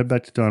bit. You head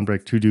back to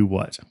Dawnbreak to do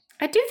what?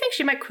 I do think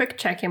she might quick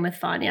check in with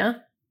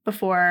Vanya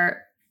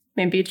before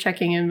maybe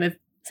checking in with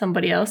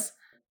somebody else.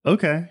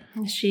 Okay.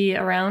 Is she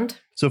around?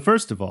 So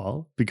first of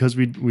all, because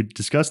we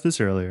discussed this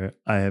earlier,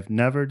 I have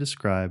never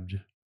described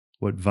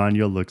what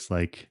Vanya looks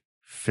like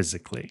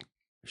physically.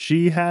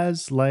 She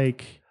has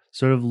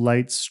sort of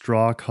light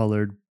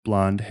straw-colored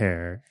blonde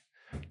hair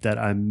that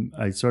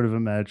I sort of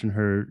imagine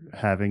her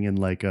having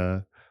in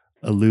a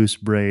loose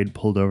braid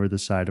pulled over the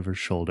side of her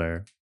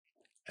shoulder.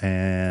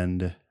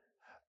 And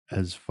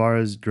as far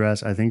as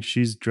dress, I think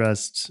she's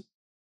dressed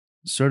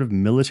sort of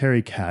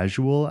military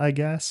casual, I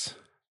guess.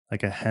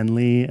 Like a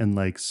Henley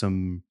and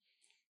some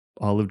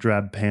olive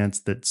drab pants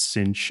that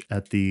cinch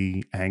at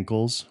the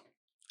ankles.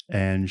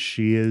 And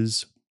she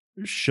is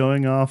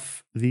showing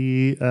off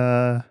the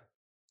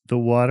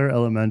water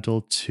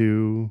elemental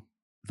to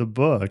the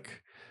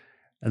book.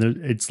 And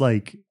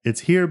it's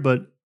here,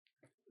 but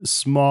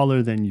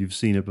smaller than you've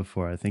seen it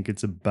before. I think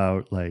it's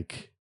about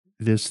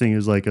this thing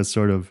is a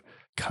sort of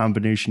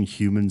combination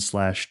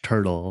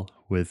human/turtle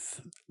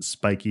with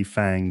spiky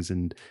fangs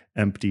and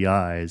empty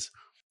eyes.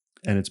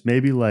 And it's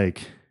maybe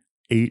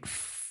 8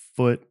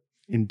 foot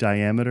in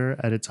diameter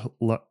at its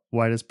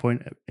widest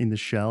point in the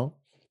shell.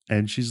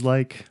 And she's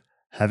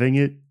having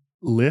it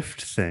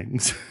lift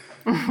things.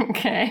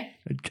 Okay.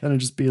 And kind of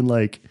just being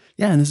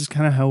yeah, and this is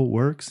kind of how it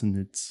works. And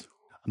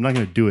I'm not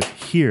going to do it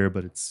here,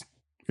 but it's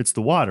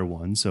the water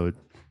one. So it,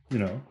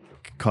 can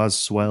cause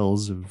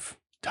swells of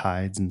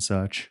tides and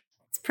such.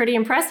 It's pretty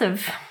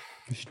impressive.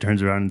 She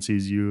turns around and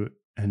sees you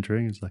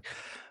entering. It's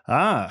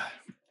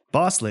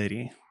boss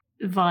lady.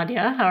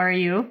 Vanya, how are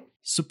you?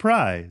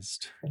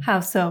 Surprised.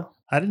 How so?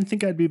 I didn't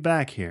think I'd be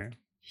back here.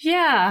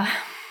 Yeah,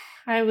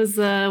 I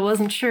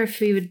wasn't sure if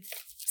we would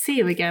see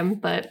you again,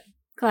 but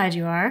glad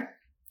you are.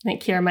 I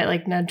think Kira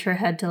might nudge her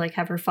head to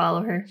have her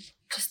follow her.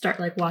 Just start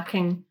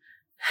walking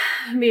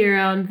me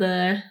around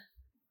the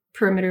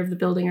perimeter of the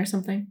building or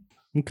something.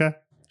 Okay.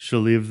 She'll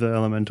leave the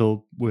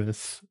elemental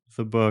with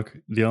the book.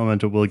 The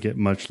elemental will get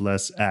much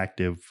less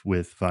active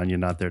with Vanya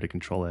not there to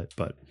control it,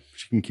 but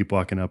she can keep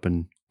walking up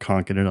and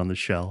conking it on the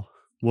shell.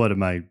 What,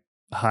 am I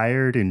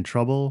hired, in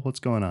trouble?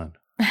 What's going on?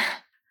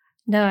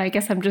 No, I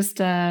guess I'm just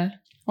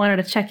wanted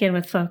to check in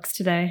with folks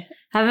today.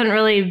 Haven't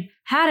really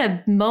had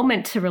a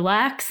moment to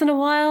relax in a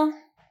while,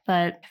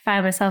 but I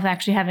find myself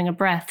actually having a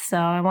breath, so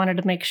I wanted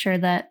to make sure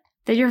that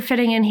you're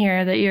fitting in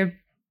here, that you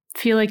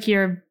feel like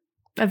you're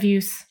of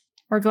use.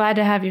 We're glad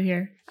to have you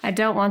here. I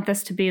don't want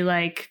this to be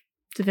like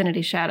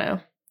Divinity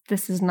Shadow.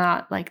 This is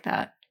not like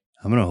that.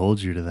 I'm going to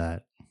hold you to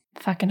that.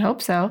 Fucking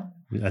hope so.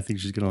 I think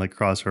she's going to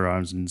cross her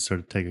arms and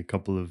sort of take a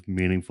couple of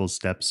meaningful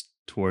steps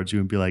towards you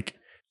and be like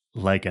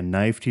a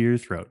knife to your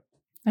throat.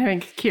 I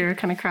think Kira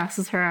kind of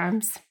crosses her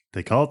arms.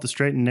 They call it the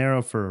straight and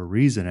narrow for a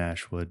reason,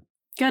 Ashwood.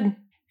 Good.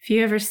 If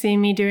you ever see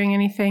me doing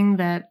anything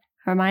that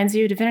reminds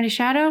you of Divinity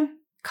Shadow,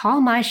 call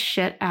my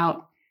shit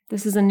out.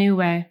 This is a new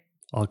way.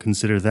 I'll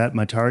consider that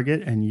my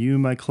target and you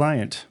my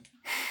client.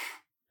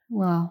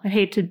 Well, I'd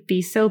hate to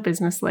be so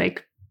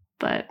businesslike,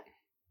 but...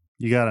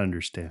 You gotta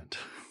understand.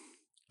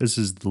 This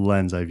is the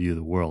lens I view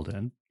the world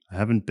in. I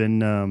haven't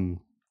been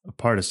a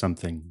part of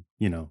something,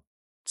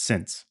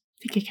 since.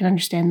 I think I can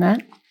understand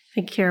that. I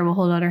think Kira will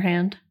hold out her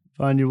hand.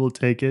 Vanya will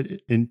take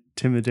it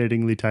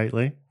intimidatingly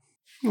tightly.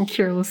 And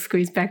Kira will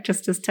squeeze back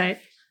just as tight.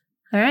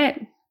 All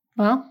right.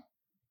 Well,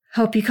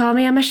 hope you call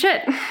me on my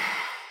shit.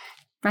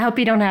 I hope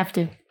you don't have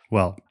to.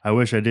 Well, I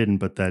wish I didn't,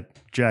 but that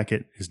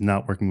jacket is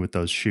not working with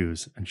those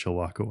shoes, and she'll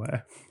walk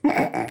away.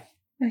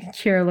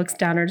 Kira looks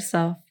down at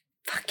herself.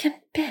 Fucking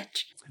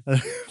bitch.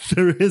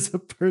 There is a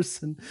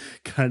person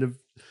kind of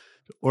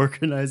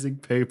organizing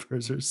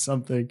papers or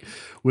something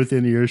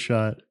within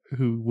earshot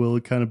who will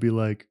kind of be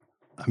like,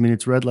 I mean,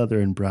 it's red leather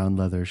and brown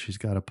leather. She's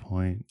got a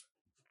point.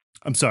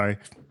 I'm sorry.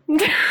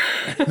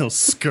 He'll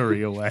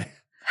scurry away.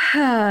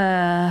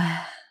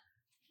 Kira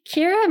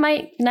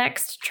might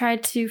next try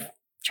to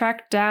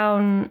track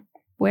down,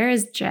 where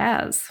is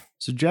Jazz?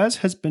 So Jazz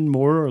has been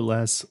more or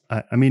less,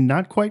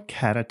 not quite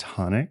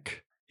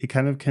catatonic. He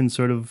kind of can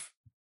sort of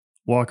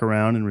walk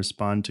around and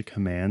respond to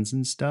commands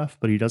and stuff,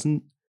 but he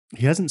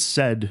hasn't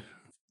said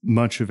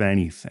much of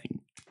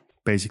anything,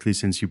 basically,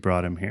 since you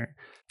brought him here.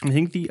 I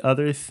think the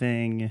other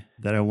thing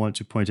that I want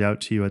to point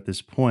out to you at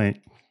this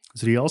point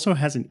is that he also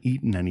hasn't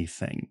eaten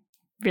anything.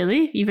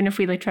 Really? Even if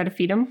we like try to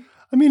feed him?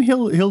 I mean,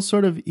 he'll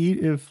sort of eat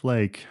if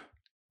like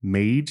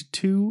made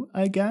to,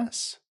 I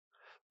guess.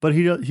 But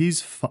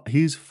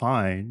he's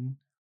fine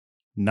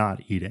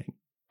not eating.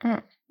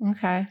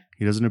 Okay.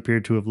 He doesn't appear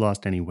to have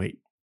lost any weight.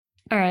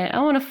 All right. I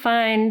want to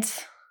find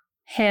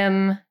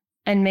him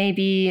and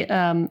maybe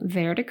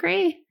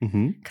Verdigris.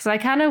 Because I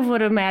kind of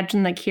would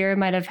imagine that Kira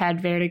might have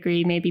had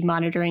Verdigris maybe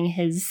monitoring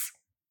his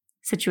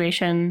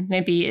situation,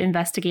 maybe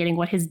investigating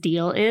what his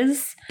deal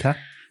is. Okay.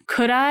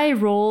 Could I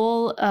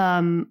roll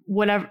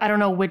whatever? I don't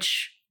know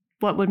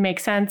what would make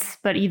sense,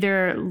 but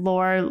either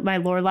my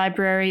lore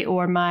library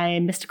or my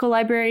mystical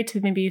library to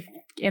maybe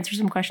answer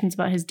some questions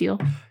about his deal.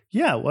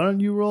 Yeah, why don't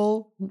you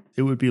roll?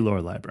 It would be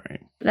lore library.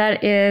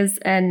 That is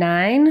a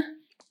 9.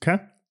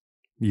 Okay.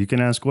 You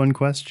can ask one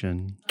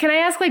question. Can I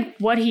ask like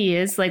what he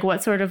is? Like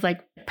what sort of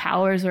like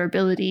powers or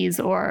abilities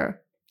or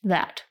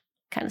that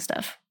kind of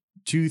stuff?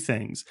 2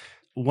 things.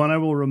 One, I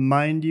will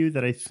remind you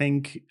that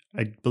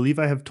I believe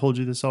I have told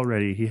you this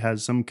already. He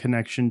has some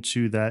connection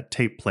to that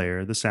tape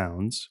player, the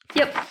sounds.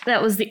 Yep,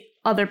 that was the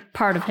other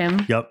part of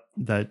him. Yep,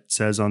 that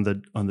says on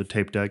the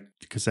tape deck,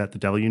 cassette, The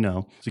Devil You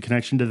Know. There's a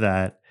connection to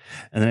that.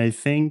 And then I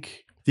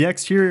think the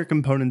exterior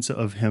components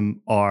of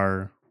him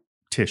are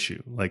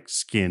tissue, like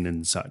skin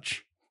and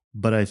such.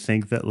 But I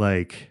think that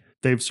like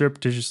they've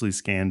surreptitiously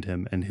scanned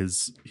him and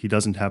he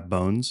doesn't have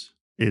bones.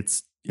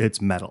 It's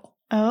metal.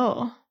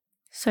 Oh.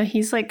 So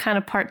he's like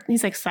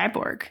he's like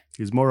cyborg.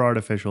 He's more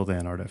artificial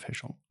than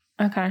artificial.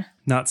 Okay.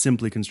 Not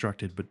simply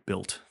constructed, but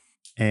built.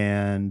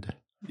 And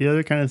the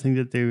other kind of thing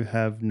that they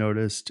have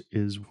noticed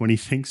is when he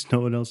thinks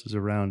no one else is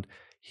around,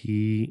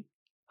 he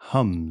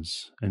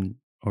hums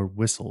or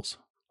whistles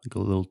like a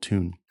little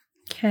tune.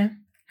 Okay.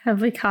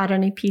 Have we caught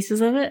any pieces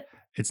of it?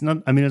 It's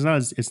not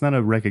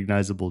a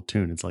recognizable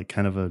tune. It's like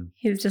kind of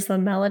He's just a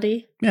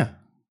melody. Yeah.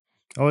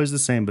 Always the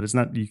same, but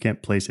you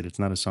can't place it. It's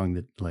not a song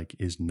that like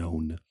is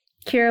known.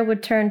 Kira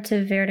would turn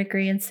to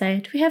Verdigris and say,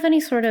 do we have any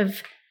sort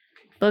of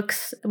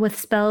books with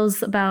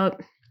spells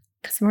about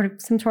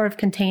some sort of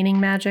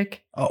containing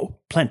magic? Oh,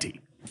 plenty.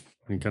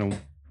 He kind of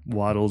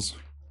waddles.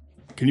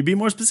 Can you be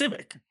more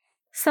specific?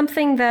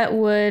 Something that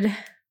would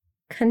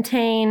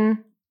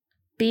contain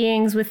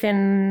beings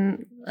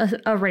within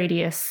a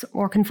radius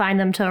or confine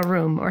them to a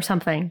room or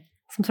something.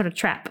 Some sort of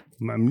trap.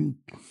 I mean,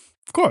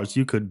 of course,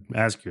 you could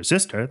ask your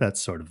sister.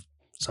 That's sort of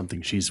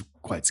something she's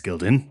quite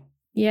skilled in.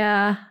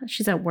 Yeah,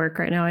 she's at work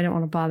right now. I don't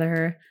want to bother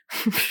her.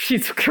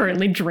 She's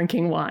currently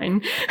drinking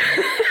wine.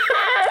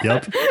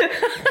 Yep.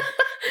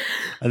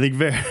 I think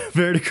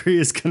Verdigris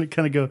is going to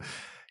kind of go,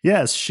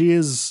 yes, she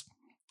is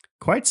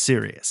quite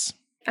serious.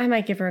 I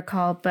might give her a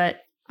call, but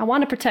I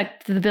want to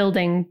protect the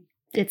building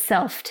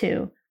itself,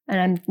 too.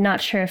 And I'm not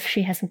sure if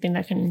she has something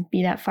that can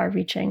be that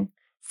far-reaching.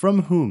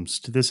 From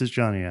whomst? This is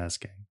Johnny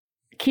asking.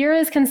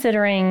 Kira is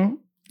considering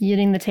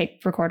getting the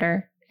tape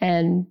recorder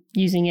and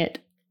using it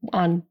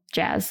on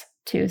Jazz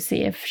to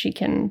see if she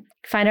can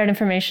find out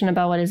information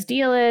about what his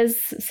deal is,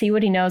 see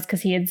what he knows,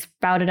 because he had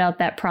spouted out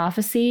that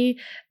prophecy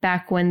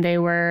back when they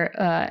were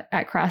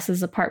at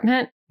Cross's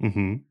apartment,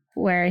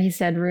 where he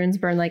said, runes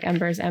burn like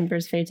embers,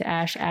 embers fade to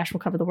ash, ash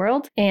will cover the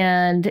world.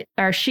 And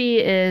she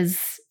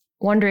is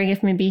wondering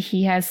if maybe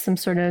he has some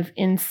sort of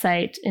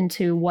insight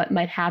into what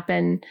might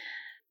happen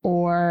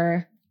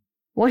or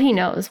what he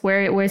knows.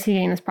 Where is he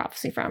getting this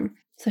prophecy from?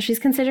 So she's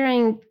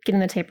considering getting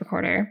the tape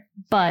recorder,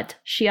 but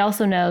she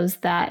also knows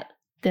that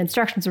the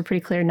instructions were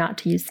pretty clear not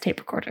to use the tape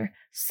recorder.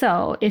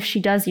 So if she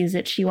does use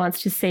it, she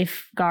wants to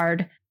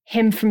safeguard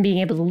him from being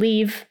able to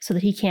leave so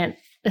that he can't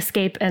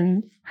escape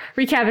and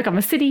wreak havoc on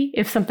the city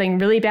if something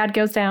really bad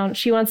goes down.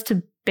 She wants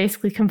to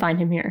basically confine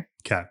him here.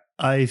 Okay.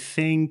 I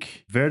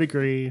think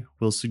Verdigris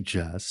will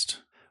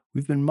suggest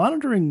we've been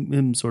monitoring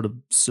him sort of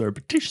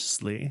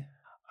surreptitiously.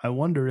 I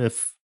wonder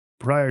if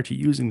prior to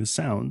using the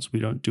sounds, we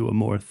don't do a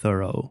more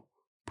thorough,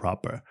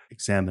 proper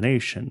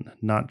examination,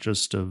 not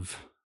just of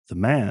the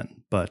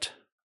man, but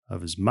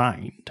of his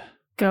mind.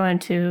 Go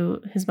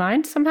into his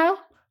mind somehow?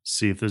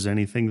 See if there's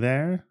anything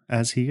there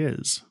as he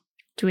is.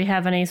 Do we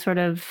have any sort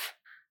of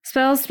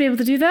spells to be able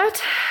to do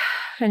that?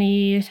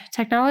 Any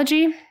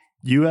technology?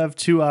 You have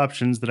 2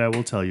 options that I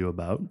will tell you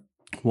about.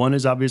 One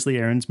is obviously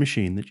Aaron's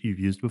machine that you've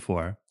used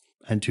before,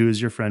 and 2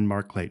 is your friend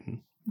Mark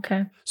Clayton.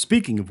 Okay.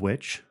 Speaking of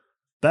which,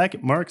 back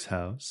at Mark's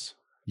house,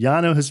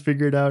 Yano has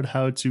figured out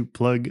how to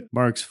plug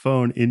Mark's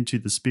phone into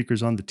the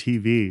speakers on the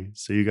TV,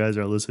 so you guys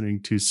are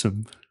listening to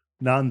some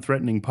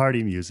non-threatening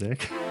party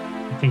music.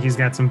 I think he's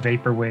got some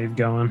vaporwave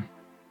going.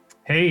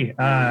 Hey,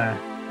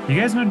 you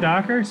guys know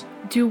Dockers?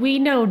 Do we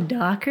know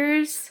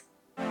Dockers?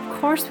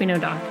 Of course we know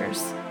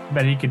Dockers.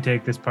 Bet he could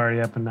take this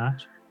party up a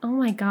notch. Oh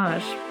my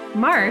gosh.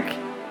 Mark,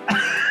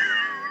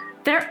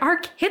 there are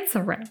kids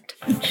around.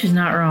 She's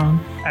not wrong.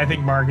 I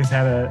think Mark has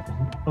had a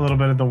little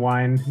bit of the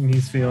wine and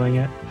he's feeling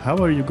it. How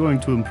are you going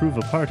to improve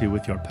a party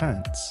with your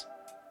pants?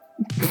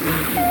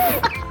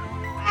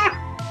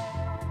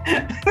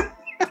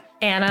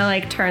 Anna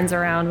turns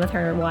around with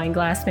her wine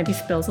glass, maybe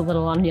spills a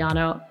little on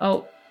Yano.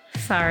 Oh,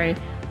 Sorry.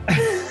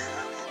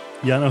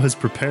 Yano has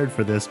prepared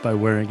for this by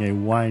wearing a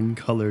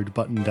wine-colored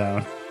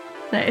button-down.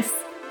 Nice.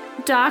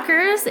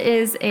 Dockers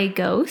is a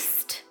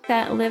ghost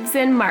that lives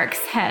in Mark's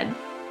head.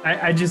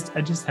 I just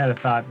had a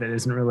thought that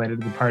isn't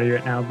related to the party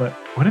right now, but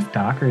what if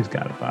Docker's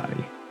got a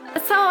body?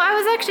 So I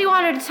was actually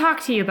wanted to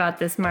talk to you about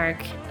this,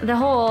 Mark. The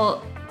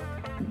whole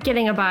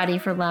getting a body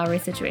for Lowry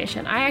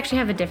situation. I actually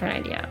have a different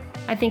idea.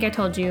 I think I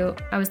told you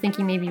I was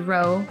thinking maybe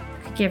Ro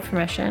could give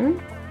permission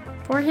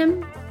for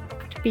him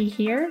to be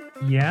here.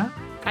 Yeah?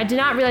 I did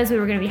not realize we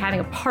were going to be having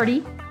a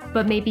party,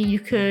 but maybe you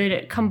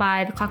could come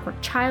by the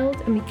Clockwork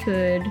Child and we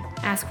could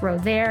ask Ro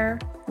there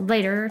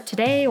later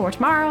today or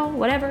tomorrow,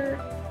 whatever.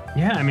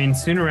 Yeah, I mean,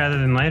 sooner rather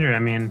than later. I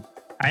mean,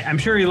 I'm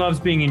sure he loves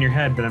being in your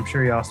head, but I'm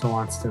sure he also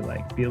wants to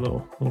like be a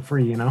little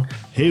free, you know?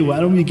 Hey,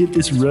 why don't we get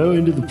this Ro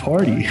into the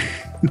party?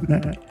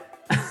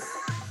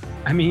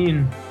 I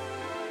mean,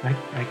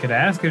 I could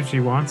ask if she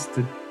wants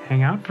to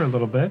hang out for a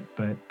little bit,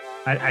 but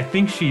I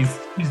think she's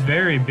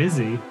very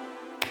busy.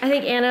 I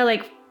think Anna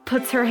like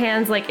puts her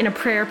hands like in a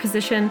prayer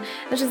position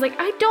and she's like,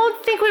 I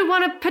don't think we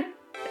want to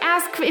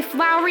ask if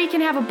Lowry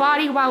can have a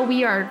body while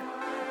we are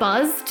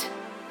buzzed.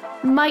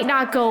 Might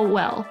not go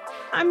well.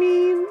 I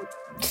mean,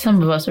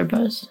 some of us are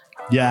buzzed.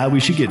 Yeah, we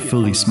should get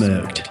fully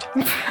smoked.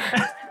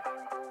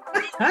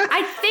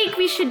 I think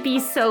we should be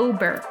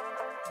sober.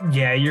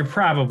 Yeah, you're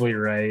probably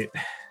right.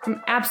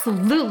 I'm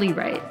absolutely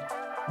right.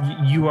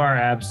 You are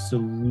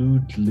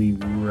absolutely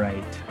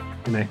right.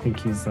 And I think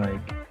he's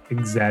like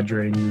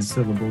exaggerating the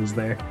syllables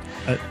there.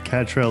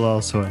 Catrell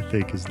also, I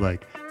think, is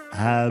like,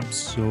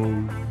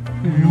 absolutely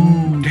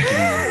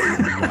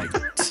right.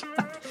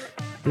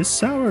 This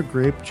sour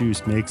grape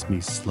juice makes me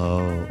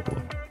slow.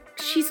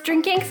 She's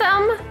drinking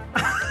some?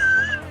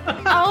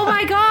 Oh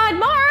my God,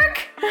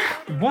 Mark!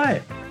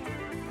 What?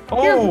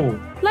 You're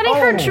letting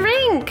her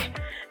drink.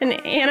 And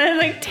Anna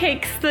like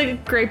takes the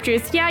grape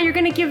juice. Yeah, you're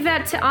gonna give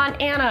that to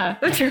Aunt Anna.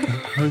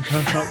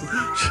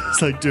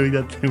 She's like doing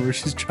that thing where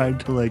she's trying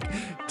to like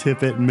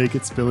tip it and make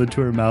it spill into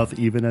her mouth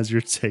even as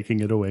you're taking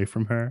it away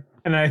from her.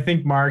 And I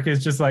think Mark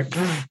is just like,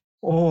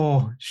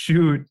 oh,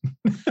 shoot.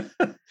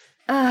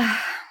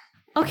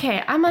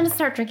 Okay, I'm gonna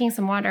start drinking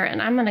some water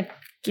and I'm gonna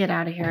get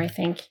out of here, I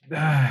think.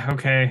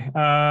 Okay.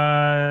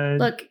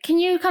 Look, can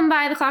you come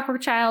by the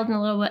Clockwork Child in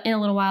a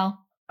little while?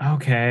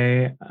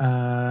 Okay.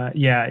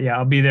 Yeah,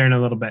 I'll be there in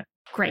a little bit.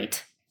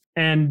 Great.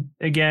 And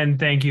again,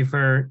 thank you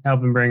for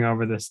helping bring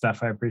over this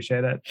stuff. I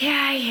appreciate it.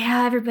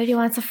 Yeah, everybody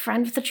wants a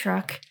friend with a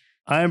truck.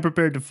 I am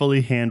prepared to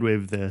fully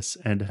handwave this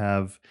and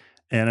have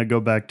Anna go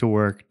back to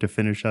work to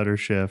finish out her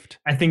shift.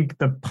 I think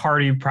the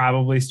party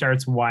probably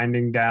starts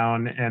winding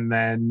down and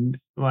then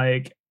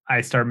like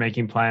I start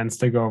making plans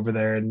to go over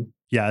there. And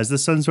yeah, as the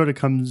sun sort of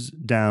comes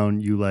down,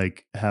 you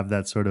like have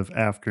that sort of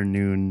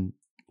afternoon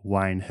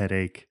wine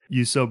headache.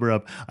 You sober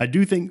up. I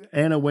do think,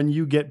 Anna, when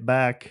you get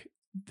back,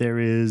 there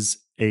is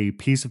a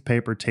piece of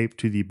paper taped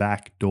to the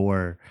back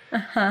door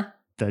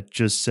that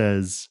just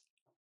says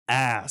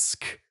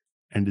ask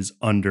and is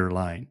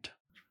underlined.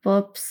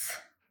 Whoops.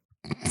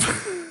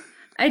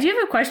 I do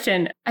have a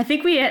question. I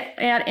think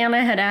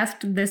Anna had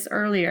asked this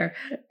earlier.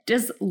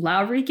 Does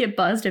Lowry get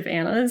buzzed if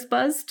Anna is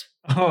buzzed?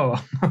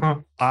 Oh.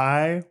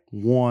 I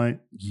want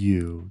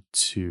you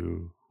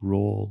to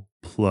roll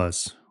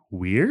plus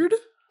weird.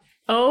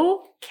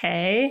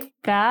 Okay.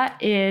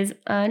 That is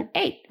an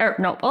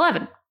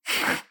 11.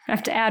 I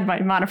have to add my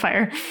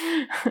modifier.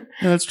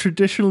 That's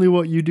traditionally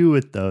what you do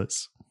with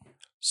those.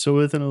 So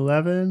with an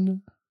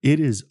 11, it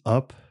is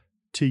up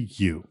to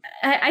you.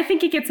 I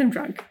think it gets him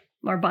drunk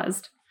or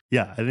buzzed.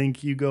 Yeah, I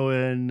think you go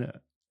in,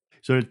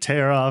 sort of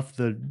tear off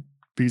the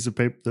piece of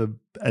paper, the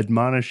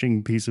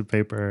admonishing piece of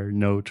paper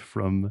note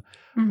from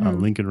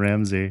Lincoln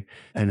Ramsey,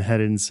 and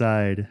head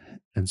inside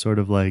and sort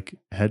of like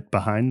head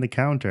behind the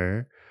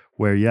counter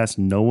where, yes,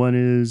 no one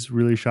is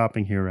really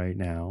shopping here right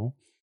now.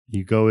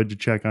 You go in to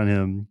check on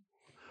him.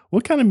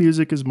 What kind of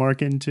music is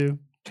Mark into?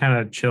 Kind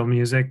of chill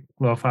music,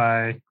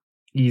 lo-fi,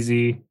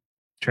 easy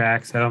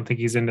tracks. I don't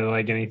think he's into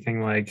like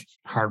anything like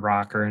hard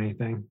rock or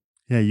anything.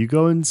 Yeah, you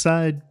go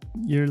inside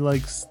your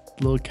like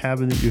little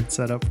cabin that you had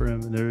set up for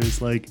him, and there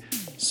is like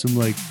some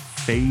like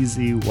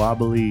phasey,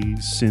 wobbly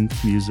synth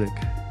music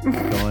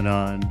going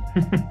on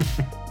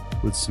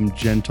with some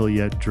gentle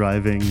yet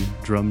driving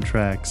drum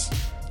tracks,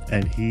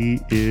 and he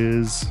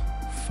is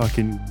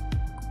fucking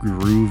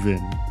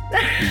grooving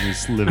in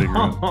this living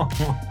room.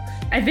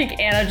 I think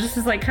Anna just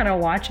is like kind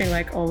of watching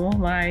like, oh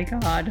my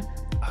God.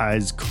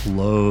 Eyes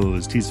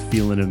closed. He's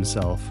feeling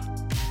himself.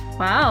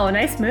 Wow,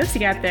 nice moves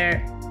you got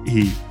there.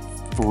 He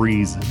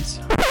freezes.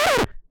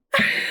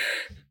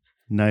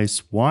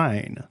 Nice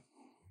wine.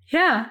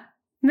 Yeah,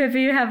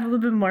 maybe you have a little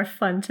bit more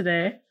fun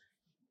today.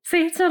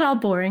 See, it's not all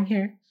boring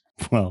here.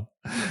 Well,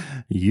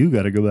 you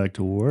got to go back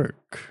to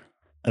work.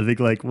 I think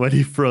like when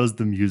he froze,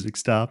 the music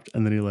stopped,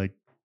 and then he like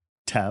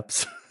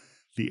taps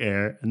the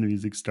air and the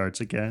music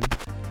starts again.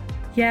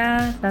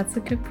 Yeah, that's a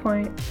good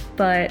point.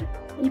 But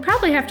you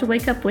probably have to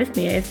wake up with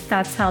me if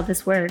that's how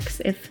this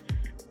works. If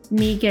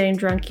me getting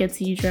drunk gets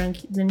you drunk,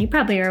 then you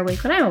probably are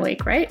awake when I'm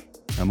awake, right?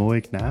 I'm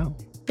awake now.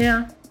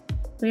 Yeah.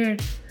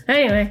 Weird.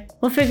 Anyway,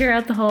 we'll figure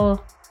out the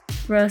whole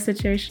row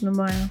situation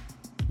tomorrow.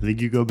 I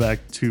think you go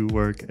back to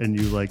work and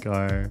you like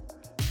are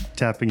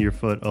tapping your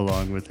foot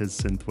along with his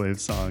synthwave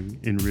song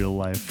in real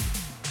life.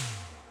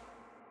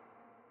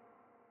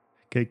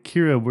 Okay,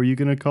 Kira, were you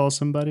going to call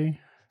somebody?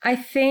 I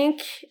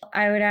think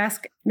I would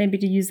ask maybe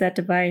to use that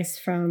device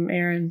from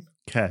Aaron.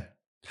 Okay.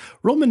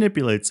 Roll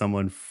manipulate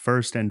someone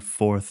first and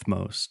fourth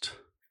most.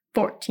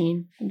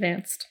 14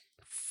 advanced.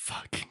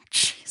 Fucking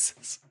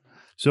Jesus.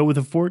 So with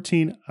a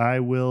 14, I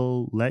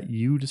will let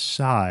you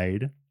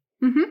decide.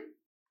 Mm-hmm.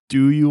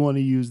 Do you want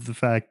to use the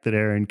fact that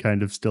Aaron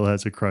kind of still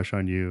has a crush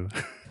on you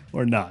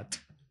or not?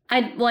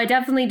 I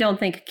definitely don't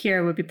think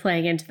Kira would be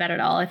playing into that at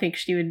all. I think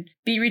she would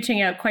be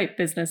reaching out quite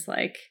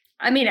businesslike.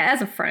 I mean,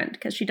 as a friend,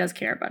 because she does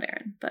care about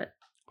Aaron, but...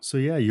 So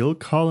yeah, you'll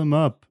call him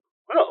up.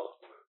 Well,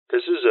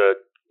 this is a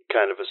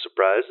kind of a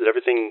surprise. Did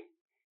everything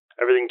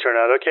turn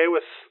out okay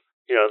with,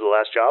 the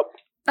last job?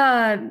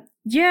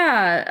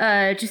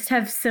 Yeah, just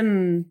have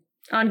some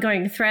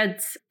ongoing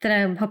threads that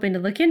I'm hoping to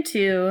look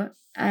into.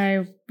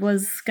 I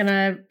was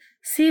gonna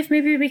see if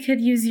maybe we could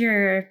use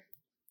your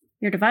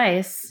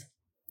device,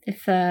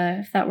 if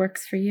that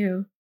works for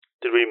you.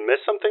 Did we miss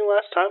something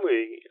last time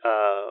we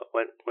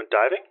went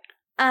diving?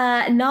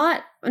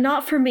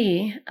 Not for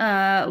me.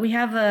 We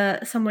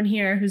have someone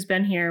here who's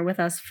been here with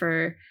us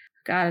for,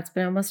 God, it's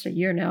been almost a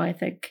year now, I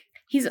think.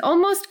 He's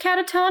almost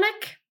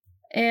catatonic,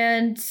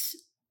 and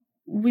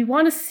we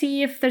want to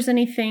see if there's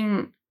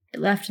anything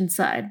left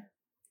inside.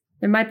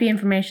 There might be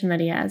information that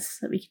he has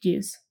that we could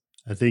use.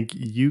 I think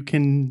you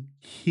can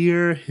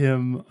hear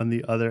him on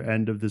the other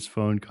end of this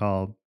phone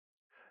call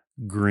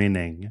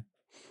grinning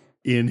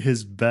in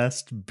his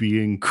best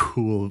being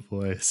cool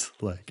voice.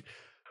 Like,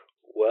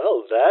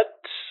 well, that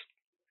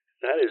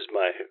is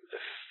my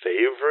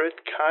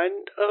favorite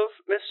kind of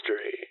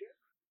mystery.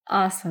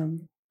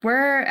 Awesome.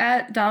 We're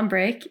at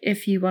Dawnbreak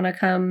if you want to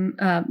come.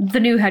 The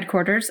new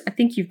headquarters. I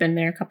think you've been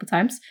there a couple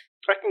times.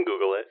 I can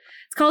Google it.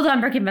 It's called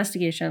Dawnbreak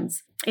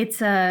Investigations.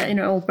 It's in an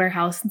old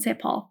warehouse in St.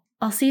 Paul.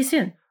 I'll see you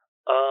soon.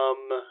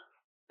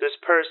 This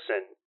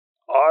person,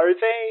 are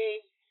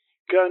they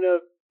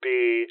gonna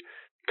be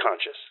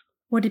conscious?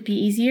 Would it be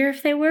easier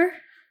if they were?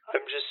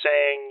 I'm just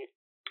saying,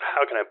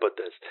 how can I put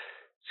this?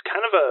 It's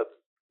kind of a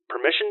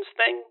permissions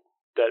thing,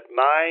 that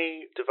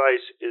my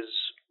device is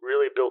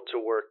really built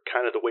to work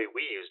kind of the way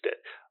we used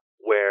it,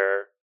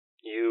 where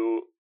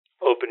you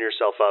open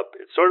yourself up.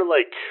 It's sort of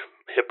like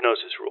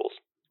hypnosis rules.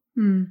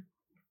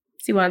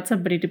 So you want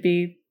somebody to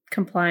be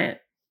compliant?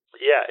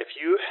 Yeah, if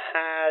you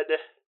had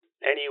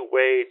any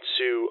way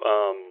to,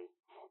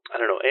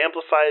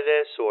 amplify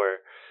this,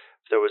 or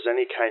if there was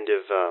any kind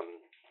of,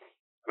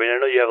 I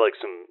know you have like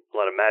a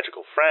lot of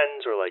magical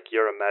friends, or like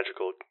you're a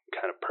magical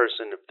kind of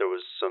person. If there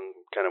was some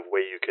kind of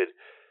way you could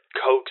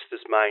coax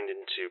this mind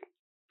into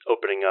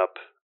opening up,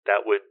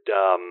 that would,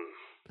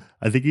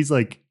 I think he's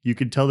like, you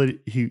could tell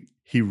that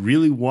he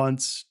really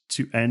wants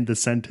to end the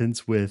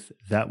sentence with,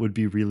 that would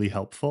be really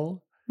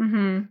helpful.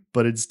 Mm-hmm.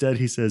 But instead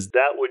he says,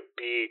 that would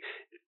be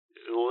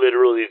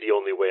literally the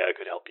only way I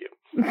could help you.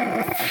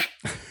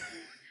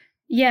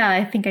 Yeah,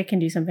 I think I can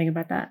do something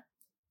about that.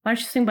 Why don't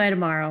you swing by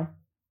tomorrow?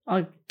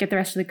 I'll get the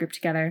rest of the group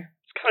together.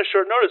 It's kind of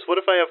short notice. What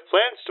if I have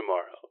plans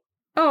tomorrow?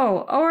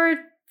 Oh, or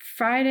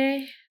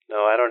Friday? No,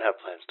 I don't have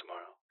plans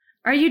tomorrow.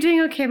 Are you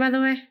doing okay, by the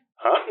way?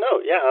 Huh?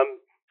 No, yeah, I'm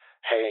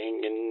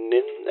hanging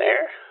in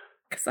there.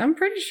 Because I'm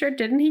pretty sure,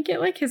 didn't he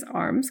get like his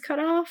arms cut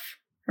off?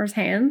 Or his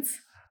hands?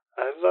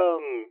 I've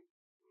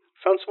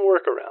found some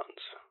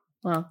workarounds.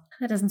 Well,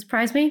 that doesn't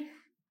surprise me.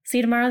 See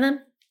you tomorrow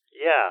then?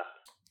 Yeah.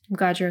 I'm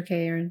glad you're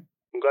okay, Aaron.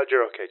 I'm glad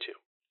you're okay too.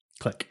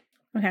 Click.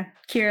 Okay.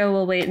 Kira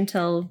will wait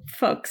until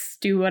folks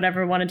do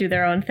whatever, want to do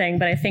their own thing,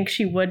 but I think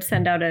she would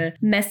send out a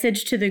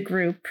message to the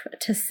group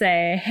to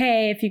say,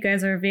 hey, if you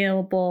guys are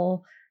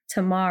available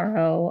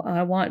tomorrow,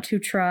 I want to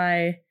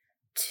try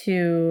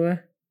to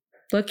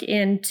look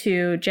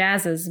into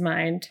Jazz's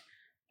mind,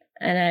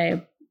 and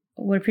I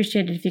would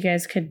appreciate it if you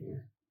guys could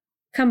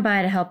come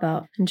by to help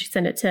out. And she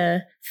sent it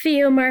to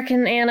Theo, Mark,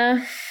 and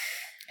Anna.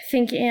 I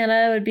think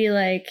Anna would be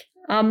like,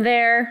 I'm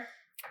there.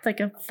 It's like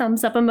a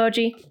thumbs up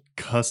emoji.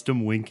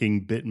 Custom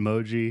winking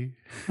Bitmoji.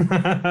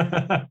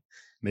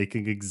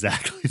 Making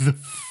exactly the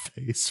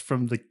face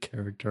from the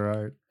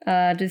character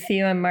art. Do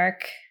Theo and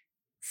Mark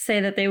say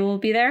that they will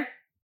be there?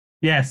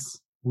 Yes,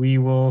 we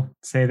will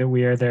say that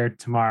we are there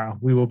tomorrow.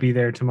 We will be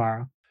there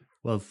tomorrow.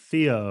 Well,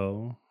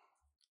 Theo,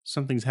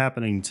 something's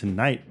happening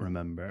tonight,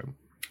 remember?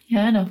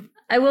 Yeah, I know.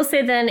 I will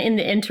say then in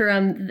the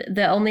interim,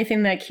 the only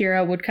thing that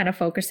Kira would kind of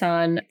focus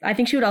on, I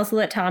think she would also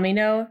let Tommy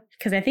know,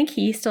 because I think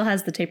he still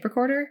has the tape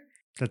recorder.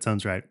 That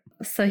sounds right.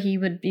 So he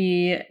would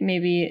be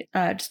maybe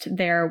just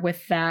there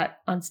with that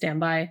on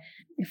standby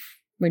if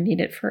we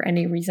need it for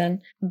any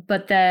reason.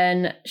 But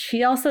then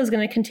she also is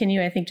going to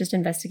continue, I think, just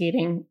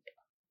investigating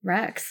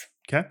Rex.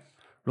 Okay.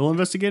 Roll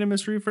investigate a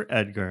mystery for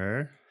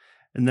Edgar.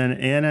 And then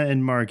Anna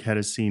and Mark had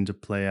a scene to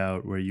play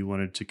out where you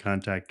wanted to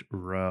contact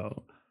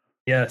Ro.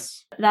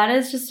 Yes. That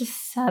is just a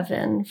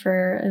 7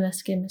 for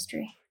investigate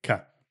mystery.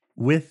 Okay.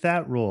 With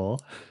that roll,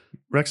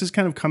 Rex's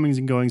kind of comings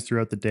and goings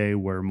throughout the day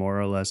were more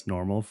or less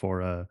normal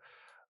for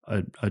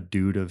a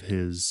dude of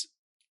his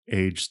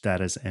age,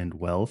 status, and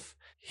wealth.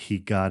 He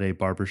got a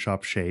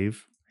barbershop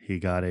shave. He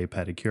got a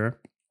pedicure.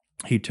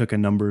 He took a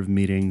number of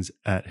meetings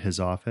at his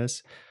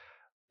office.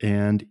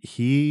 And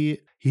he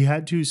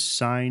had to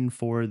sign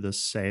for the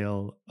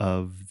sale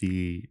of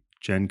the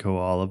Genco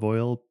olive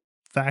oil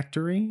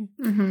factory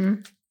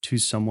to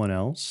someone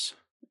else.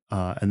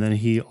 And then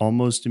he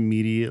almost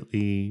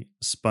immediately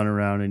spun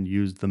around and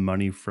used the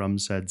money from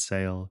said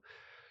sale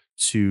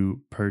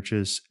to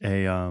purchase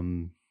a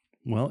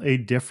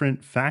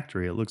different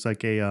factory. It looks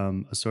like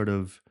a sort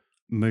of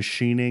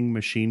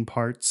machine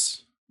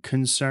parts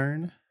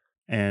concern.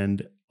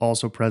 And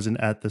also present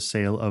at the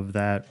sale of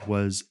that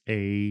was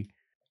a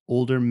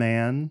older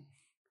man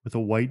with a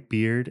white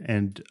beard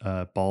and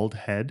a bald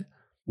head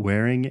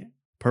wearing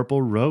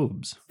purple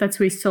robes. That's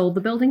who he sold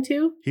the building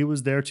to? He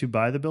was there to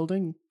buy the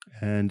building,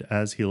 and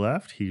as he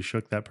left, he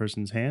shook that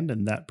person's hand,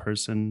 and that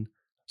person...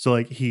 So,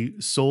 like, he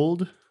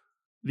sold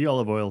the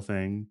olive oil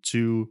thing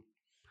to,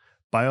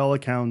 by all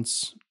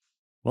accounts,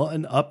 well,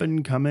 an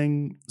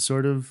up-and-coming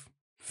sort of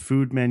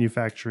food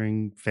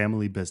manufacturing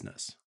family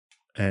business.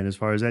 And as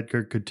far as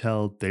Edgar could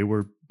tell, they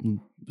were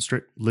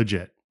straight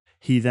legit.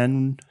 He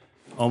then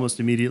almost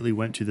immediately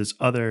went to this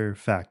other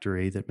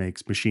factory that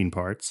makes machine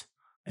parts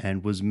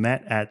and was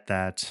met at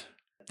that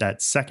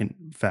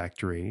second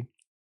factory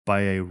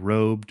by a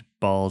robed,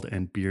 bald,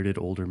 and bearded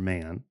older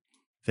man.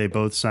 They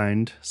both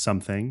signed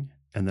something,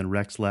 and then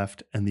Rex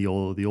left, and the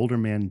older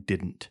man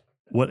didn't.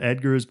 What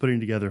Edgar is putting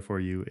together for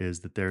you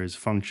is that there is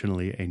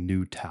functionally a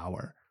new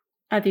tower.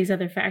 At these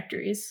other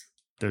factories.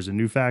 There's a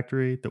new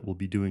factory that will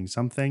be doing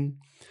something.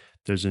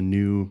 There's a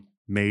new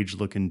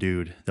mage-looking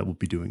dude that will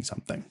be doing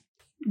something.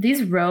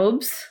 These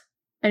robes,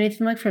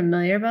 anything like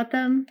familiar about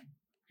them?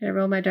 Can I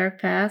roll my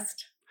dark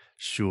past?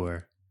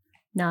 Sure.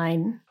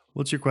 9.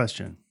 What's your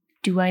question?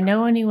 Do I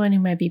know anyone who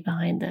might be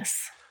behind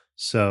this?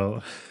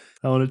 So,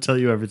 I want to tell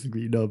you everything that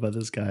you know about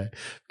this guy,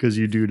 because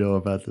you do know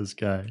about this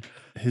guy.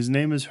 His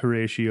name is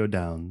Horatio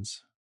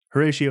Downs.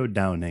 Horatio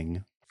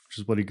Downing, which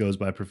is what he goes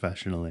by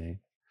professionally.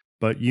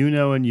 But you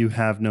know, and you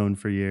have known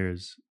for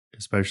years,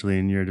 especially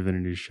in your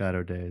Divinity's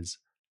Shadow days,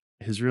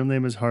 his real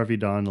name is Harvey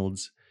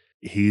Donalds.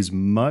 He's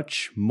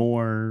much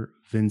more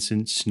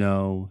Vincent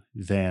Snow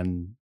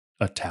than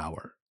a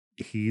tower.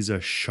 He's a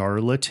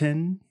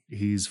charlatan.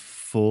 He's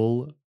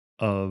full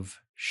of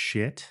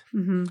shit.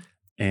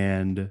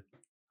 And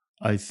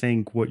I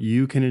think what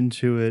you can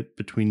intuit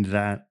between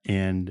that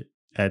and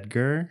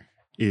Edgar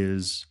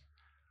is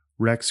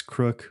Rex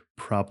Crook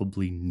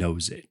probably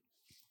knows it.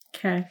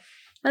 Okay.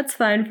 That's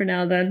fine for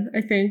now then. I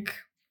think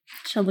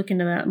she'll look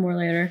into that more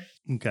later.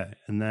 Okay.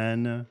 And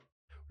then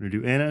we're going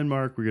to do Anna and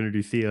Mark. We're going to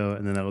do Theo.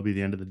 And then that'll be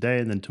the end of the day.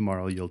 And then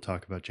tomorrow you'll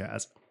talk about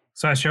Jazz.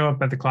 So I show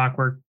up at the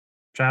Clockwork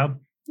Child.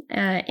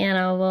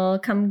 Anna will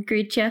come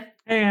greet you.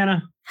 Hey,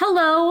 Anna.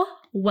 Hello.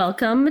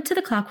 Welcome to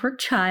the Clockwork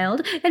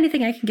Child.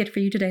 Anything I can get for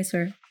you today,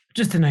 sir?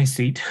 Just a nice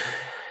seat.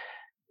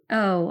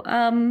 Oh,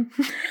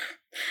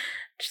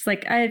 just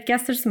like, I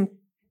guess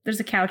there's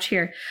a couch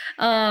here.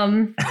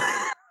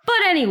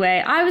 But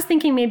anyway, I was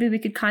thinking maybe we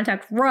could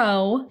contact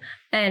Ro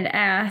and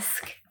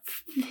ask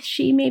if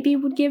she maybe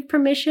would give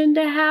permission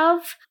to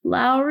have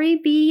Lowry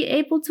be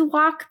able to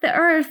walk the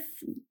earth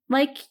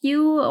like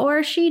you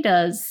or she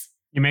does.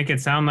 You make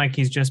it sound like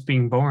he's just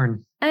being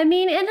born. I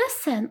mean, in a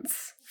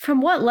sense,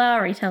 from what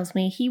Lowry tells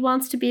me, he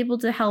wants to be able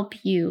to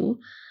help you.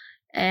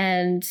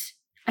 And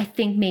I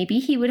think maybe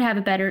he would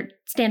have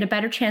stand a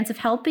better chance of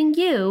helping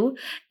you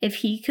if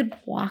he could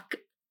walk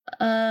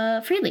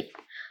freely.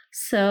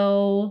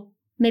 So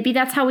maybe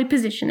that's how we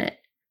position it.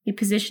 We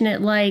position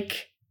it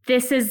like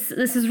this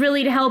is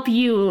really to help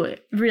you,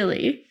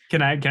 really.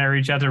 Can I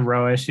reach out to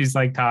Ro as she's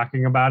like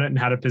talking about it and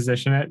how to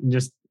position it and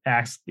just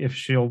ask if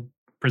she'll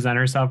present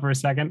herself for a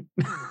second?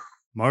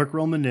 Mark,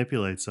 roll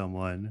manipulate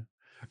someone.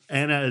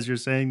 Anna, as you're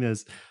saying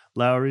this,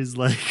 Lowry's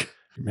like,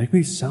 you make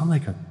me sound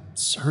like a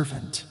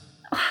servant.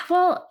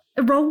 Well,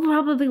 Ro will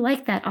probably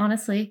like that,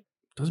 honestly.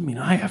 Doesn't mean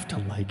I have to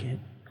like it.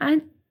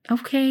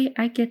 Okay,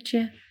 I get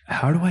you.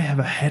 How do I have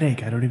a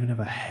headache? I don't even have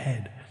a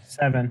head.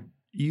 7.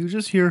 You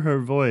just hear her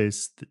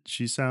voice.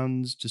 She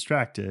sounds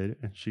distracted,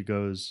 and she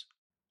goes,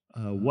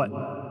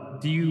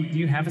 what? Do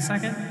you have a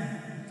second?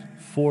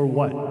 For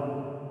what?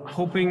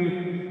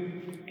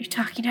 Hoping... Are you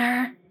talking to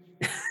her?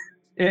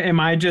 Am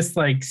I just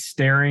like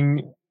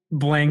staring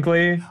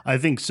blankly? I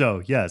think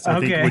so, yes. I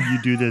think when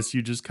you do this,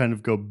 you just kind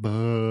of go,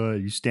 buh,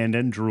 you stand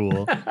and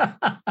drool.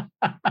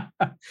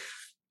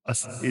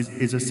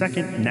 Is a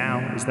second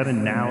now? Is that a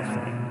now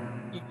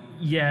thing?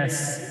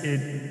 Yes,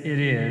 it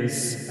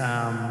is.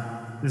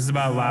 This is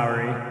about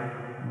Lowry,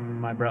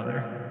 my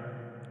brother.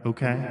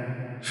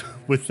 Okay.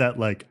 With that,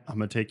 like, I'm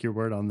going to take your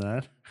word on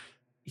that.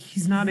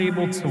 He's not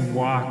able to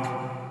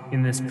walk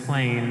in this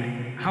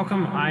plane. How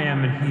come I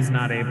am and he's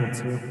not able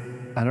to?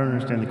 I don't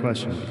understand the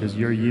question, because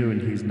you're you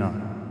and he's not.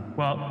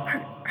 Well...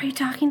 Are you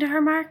talking to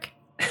her, Mark?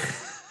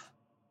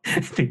 I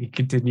think he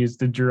continues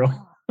to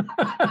drool.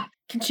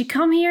 Can she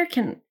come here?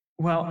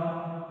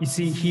 Well, you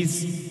see,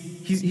 he's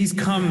he's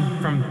come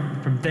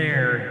from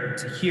there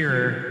to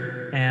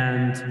here,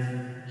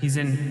 and he's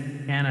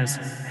in Anna's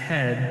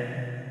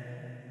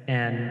head,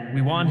 and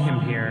we want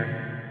him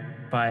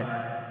here, but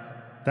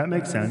That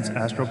makes sense.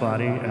 Astral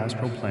body,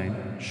 astral plane.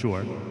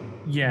 Sure.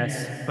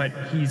 yes, but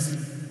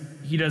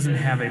he doesn't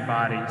have a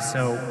body,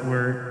 so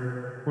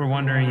we're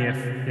wondering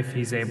if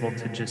he's able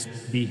to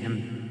just be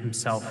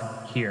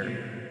himself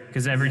here,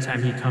 because every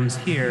time he comes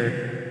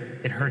here,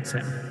 it hurts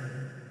him.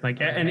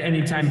 Like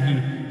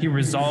anytime he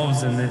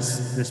resolves in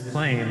this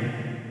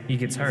plane, he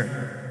gets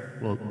hurt.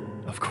 Well,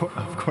 of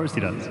course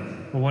he does.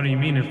 Well, what do you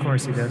mean? Of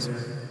course he does.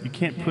 You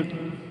can't put.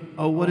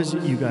 Oh, what is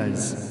it, you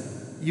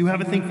guys? You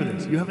have a thing for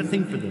this. You have a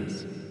thing for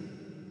this.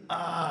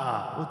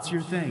 Ah, what's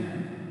your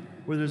thing?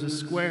 Where there's a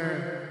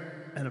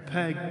square and a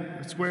peg,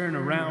 a square and a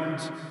round.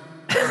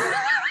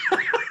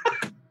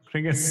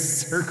 Putting a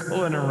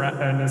circle in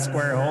a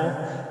square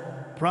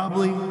hole?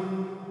 Probably.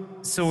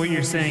 So what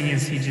you're saying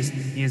is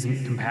he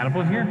isn't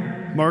compatible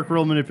here? Mark,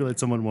 roll manipulate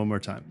someone one more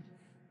time.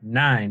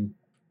 9.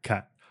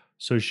 Okay.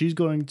 So she's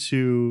going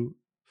to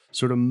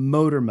sort of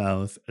motor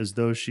mouth as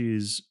though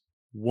she's,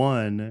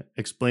 1,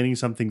 explaining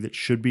something that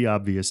should be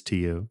obvious to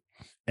you,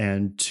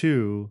 and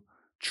 2,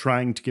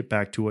 trying to get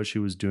back to what she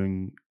was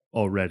doing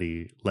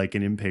already, like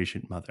an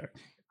impatient mother.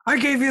 I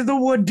gave you the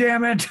wood,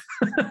 damn it!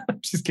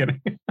 Just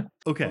kidding.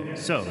 Okay,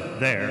 so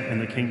there,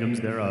 and the kingdoms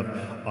thereof,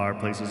 are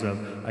places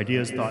of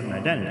ideas, thought, and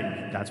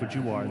identity. That's what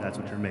you are, that's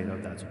what you're made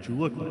of, that's what you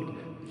look like.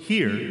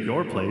 Here,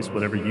 your place,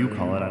 whatever you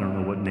call it, I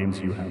don't know what names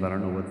you have, I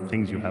don't know what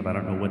things you have, I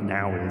don't know what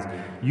now is.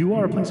 You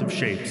are a place of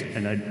shapes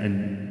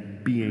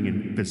and being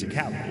and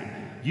physicality.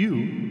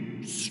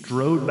 You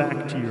strode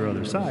back to your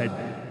other side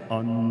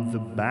on the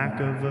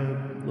back of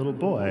a little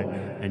boy,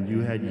 and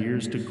you had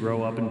years to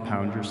grow up and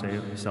pound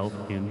yourself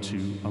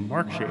into a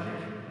mark shape.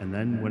 And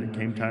then when it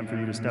came time for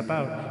you to step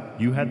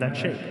out, you had that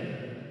shape.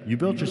 You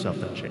built yourself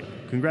that shape.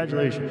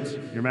 Congratulations,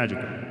 you're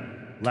magical.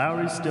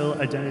 Lowry's still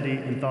identity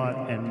and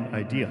thought and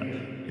idea.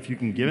 If you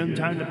can give him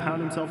time to pound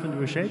himself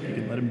into a shape, you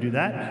can let him do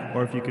that.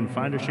 Or if you can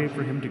find a shape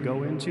for him to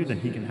go into, then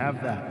he can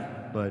have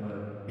that. But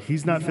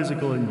he's not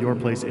physical and your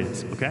place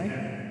is,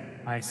 okay?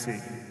 I see.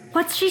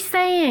 What's she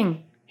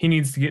saying? He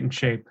needs to get in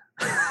shape.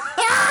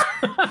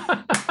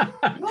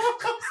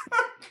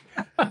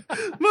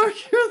 Mark,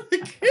 you're the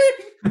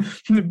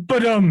king!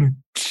 But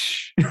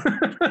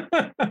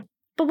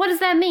But what does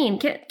that mean?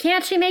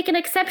 Can't she make an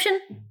exception?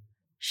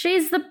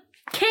 She's the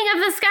king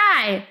of the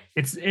sky.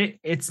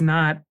 It's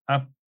not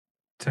up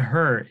to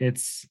her.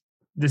 This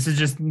is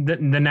just the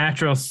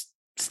natural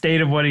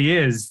state of what he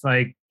is.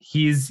 Like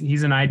he's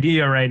an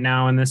idea right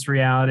now in this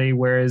reality,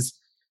 whereas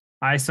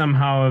I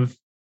somehow have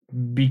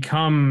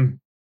become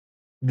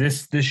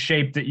this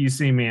shape that you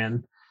see me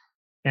in.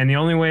 And the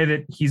only way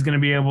that he's going to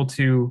be able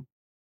to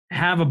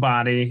have a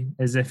body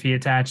is if he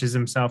attaches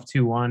himself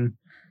to one.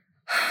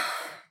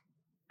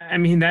 I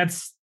mean, I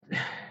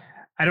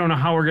don't know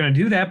how we're going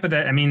to do that, but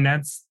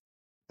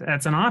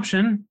that's an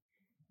option.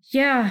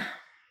 Yeah.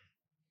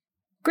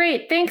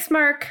 Great. Thanks,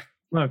 Mark.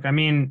 Look, I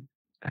mean,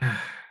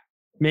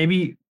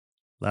 maybe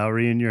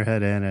Lowry in your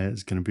head, Anna,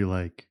 is going to be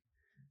like,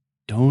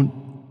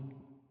 don't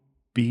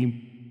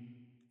be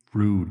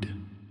rude.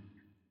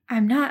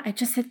 I'm not. I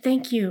just said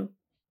thank you.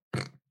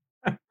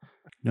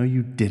 No,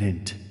 you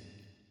didn't.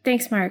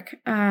 Thanks, Mark.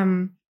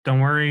 Don't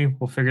worry.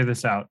 We'll figure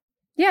this out.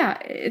 Yeah,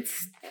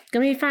 it's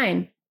going to be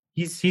fine.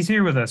 He's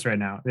here with us right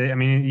now. I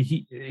mean,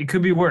 it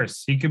could be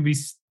worse. He could be,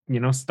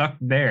 stuck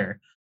there,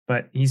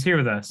 but he's here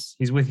with us.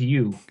 He's with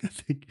you. I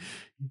think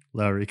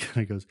Lowry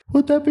kind of goes,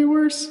 would that be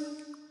worse?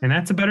 And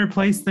that's a better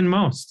place than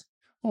most.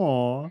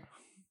 Aw.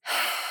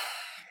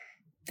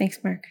 Thanks,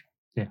 Mark.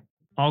 Yeah.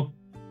 I'll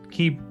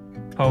keep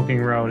poking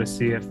Ro to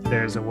see if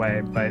there's a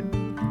way, but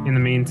in the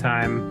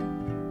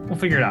meantime, we'll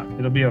figure it out.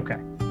 It'll be okay.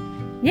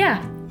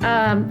 Yeah.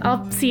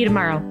 I'll see you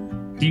tomorrow.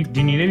 Do you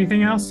need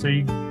anything else? Are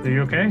you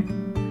okay?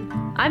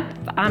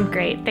 I'm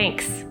great.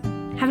 Thanks.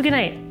 Have a good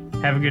night.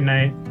 Have a good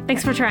night.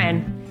 Thanks for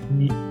trying.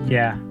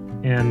 Yeah.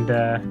 And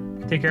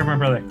take care of my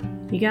brother.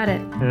 You got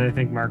it. And I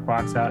think Mark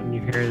walks out and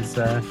you hear his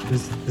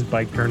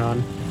bike turn on.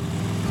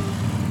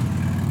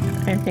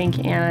 I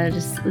think Anna,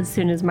 just as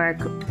soon as Mark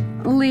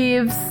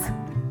leaves,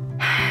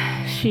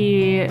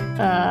 she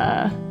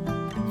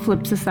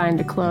flips a sign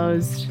to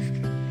closed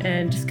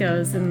and just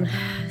goes and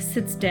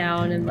sits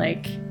down and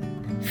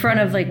in front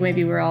of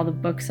maybe where all the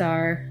books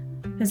are.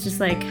 It's just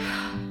like,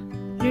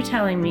 you're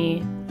telling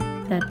me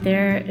that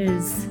there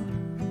is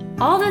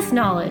all this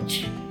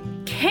knowledge,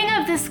 king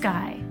of the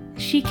sky,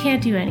 she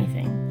can't do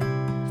anything.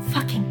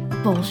 Fucking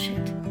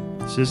bullshit.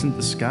 This isn't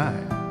the sky.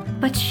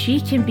 But she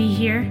can be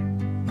here.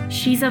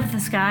 She's of the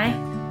sky.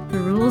 The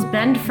rules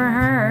bend for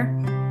her.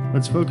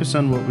 Let's focus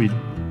on what we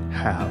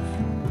have,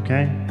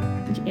 okay?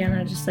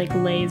 Anna just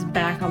lays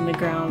back on the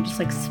ground,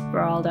 just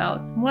sprawled out.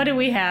 What do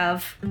we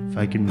have? If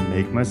I can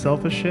make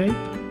myself a shape,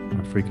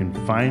 or if we can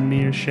find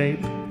me a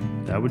shape,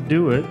 that would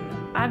do it.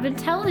 I've been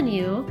telling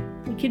you,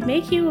 we could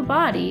make you a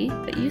body,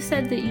 but you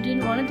said that you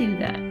didn't want to do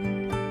that.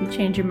 You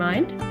change your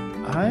mind?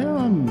 I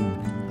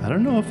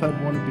don't know if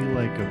I'd want to be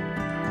like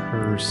a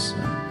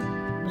person.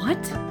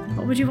 What?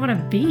 What would you want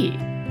to be?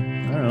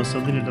 I don't know,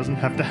 something that doesn't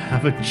have to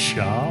have a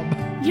job.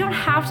 You don't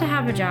have to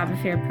have a job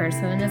if you're a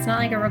person. It's not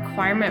like a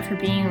requirement for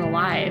being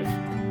alive.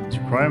 It's a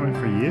requirement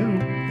for you.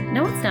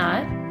 No, it's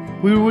not.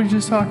 What did you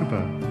just talk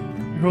about?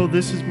 Your whole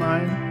this is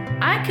mine?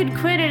 I could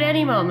quit at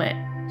any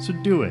moment. So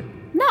do it.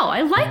 No,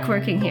 I like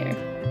working here.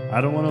 I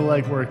don't want to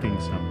like working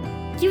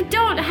somewhere. You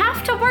don't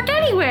have to work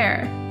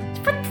anywhere.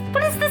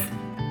 What is this?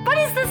 What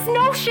is this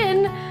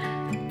notion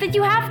that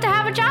you have to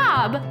have a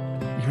job?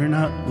 You're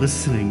not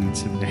listening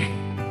to me.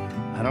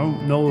 I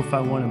don't know if I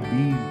want to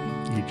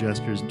be, he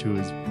gestures to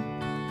his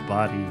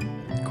body,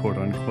 quote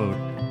unquote.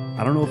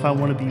 I don't know if I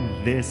want to be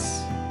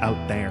this out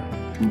there.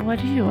 What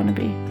do you want to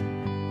be?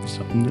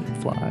 Something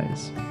that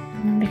flies.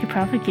 They could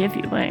probably give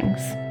you wings.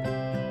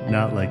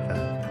 Not like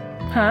that.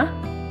 Huh?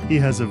 He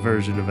has a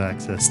version of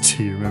access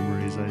to your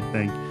memories, I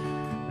think.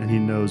 And he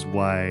knows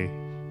why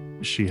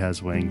she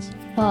has wings.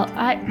 Well,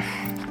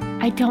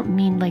 I don't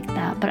mean like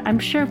that, but I'm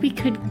sure we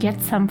could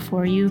get some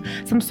for you.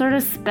 Some sort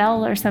of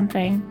spell or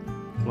something.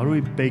 Why don't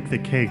we bake the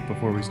cake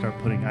before we start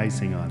putting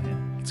icing on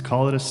it? Let's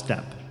call it a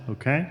step,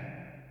 okay?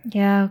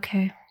 Yeah,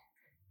 okay.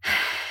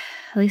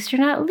 At least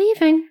you're not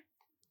leaving.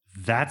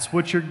 That's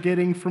what you're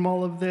getting from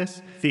all of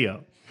this?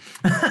 Theo.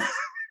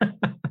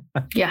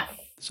 Yeah.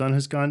 The sun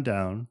has gone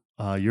down.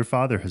 Your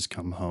father has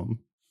come home.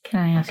 Can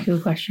I ask you a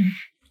question?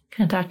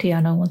 Can I talk to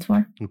Yana once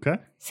more? Okay.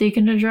 Is he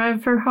going to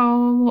drive her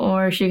home,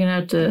 or is she going to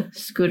have to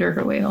scooter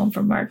her way home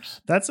from Mark's?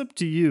 That's up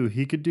to you.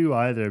 He could do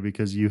either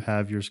because you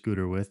have your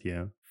scooter with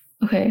you.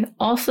 Okay.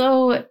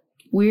 Also,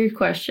 weird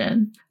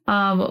question.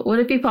 Would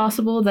it be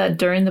possible that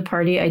during the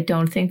party, I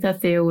don't think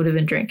that Theo would have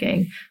been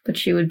drinking, but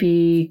she would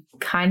be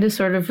kind of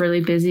sort of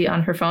really busy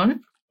on her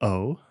phone?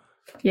 Oh.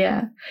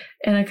 Yeah.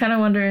 And I'm kind of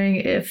wondering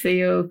if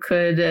Theo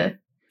could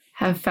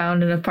have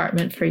found an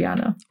apartment for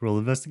Yana. Roll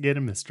investigate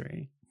a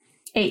mystery.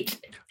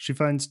 8. She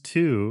finds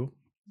 2.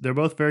 They're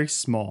both very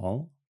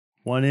small.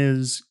 One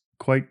is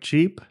quite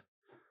cheap,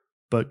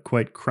 but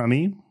quite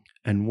crummy.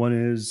 And one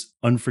is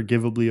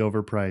unforgivably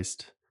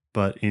overpriced,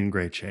 but in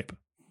great shape.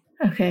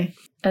 Okay.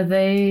 Are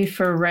they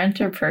for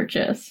rent or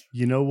purchase?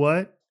 You know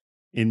what?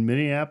 In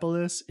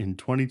Minneapolis in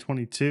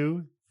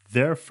 2022,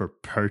 they're for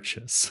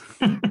purchase.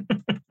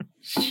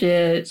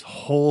 Shit. This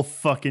whole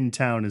fucking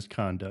town is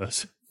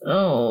condos.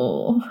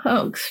 Oh,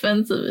 how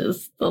expensive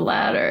is the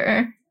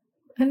latter?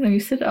 I know you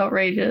said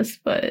outrageous,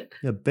 but...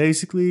 Yeah,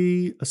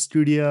 basically a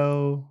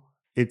studio.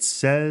 It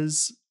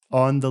says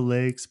on the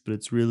lakes, but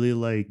it's really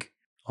like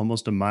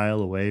almost a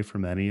mile away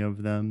from any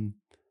of them.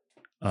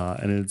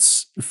 And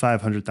it's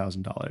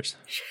 $500,000.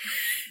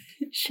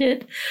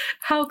 Shit.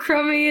 How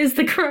crummy is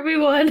the crummy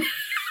one?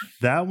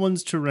 That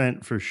one's to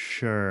rent for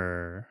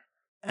sure.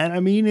 And I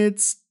mean,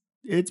 it's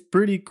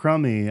pretty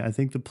crummy. I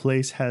think the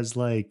place has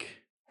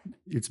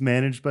it's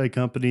managed by a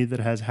company that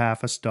has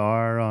half a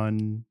star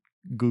on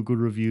Google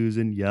reviews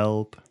and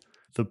Yelp.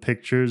 The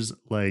pictures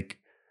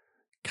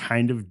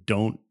kind of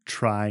don't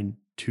try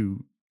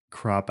to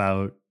crop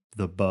out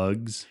the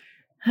bugs.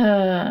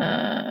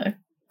 Crap.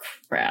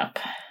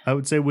 I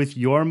would say with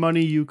your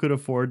money, you could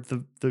afford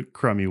the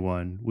crummy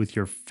one. With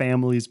your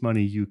family's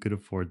money, you could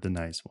afford the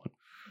nice one.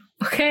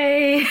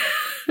 Okay.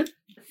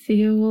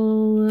 Theo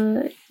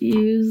will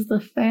use the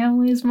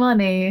family's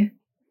money,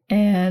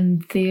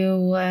 and Theo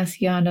will ask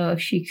Yano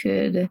if she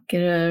could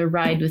get a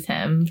ride with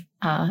him,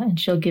 and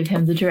she'll give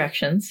him the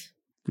directions.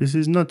 This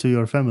is not to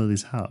your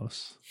family's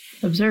house.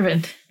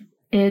 Observant.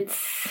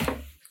 It's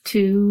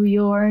to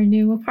your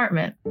new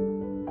apartment.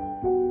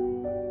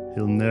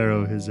 He'll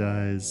narrow his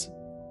eyes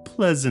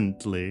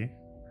pleasantly.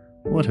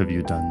 What have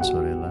you done,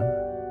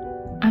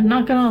 Sorella? I'm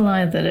not gonna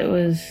lie that it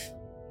was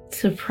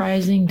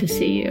surprising to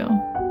see you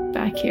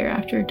back here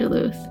after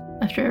Duluth,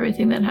 after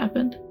everything that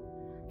happened.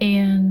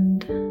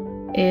 And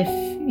if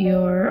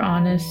you're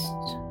honest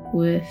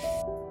with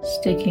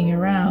sticking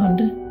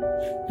around,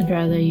 I'd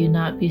rather you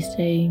not be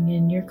staying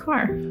in your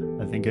car.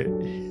 I think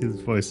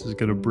his voice is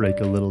going to break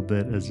a little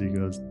bit as he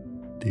goes,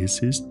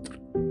 this is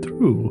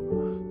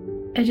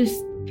true.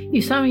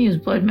 You saw me use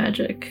blood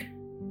magic,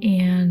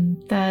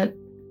 and that,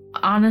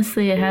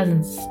 honestly, it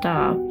hasn't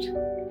stopped.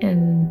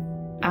 And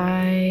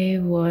I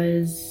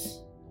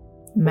was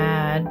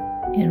mad.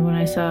 And when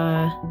I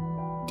saw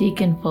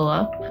Deacon pull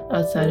up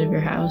outside of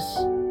your house,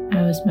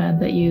 I was mad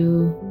that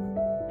you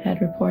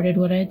had reported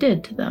what I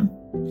did to them.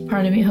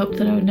 Part of me hoped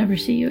that I would never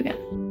see you again.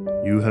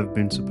 You have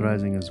been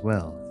surprising as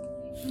well.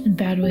 In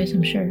bad ways,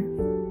 I'm sure.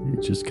 He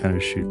just kind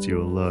of shoots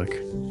you a look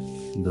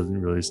and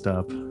doesn't really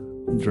stop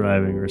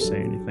driving or say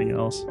anything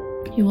else.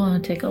 You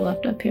want to take a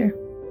left up here?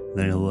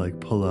 Then he'll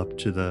pull up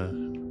to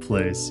the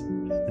place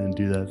and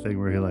do that thing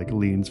where he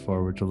leans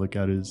forward to look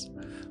out his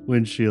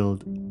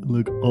windshield,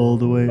 look all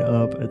the way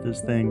up at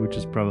this thing, which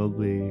is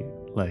probably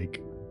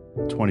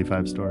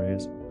 25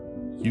 stories.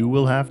 You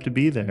will have to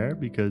be there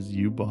because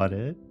you bought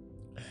it.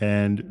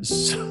 And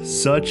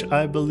such,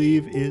 I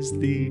believe, is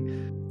the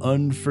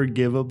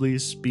unforgivably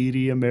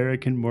speedy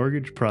American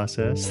mortgage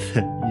process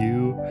that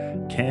you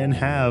can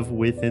have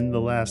within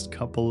the last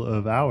couple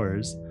of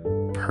hours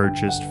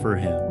purchased for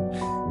him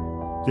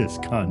this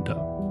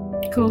condo.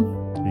 Cool.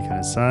 You kind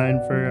of sign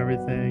for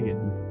everything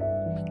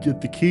and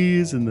get the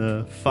keys and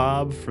the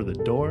fob for the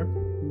door.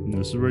 And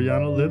this is where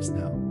Yana lives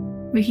now.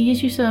 We can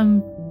get you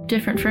some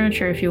different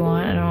furniture if you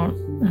want. I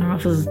don't know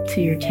if this is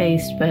to your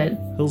taste, but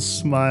He'll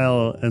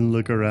smile and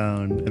look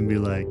around and be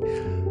like,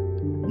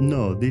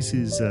 "No, this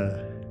is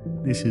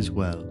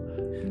well.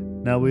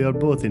 Now we are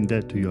both in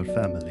debt to your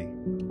family.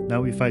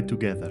 Now we fight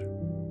together."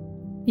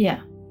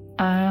 yeah.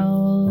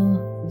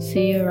 I'll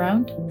see you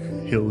around.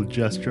 He'll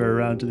gesture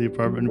around to the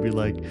apartment and be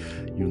like,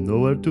 "You know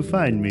where to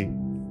find me."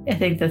 I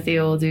think that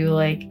Theo will do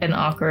like an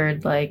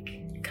awkward,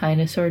 like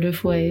kind of sort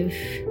of wave,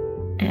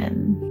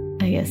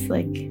 and I guess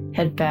like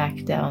head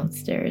back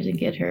downstairs and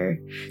get her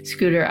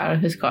scooter out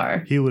of his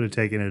car. He would have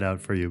taken it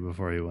out for you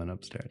before he went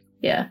upstairs.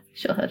 Yeah,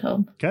 she'll head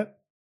home. Okay.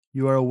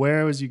 You are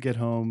aware as you get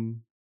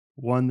home,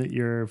 one, that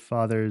your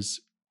father's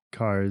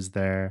car is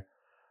there,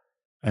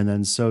 and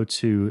then so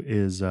too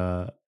is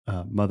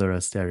Mother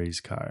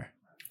Asteri's car.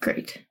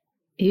 Great.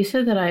 You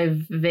said that I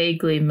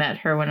vaguely met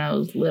her when I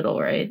was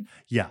little, right?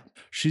 Yeah.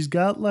 She's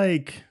got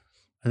like,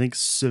 I think,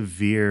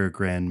 severe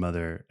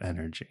grandmother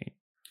energy.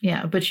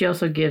 Yeah, but she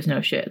also gives no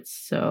shits,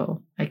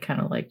 so I kind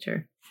of liked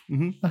her.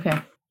 Mm-hmm. Okay.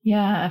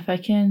 Yeah, if I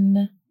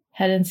can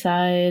head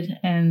inside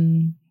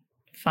and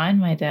find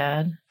my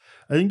dad.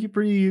 I think you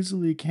pretty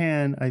easily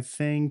can. I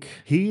think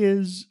he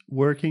is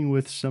working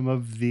with some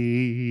of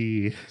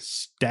the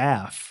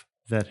staff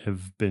that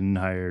have been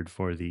hired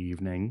for the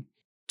evening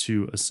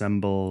to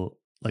assemble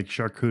like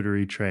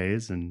charcuterie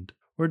trays and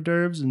hors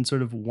d'oeuvres and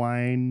sort of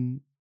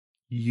wine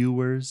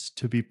ewers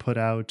to be put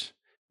out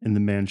in the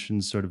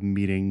mansion's sort of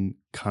meeting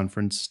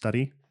conference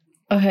study.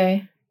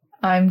 Okay.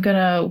 I'm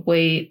gonna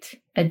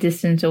wait a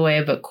distance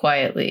away but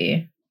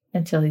quietly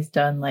until he's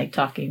done like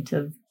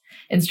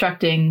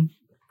instructing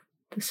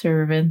the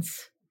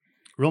servants.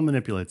 Roll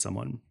manipulate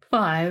someone.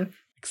 5.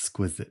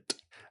 Exquisite.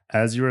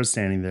 As you are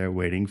standing there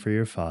waiting for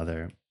your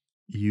father,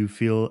 you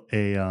feel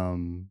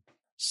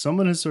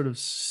someone has sort of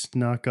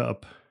snuck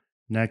up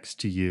next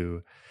to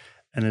you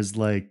and is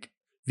like,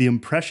 the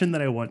impression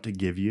that I want to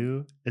give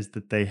you is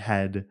that they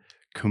had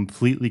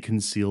completely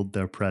concealed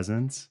their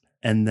presence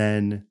and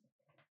then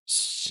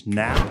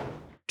snap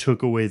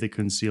took away the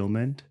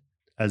concealment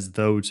as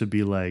though to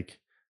be like,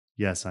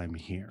 yes, I'm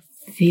here.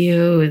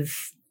 Theo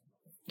is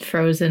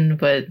frozen,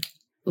 but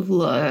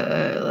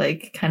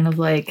like kind of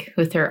like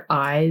with her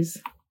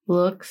eyes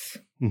looks.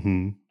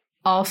 Mm-hmm.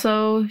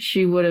 Also,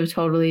 she would have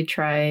totally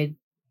tried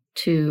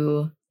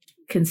to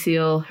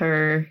conceal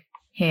her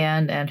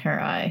hand and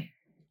her eye.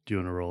 Do you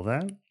want to roll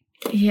that?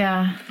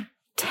 Yeah.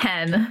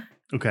 10.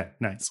 Okay,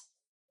 nice.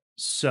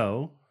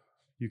 So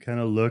you kind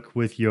of look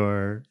with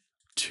your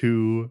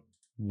 2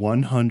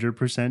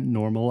 100%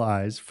 normal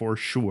eyes for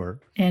sure.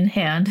 And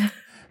hand.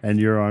 And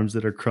your arms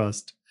that are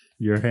crossed,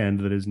 your hand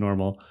that is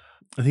normal.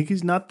 I think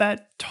he's not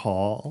that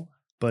tall,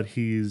 but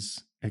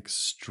he's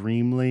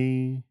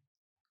extremely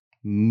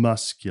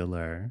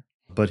muscular.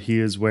 But he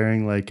is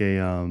wearing like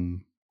a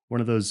one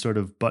of those sort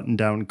of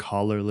button-down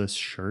collarless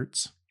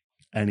shirts.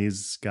 And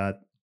he's got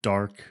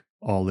dark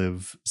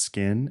olive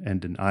skin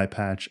and an eye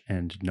patch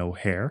and no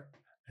hair.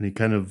 And he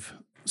kind of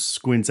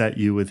squints at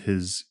you with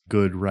his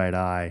good right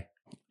eye.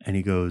 And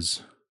he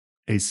goes,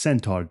 "A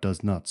centaur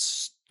does not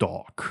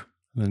stalk."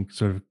 And then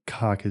sort of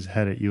cock his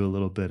head at you a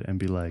little bit and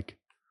be like,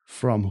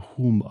 "From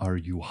whom are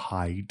you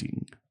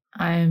hiding?"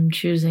 I'm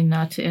choosing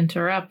not to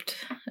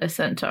interrupt a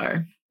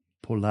centaur.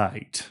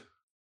 Polite.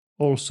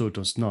 Also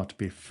does not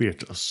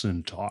befit a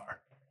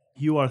centaur.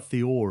 You are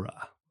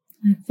Theora.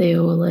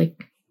 Theo will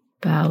like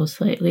bow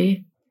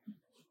slightly.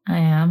 I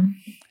am.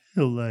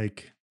 He'll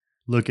like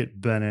look at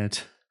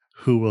Bennett,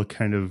 who will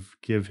kind of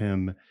give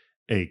him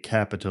a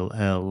capital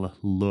L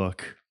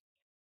look,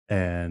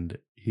 and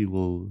he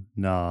will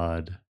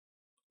nod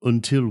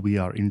until we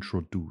are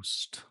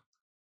introduced,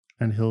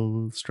 and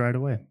he'll stride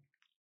away.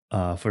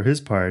 For his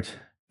part,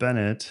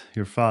 Bennett,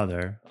 your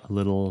father, a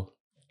little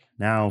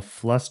now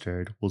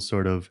flustered, will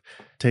sort of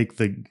take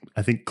the,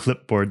 I think,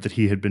 clipboard that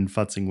he had been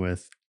futzing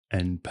with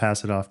and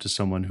pass it off to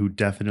someone who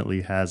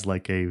definitely has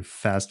like a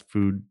fast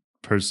food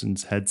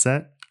person's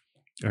headset,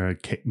 or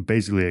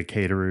basically a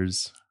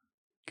caterer's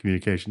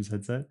communications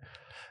headset,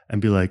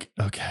 and be like,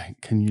 "Okay,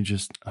 can you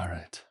just, all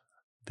right,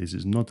 this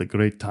is not a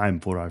great time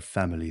for our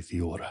family,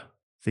 Theora.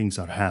 Things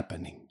are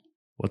happening.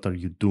 What are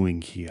you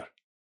doing here?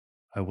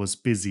 I was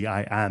busy.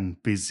 I am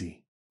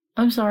busy."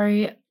 I'm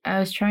sorry. I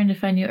was trying to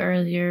find you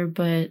earlier,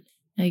 but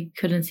I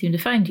couldn't seem to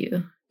find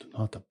you. Do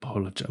not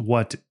apologize.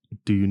 What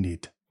do you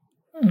need?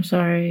 I'm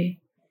sorry.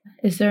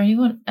 Is there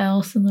anyone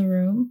else in the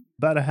room?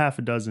 About a half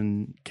a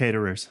dozen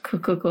caterers.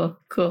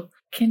 Cool.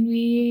 Can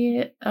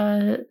we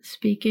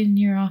speak in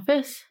your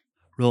office?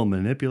 Roll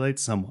manipulate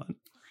someone.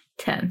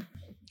 10.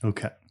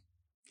 Okay.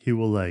 He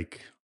will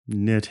like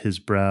knit his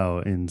brow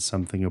in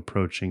something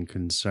approaching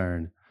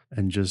concern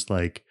and just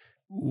like,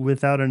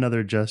 without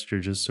another gesture,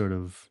 just sort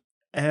of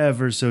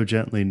ever so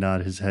gently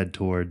nod his head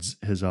towards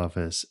his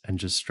office and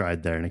just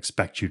stride there and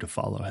expect you to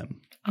follow him.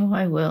 Oh,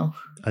 I will.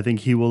 I think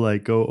he will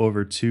like go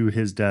over to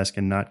his desk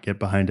and not get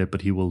behind it,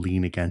 but he will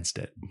lean against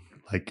it,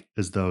 like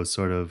as though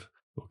sort of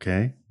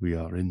Okay, we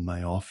are in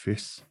my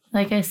office.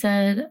 Like I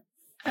said,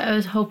 I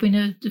was hoping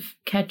to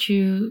catch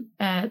you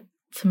at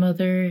some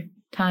other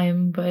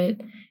time, but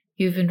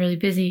you've been really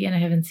busy and I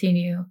haven't seen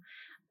you.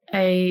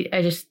 I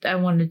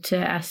wanted to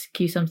ask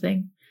you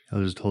something.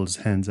 He'll just hold his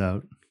hands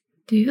out.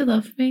 Do you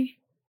love me?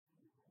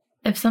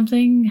 If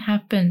something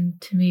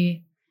happened to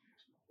me,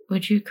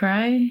 would you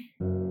cry?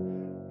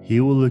 He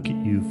will look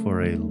at you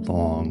for a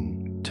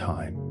long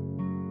time.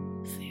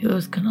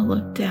 Theo's gonna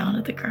look down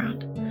at the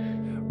ground.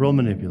 Roll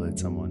manipulate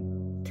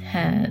someone.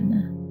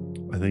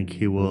 10. I think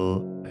he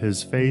will,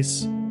 his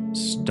face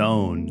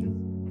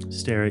stone,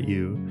 stare at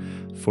you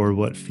for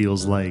what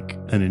feels like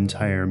an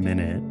entire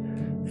minute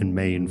and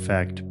may in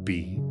fact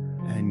be,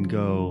 and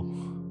go,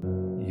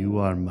 "You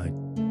are my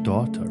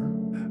daughter."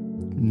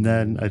 And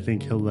then I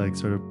think he'll like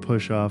sort of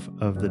push off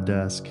of the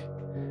desk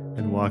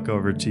and walk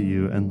over to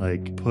you and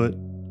like put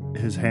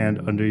his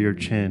hand under your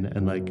chin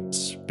and like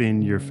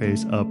spin your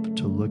face up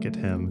to look at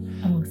him.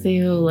 Oh,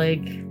 Theo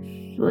like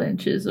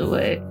flinches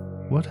away.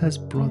 What has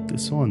brought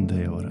this on,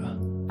 Theora?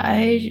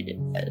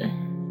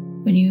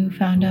 When you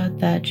found out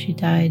that she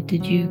died,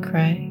 did you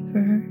cry for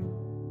her?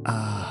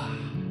 Ah,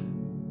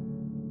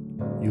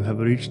 you have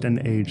reached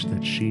an age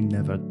that she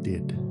never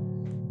did.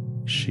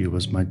 She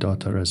was my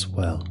daughter as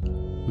well.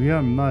 We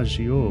are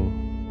Magio,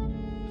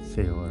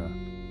 Theora.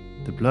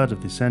 The blood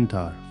of the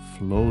centaur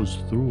flows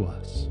through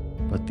us,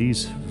 but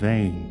these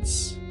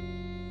veins,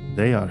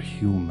 they are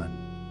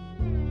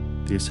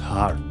human. This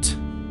heart,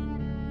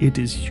 it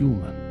is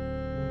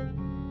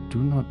human. Do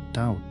not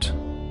doubt.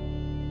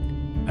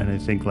 And I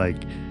think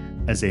like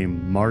as a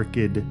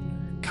marked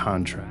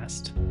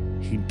contrast,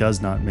 he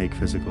does not make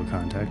physical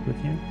contact with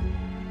you.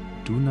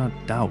 Do not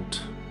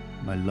doubt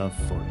my love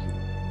for you.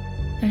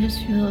 I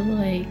just feel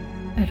like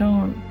I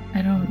don't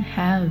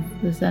have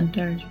the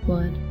centaur's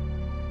blood.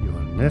 You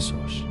are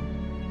Nessos.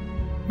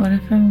 What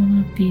if I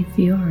want to be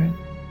Theora?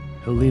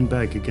 He'll lean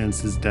back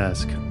against his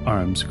desk,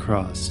 arms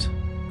crossed.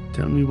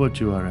 Tell me what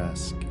you are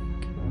asking.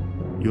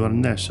 You are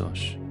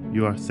Nessos.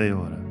 You are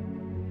Theora.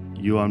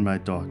 You are my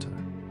daughter.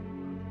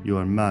 You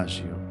are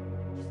Magio.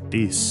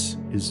 This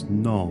is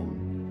known.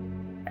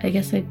 I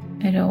guess I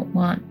don't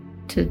want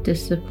to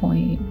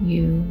disappoint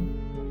you,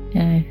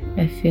 and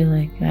I feel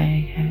like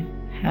I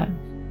have.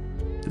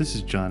 This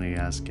is Johnny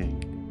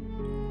asking.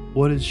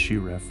 What is she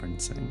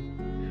referencing?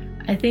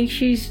 I think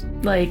she's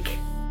like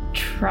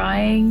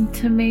trying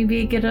to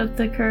maybe get up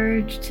the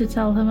courage to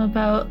tell him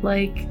about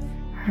like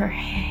her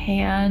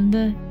hand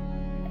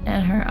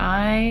and her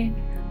eye,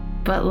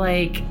 but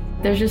like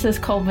there's just this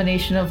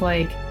culmination of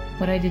like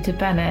what I did to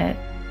Bennett,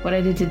 what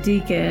I did to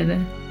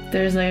Deacon.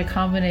 There's like a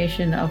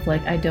combination of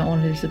like I don't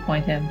want to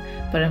disappoint him,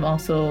 but I'm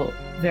also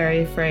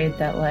very afraid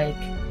that like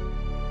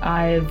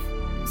I've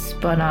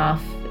spun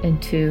off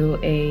into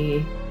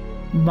a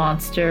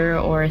monster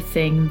or a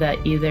thing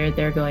that either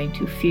they're going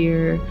to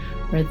fear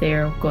or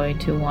they're going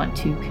to want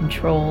to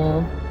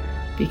control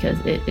because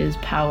it is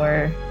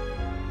power.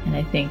 And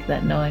I think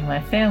that knowing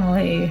my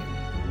family,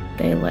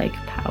 they like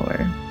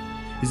power.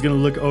 He's gonna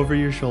look over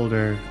your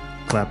shoulder,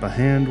 clap a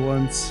hand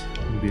once,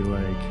 and be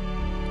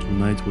like,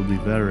 tonight will be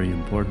very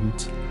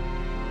important.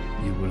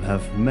 You will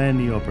have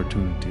many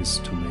opportunities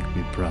to make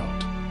me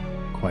proud,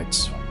 quite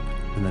soon.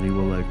 And then he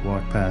will like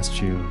walk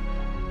past you,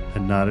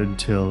 and not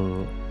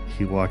until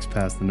he walks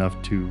past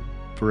enough to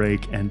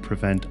break and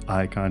prevent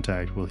eye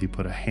contact will he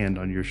put a hand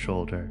on your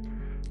shoulder.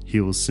 He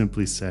will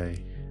simply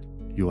say,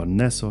 "You are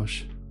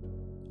Nessos.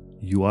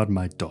 You are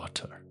my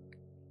daughter."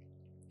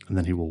 And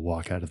then he will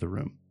walk out of the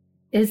room.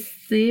 Is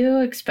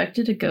Theo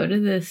expected to go to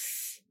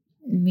this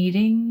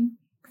meeting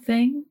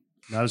thing?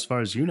 Not as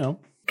far as you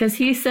know. Because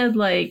he said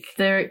like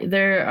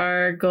there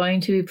are going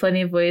to be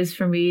plenty of ways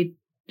for me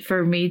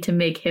to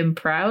make him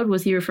proud.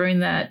 Was he referring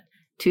that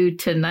to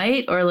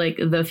tonight or like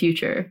the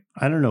future?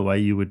 I don't know why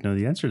you would know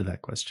the answer to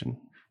that question.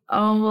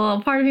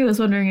 Well, part of me was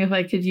wondering if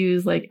I could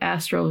use like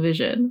astral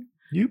vision.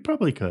 You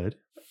probably could.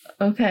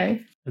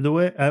 Okay. The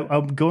way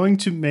I'm going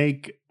to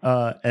make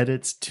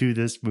edits to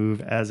this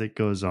move as it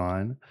goes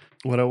on.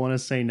 What I want to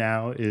say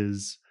now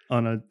is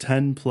on a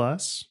 10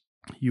 plus,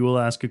 you will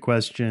ask a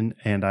question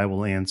and I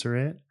will answer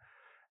it.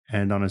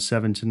 And on a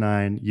 7 to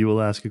 9, you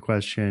will ask a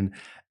question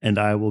and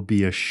I will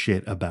be a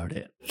shit about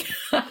it.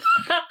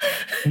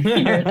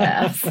 You're an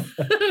ass.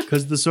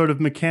 Because the sort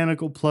of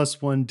mechanical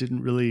 +1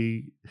 didn't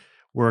really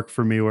work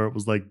for me, where it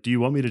was like, do you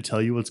want me to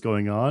tell you what's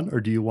going on or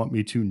do you want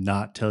me to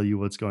not tell you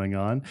what's going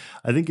on?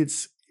 I think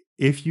it's,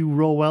 if you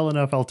roll well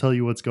enough, I'll tell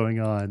you what's going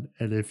on.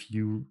 And if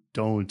you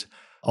don't,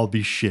 I'll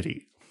be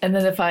shitty. And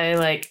then if I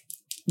like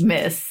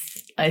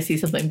miss, I see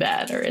something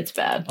bad or it's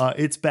bad.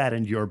 It's bad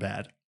and you're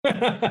bad.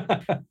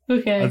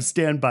 Okay. I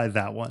stand by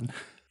that one.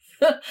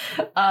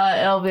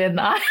 It'll be a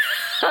 9.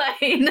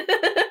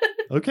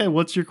 Okay,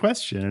 what's your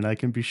question? And I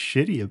can be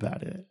shitty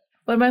about it.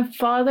 When my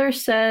father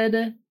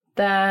said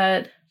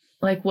that,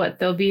 like, what,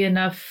 there'll be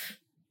enough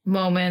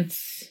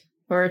moments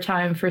or a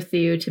time for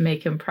Theo to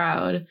make him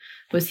proud,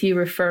 was he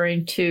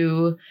referring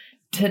to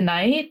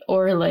tonight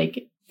or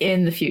like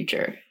in the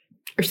future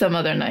or some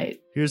other night?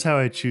 Here's how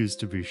I choose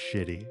to be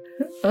shitty.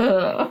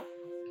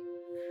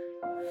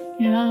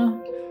 Yeah,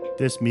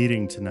 This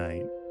meeting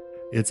tonight,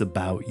 it's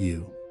about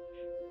you.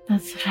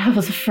 that's what I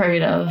was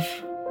afraid of.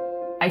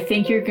 I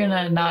think you're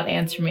gonna not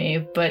answer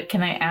me, but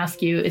can I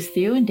ask you, is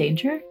Theo in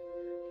danger?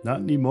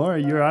 Not anymore.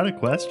 You're out of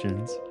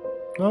questions.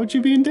 Why would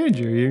you be in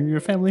danger? You're in your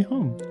family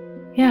home.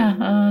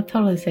 Yeah,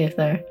 totally safe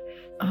there.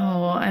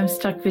 Oh, I'm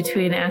stuck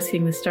between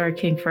asking the Star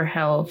King for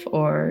help,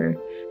 or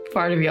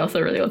part of me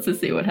also really wants to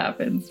see what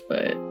happens,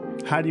 but...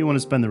 How do you want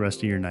to spend the rest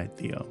of your night,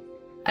 Theo?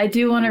 I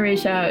do want to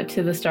reach out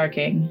to the Star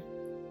King.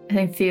 I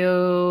think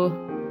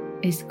Theo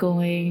is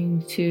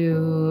going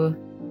to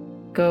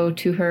go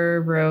to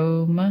her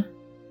room,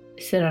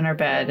 sit on her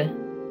bed,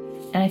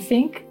 and I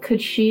think,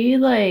 could she,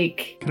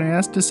 like... Can I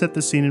ask to set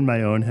the scene in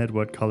my own head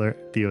what color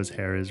Theo's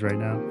hair is right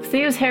now?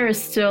 Theo's hair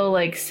is still,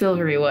 like,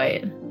 silvery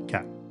white.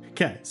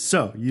 Okay,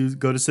 so you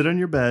go to sit on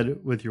your bed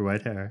with your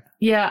white hair.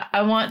 Yeah,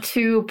 I want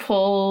to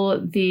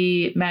pull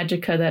the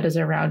magicka that is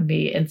around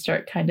me and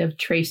start kind of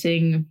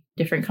tracing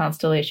different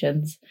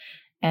constellations,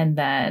 and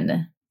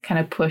then kind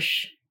of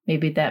push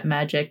maybe that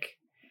magic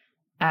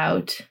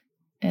out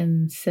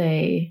and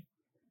say,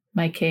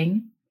 my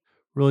king.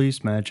 Roll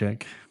use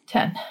magic.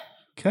 10.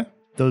 Okay.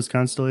 Those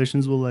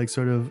constellations will like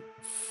sort of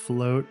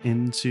float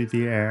into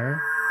the air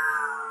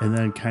and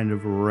then kind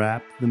of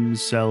wrap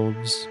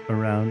themselves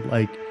around.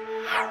 Like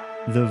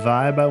the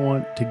vibe I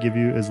want to give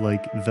you is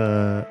like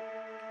the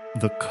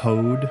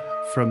code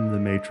from the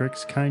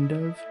Matrix kind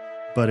of,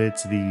 but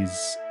it's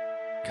these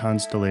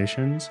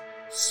constellations.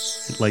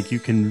 Like you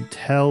can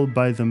tell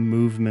by the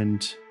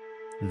movement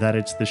that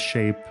it's the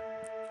shape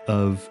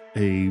of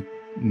a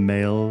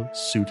male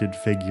suited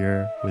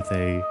figure with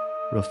a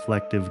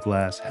reflective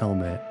glass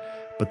helmet,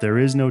 but there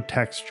is no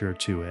texture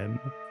to him.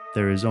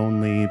 There is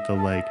only the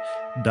like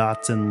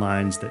dots and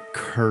lines that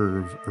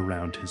curve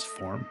around his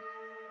form.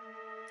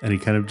 And he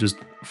kind of just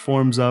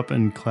forms up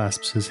and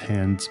clasps his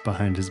hands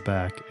behind his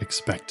back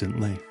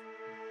expectantly.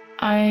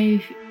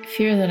 I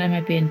fear that I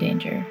might be in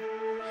danger.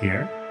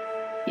 Here?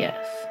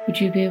 Yes. Would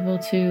you be able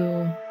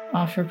to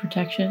offer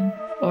protection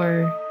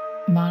or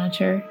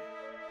monitor?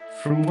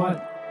 From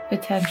what?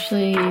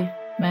 Potentially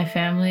my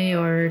family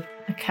or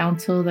a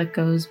council that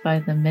goes by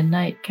the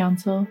Midnight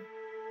Council.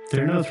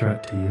 They're no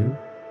threat to you.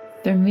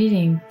 They're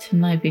meeting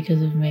tonight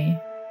because of me.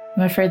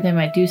 I'm afraid they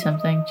might do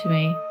something to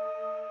me.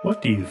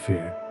 What do you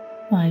fear?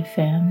 My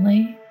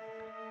family?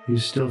 You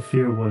still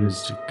fear what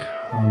is to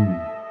come.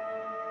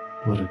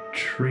 What a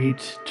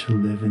treat to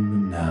live in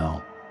the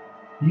now.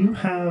 You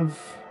have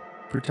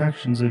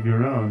protections of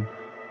your own.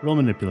 Roll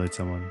manipulate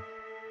someone.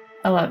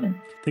 11.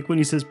 I think when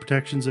he says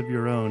protections of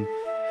your own,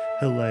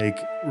 he'll like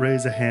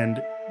raise a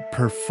hand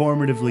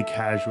performatively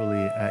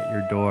casually at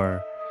your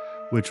door,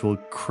 which will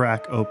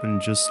crack open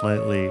just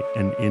slightly,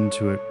 and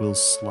into it will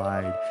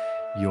slide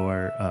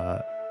your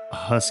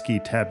husky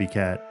tabby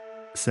cat,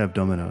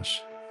 Sevdominos,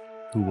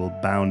 who will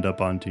bound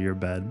up onto your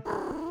bed.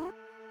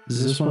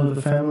 Is this one of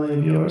the family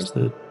of yours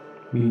that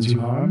means you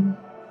harm?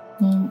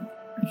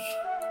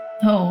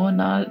 No,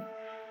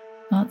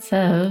 not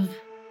Sev.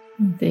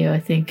 Theo, I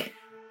think,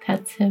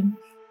 pets him.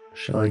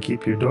 Shall I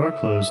keep your door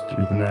closed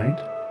through the night?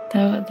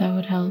 That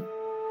would help.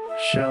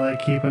 Shall I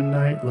keep a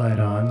nightlight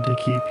on to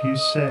keep you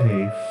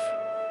safe?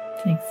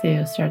 I think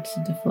Theo starts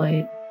to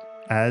deflate.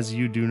 As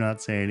you do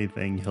not say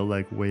anything, he'll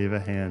like wave a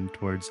hand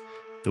towards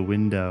the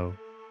window,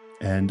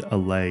 and a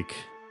like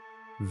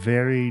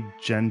very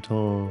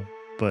gentle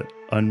but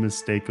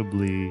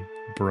unmistakably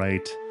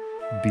bright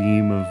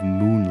beam of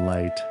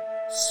moonlight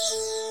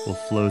will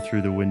flow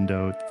through the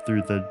window,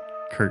 through the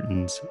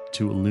curtains,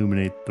 to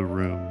illuminate the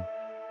room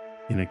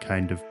in a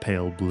kind of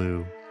pale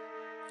blue.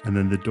 And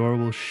then the door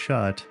will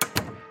shut,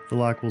 the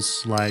lock will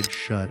slide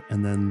shut,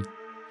 and then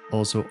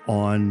also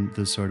on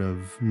the sort of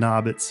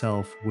knob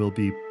itself will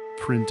be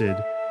printed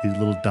these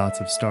little dots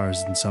of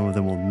stars, and some of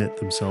them will knit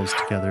themselves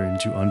together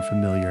into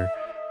unfamiliar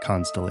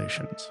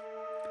constellations.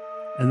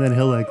 And then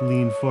he'll like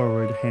lean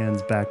forward,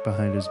 hands back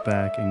behind his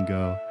back, and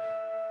go,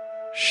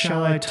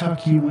 "Shall I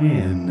tuck you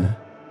in?"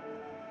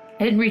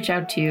 I didn't reach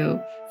out to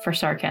you for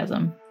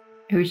sarcasm.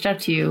 I reached out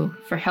to you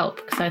for help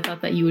because I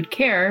thought that you would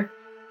care.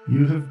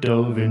 You have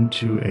dove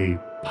into a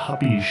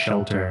puppy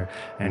shelter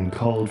and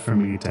called for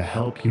me to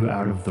help you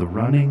out of the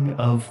running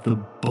of the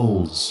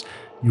bulls.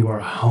 You are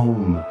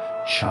home,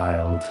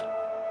 child.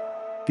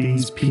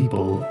 These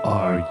people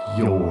are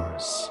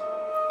yours.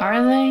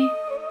 Are they?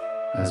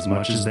 As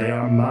much as they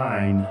are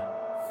mine.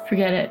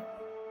 Forget it.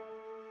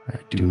 I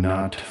do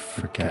not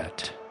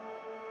forget.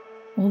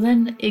 Well,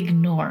 then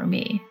ignore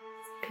me,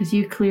 because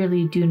you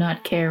clearly do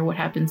not care what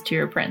happens to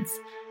your prince.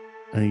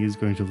 I think he's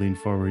going to lean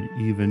forward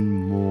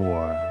even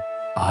more.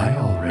 I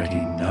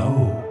already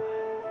know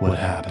what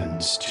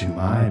happens to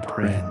my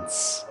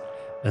prince.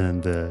 And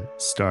then the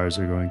stars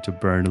are going to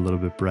burn a little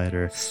bit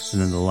brighter,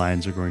 and then the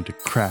lines are going to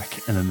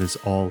crack, and then this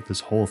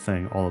whole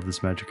thing, all of this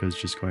magicka is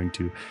just going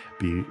to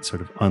be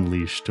sort of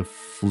unleashed to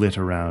flit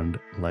around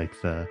like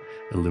the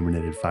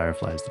illuminated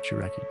fireflies that you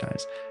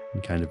recognize,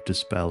 and kind of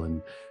dispel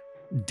and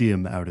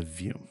dim out of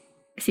view.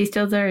 Is he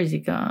still there or is he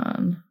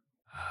gone?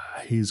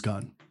 He's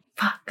gone.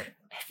 Fuck.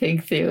 I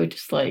think Theo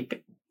just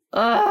like,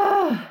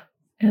 and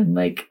and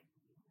like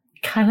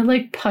kind of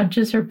like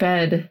punches her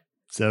bed.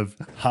 Sev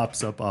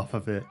hops up off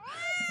of it.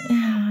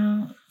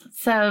 Yeah.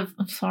 Sev,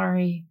 I'm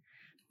sorry.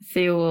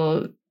 Thea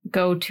will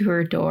go to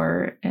her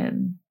door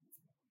and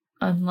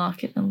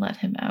unlock it and let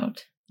him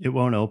out. It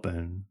won't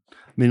open.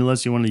 I mean,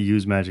 unless you want to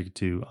use magic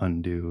to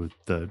undo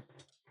the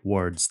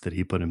wards that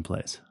he put in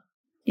place.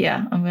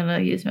 Yeah, I'm gonna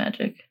use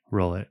magic.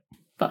 Roll it.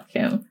 Fuck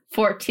him.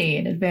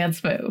 14,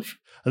 advanced move.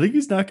 I think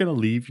he's not going to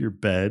leave your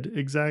bed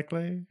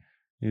exactly.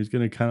 He's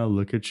going to kind of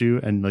look at you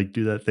and like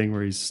do that thing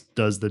where he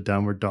does the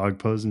downward dog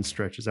pose and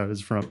stretches out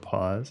his front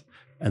paws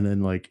and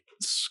then like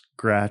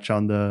scratch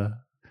on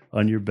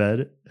your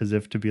bed as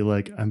if to be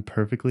like, I'm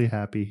perfectly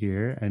happy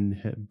here,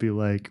 and be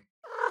like,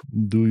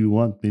 do you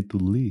want me to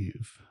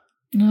leave?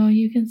 No,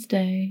 you can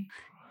stay.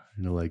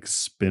 And he'll like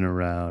spin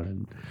around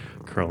and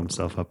curl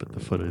himself up at the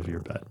foot of your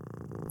bed.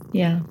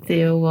 Yeah,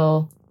 Theo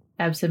will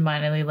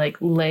absentmindedly like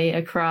lay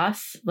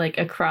across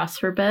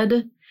her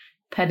bed,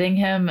 petting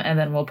him, and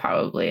then we'll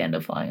probably end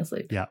up falling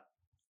asleep. Yeah.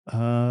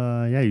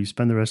 You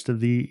spend the rest of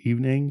the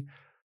evening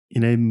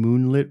in a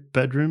moonlit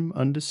bedroom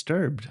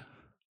undisturbed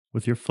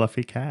with your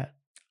fluffy cat.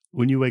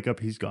 When you wake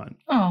up, he's gone.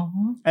 Oh.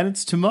 And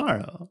it's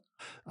tomorrow.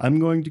 I'm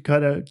going to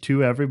cut out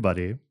to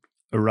everybody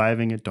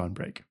arriving at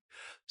dawnbreak.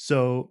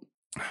 So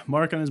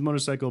Mark on his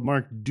motorcycle.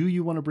 Mark, do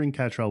you want to bring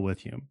Catrell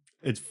with you?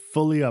 It's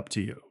fully up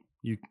to you.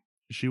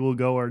 She will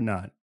go or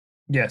not.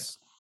 Yes.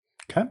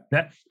 Okay.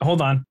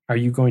 Hold on. Are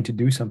you going to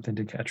do something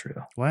to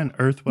Catrell? Why on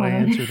earth would I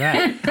answer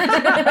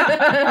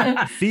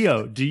that?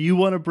 Theo, do you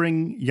want to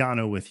bring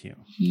Yano with you?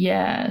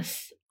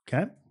 Yes.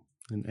 Okay.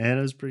 And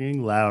Anna's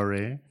bringing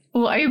Lowry.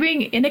 Well, are you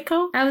bringing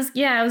Iniko? I was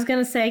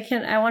gonna say,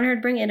 I want her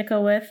to bring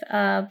Iniko with.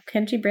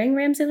 Can she bring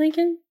Ramsey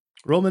Lincoln?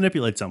 Roll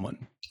manipulate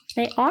someone.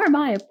 They are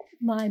my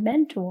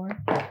mentor.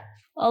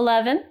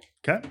 11.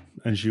 Okay.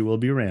 And she will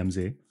be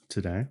Ramsey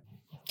today.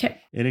 Okay.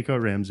 Iniko,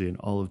 Ramsey, and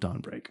all of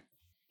Dawnbreak.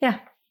 Yeah.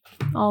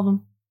 All of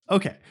them.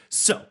 Okay.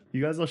 So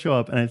you guys will show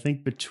up. And I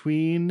think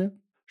between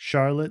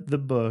Charlotte the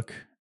book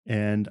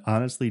and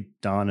honestly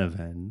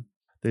Donovan,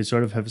 they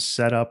sort of have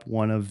set up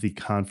one of the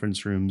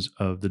conference rooms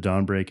of the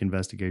Dawnbreak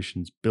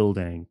Investigations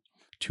building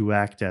to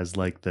act as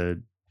like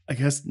the, I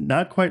guess,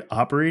 not quite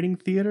operating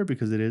theater,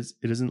 because it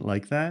isn't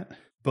like that,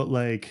 but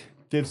like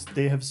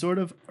they have sort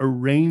of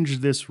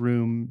arranged this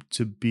room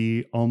to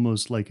be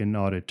almost like an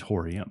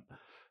auditorium.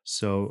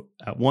 So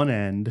at one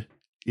end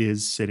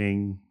is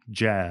sitting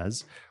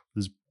Jazz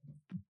with his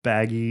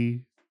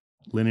baggy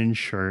linen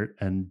shirt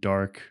and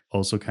dark,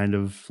 also kind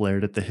of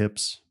flared at the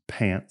hips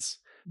pants,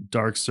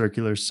 dark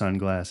circular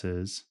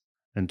sunglasses,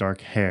 and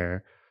dark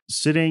hair,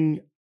 sitting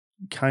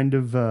kind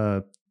of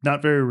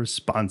not very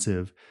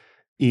responsive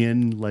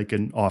in like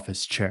an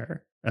office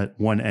chair at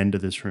one end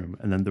of this room.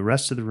 And then the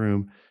rest of the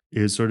room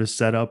is sort of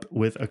set up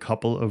with a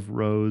couple of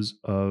rows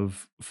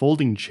of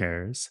folding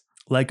chairs,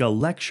 like a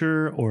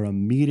lecture or a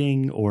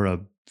meeting or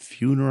a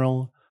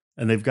funeral.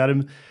 And they've got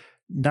him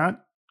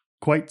not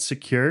quite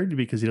secured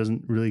because he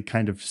doesn't really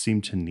kind of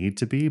seem to need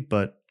to be,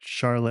 but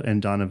Charlotte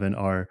and Donovan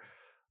are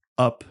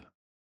up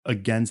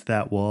against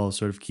that wall,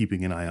 sort of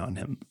keeping an eye on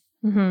him.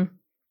 Mm-hmm.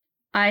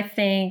 I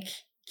think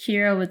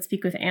Kira would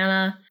speak with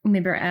Anna,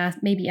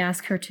 maybe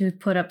ask her to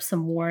put up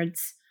some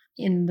wards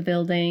in the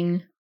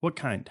building. What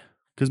kind?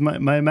 Because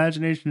my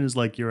imagination is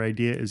like your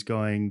idea is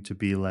going to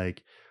be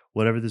like,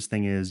 whatever this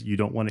thing is, you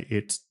don't want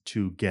it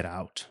to get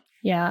out.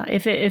 Yeah,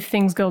 if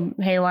things go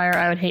haywire,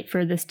 I would hate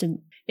for this to...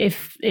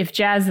 If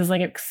Jazz is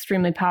like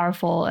extremely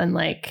powerful and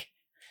like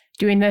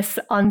doing this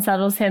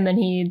unsettles him and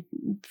he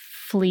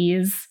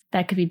flees,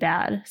 that could be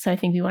bad. So I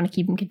think we want to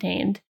keep him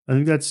contained. I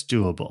think that's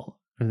doable.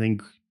 I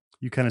think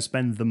you kind of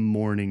spend the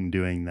morning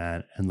doing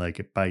that, and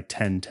like by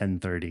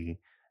 10:30,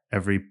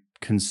 every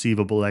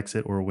conceivable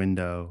exit or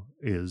window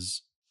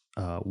is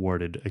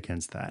warded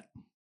against that.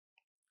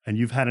 And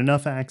you've had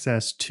enough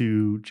access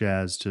to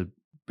Jazz to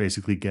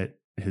basically get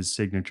his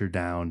signature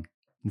down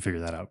and figure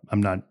that out.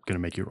 I'm not going to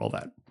make you roll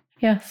that.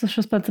 Yeah, so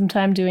she'll spend some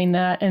time doing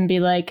that and be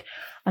like,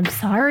 I'm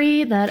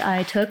sorry that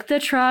I took the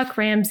truck,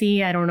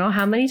 Ramsey. I don't know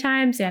how many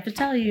times I have to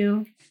tell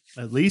you.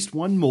 At least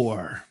one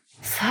more.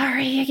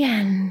 Sorry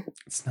again.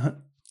 It's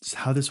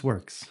how this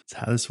works. It's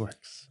how this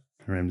works.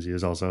 Ramsey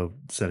is also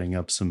setting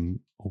up some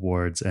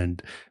awards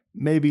and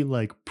maybe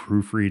like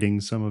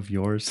proofreading some of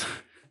yours.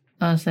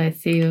 So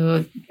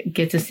Theo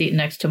gets a seat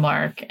next to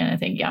Mark, and I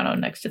think Yano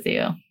next to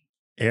Theo.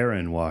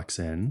 Aaron walks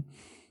in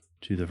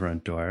to the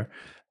front door,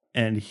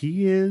 and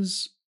he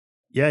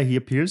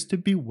appears to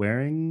be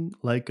wearing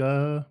like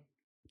no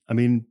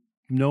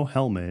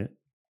helmet,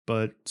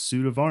 but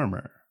suit of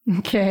armor.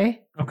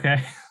 Okay.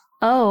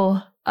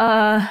 Oh,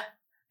 I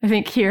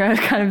think Kira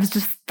kind of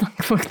just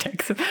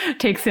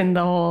takes in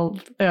the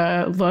whole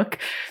look.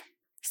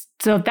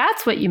 So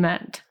that's what you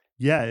meant.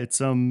 Yeah,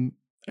 it's and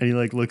he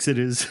like looks at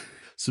his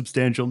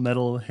substantial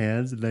metal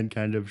hands and then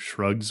kind of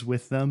shrugs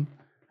with them.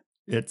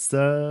 It's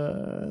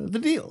the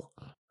deal.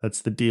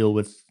 That's the deal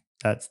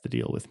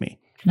with me.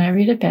 Can I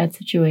read a bad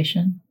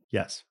situation?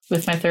 Yes.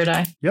 With my third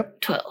eye?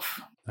 Yep.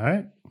 12. All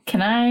right.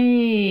 Can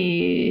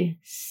I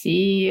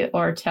see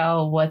or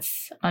tell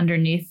what's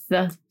underneath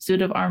the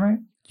suit of armor?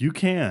 You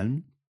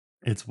can.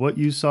 It's what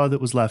you saw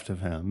that was left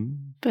of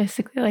him.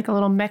 Basically like a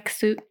little mech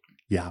suit.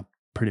 Yeah,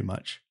 pretty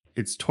much.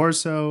 It's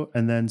torso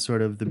and then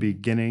sort of the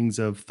beginnings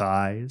of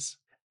thighs.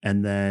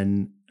 And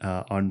then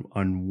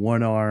on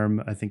one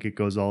arm, I think it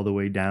goes all the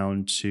way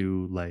down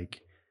to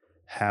like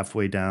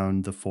halfway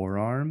down the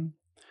forearm.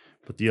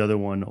 But the other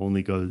one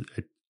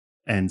it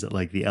ends at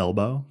like the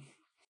elbow.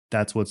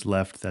 That's what's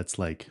left that's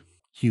like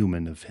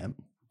human of him.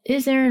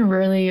 Is Aaron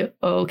really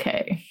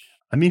okay?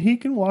 I mean, he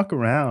can walk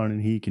around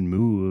and he can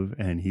move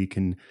and he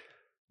can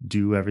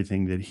do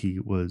everything that he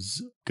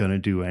was going to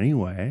do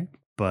anyway.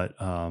 But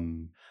I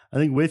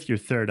think with your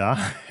third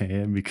eye,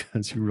 and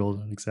because you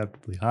rolled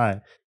unacceptably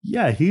high,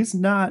 yeah, he's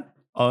not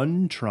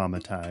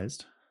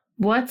untraumatized.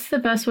 What's the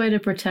best way to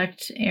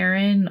protect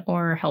Aaron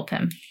or help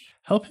him?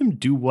 Help him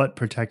do what?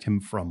 Protect him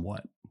from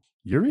what?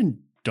 You're in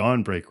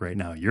Dawnbreak right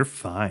now. You're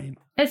fine.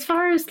 As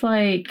far as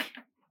like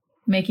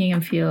making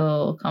him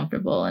feel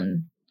comfortable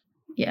and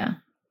yeah.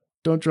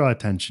 Don't draw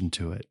attention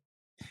to it.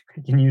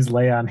 You can use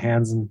lay on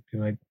hands and be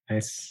like,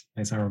 nice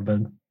armor,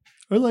 bud.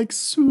 Or like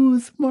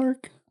soothe,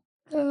 Mark.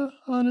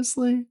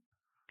 Honestly.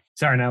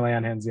 Sorry, not lay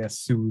on hands. Yes,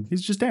 soothe.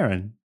 He's just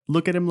Aaron.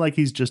 Look at him like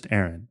he's just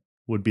Aaron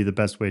would be the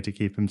best way to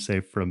keep him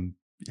safe from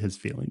his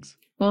feelings.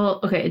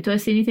 Well, okay. Do I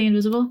see anything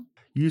invisible?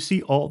 You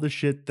see all the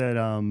shit that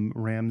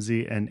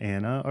Ramsey and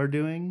Anna are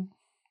doing.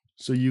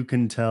 So you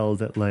can tell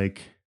that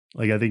like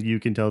I think you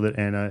can tell that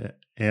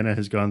Anna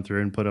has gone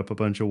through and put up a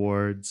bunch of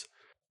wards.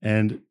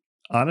 And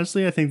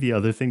honestly, I think the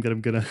other thing that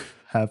I'm going to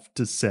have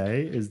to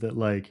say is that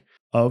like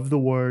of the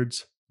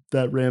wards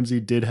that Ramsey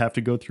did have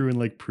to go through and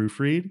like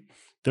proofread,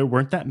 there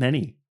weren't that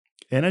many.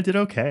 Anna did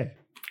okay.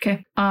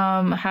 Okay.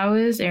 How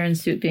is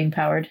Aaron's suit being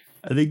powered?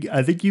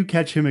 I think you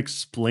catch him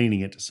explaining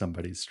it to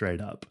somebody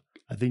straight up.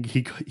 I think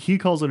he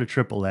calls it a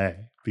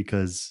AAA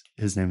because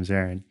his name is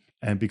Aaron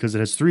and because it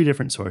has 3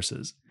 different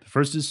sources. The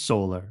first is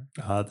solar.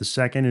 The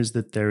second is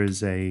that there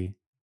is a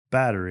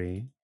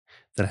battery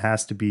that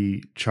has to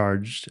be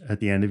charged at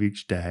the end of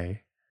each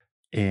day.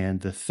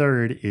 And the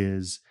third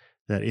is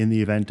that in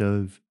the event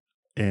of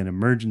an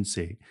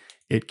emergency,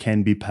 it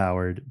can be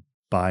powered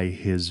by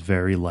his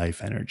very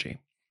life energy.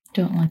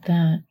 Don't like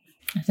that.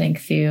 I think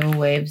Theo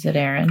waves at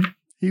Aaron.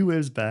 He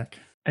waves back.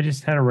 I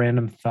just had a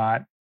random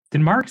thought.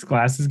 Did Mark's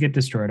glasses get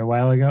destroyed a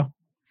while ago?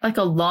 Like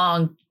a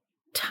long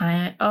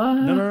time.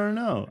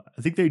 No.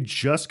 I think they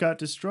just got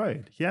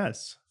destroyed.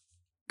 Yes.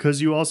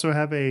 Because you also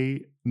have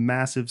a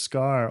massive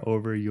scar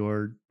over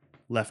your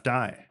left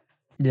eye.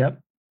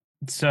 Yep.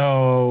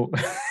 So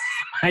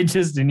I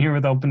just in here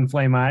with open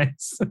flame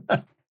eyes.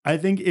 I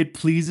think it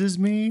pleases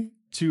me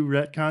to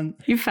retcon.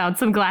 You found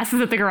some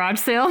glasses at the garage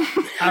sale?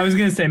 I was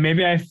going to say,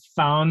 maybe I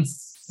found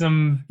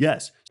some.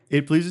 Yes.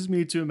 It pleases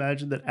me to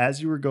imagine that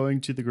as you were going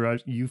to the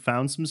garage, you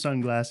found some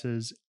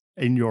sunglasses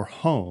in your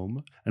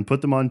home and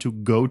put them on to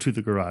go to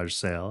the garage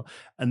sale.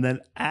 And then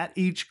at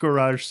each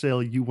garage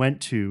sale you went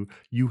to,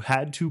 you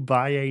had to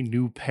buy a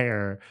new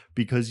pair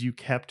because you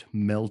kept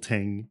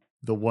melting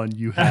the one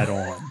you had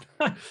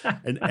on.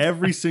 And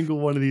every single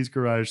one of these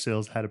garage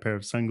sales had a pair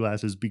of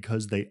sunglasses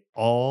because they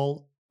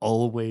all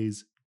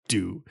always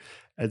do.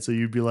 And so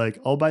you'd be like,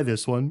 I'll buy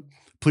this one.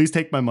 Please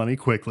take my money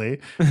quickly.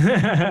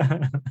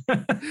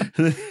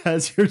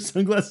 As your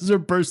sunglasses are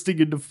bursting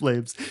into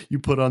flames, you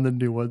put on the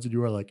new ones and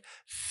you are like,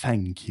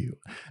 thank you.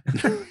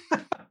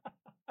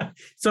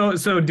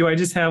 So do I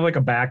just have like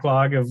a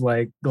backlog of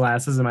like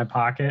glasses in my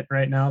pocket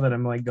right now that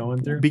I'm like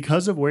going through?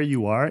 Because of where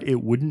you are,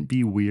 it wouldn't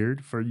be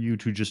weird for you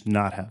to just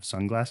not have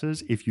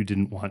sunglasses if you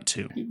didn't want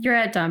to. You're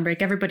at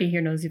Dawnbreak. Everybody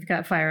here knows you've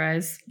got fire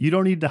eyes. You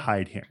don't need to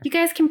hide here. You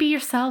guys can be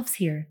yourselves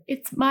here.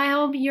 It's my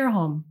home, your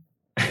home.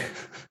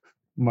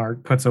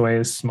 Mark puts away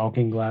his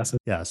smoking glasses.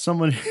 Yeah,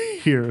 someone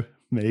here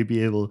may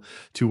be able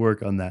to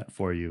work on that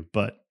for you.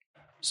 But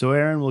so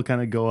Aaron will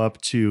kind of go up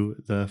to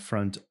the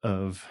front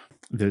of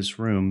this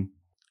room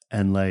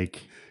and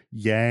like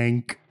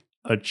yank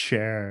a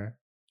chair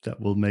that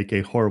will make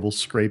a horrible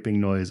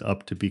scraping noise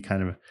up to be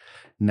kind of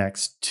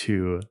next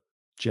to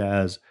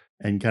Jazz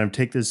and kind of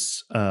take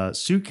this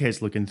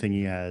suitcase looking thing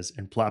he has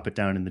and plop it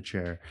down in the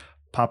chair,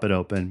 pop it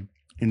open.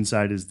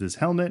 Inside is this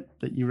helmet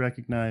that you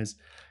recognize.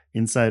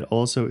 Inside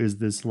also is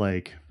this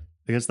like,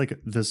 I guess like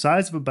the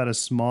size of about a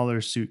smaller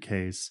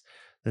suitcase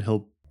that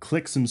he'll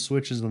click some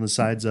switches on the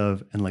sides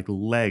of and like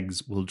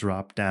legs will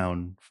drop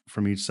down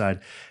from each side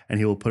and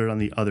he will put it on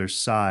the other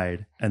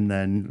side and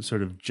then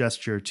sort of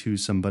gesture to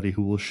somebody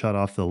who will shut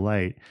off the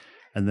light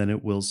and then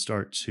it will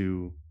start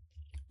to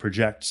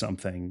project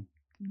something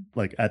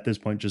like at this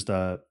point just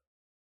a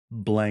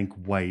blank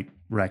white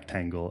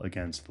rectangle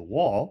against the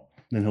wall.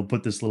 Then he'll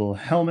put this little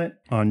helmet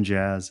on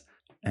Jazz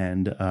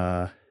and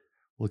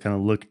we'll kind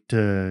of look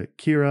to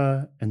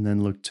Kira and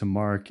then look to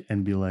Mark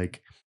and be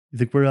like, you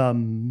think we're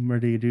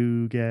ready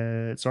to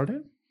get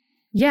started?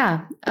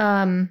 Yeah.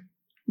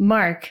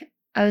 Mark,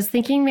 I was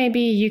thinking maybe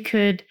you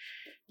could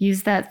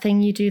use that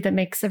thing you do that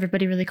makes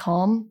everybody really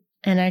calm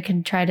and I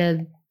can try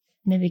to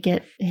maybe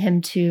get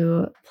him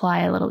to apply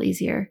a little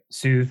easier.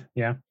 Soothe,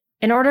 yeah.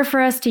 In order for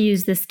us to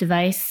use this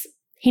device,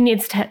 he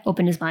needs to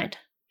open his mind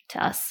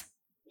to us.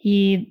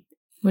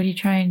 What are you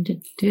trying to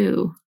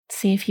do?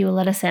 See if he will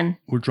let us in.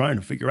 We're trying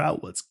to figure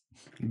out what's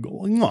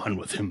going on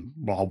with him,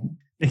 Bob.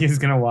 He's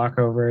going to walk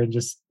over and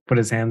just put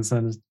his hands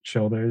on his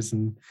shoulders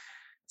and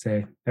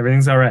say,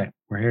 everything's all right.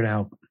 We're here to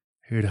help.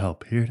 Here to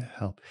help, here to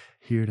help,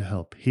 here to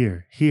help,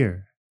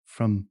 here,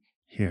 from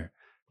here.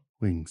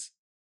 Wings,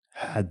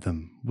 had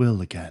them, will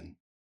again.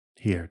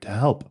 Here to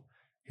help,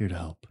 here to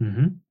help.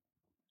 Mm-hmm.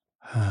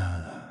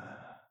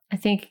 I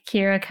think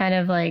Kira kind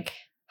of like,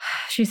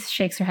 she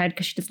shakes her head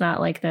because she does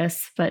not like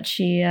this, but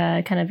she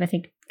kind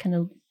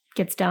of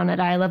gets down at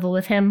eye level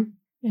with him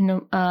and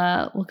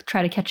we'll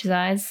try to catch his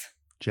eyes.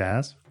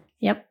 Jazz?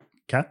 Yep.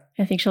 Okay.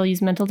 I think she'll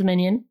use Mental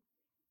Dominion.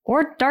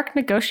 Or Dark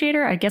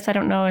Negotiator. I guess I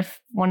don't know if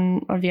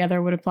one or the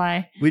other would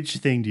apply. Which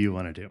thing do you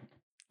want to do?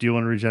 Do you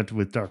want to reach out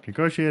with Dark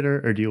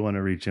Negotiator or do you want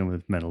to reach in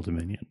with Mental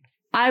Dominion?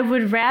 I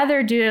would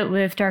rather do it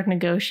with Dark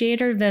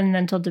Negotiator than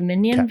Mental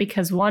Dominion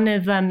because one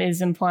of them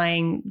is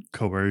implying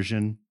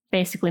coercion.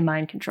 Basically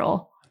mind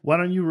control. Why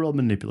don't you roll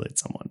manipulate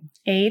someone?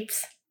 8.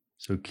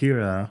 So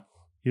Kira,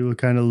 he will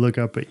kind of look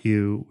up at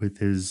you with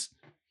his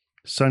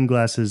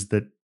sunglasses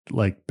that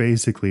like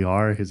basically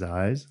are his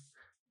eyes.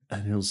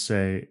 And he'll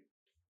say,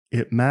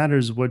 it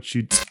matters what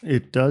you,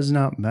 it does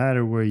not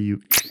matter where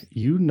you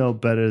know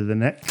better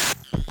than it.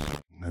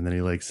 And then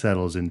he like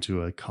settles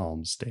into a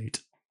calm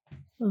state.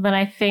 Then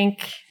I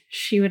think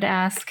she would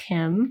ask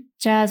him,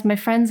 Jazz, my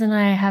friends and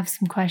I have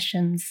some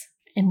questions,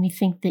 and we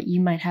think that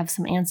you might have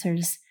some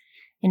answers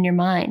in your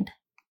mind.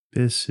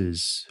 This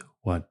is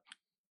what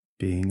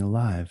being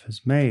alive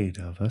has made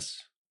of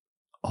us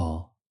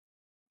all.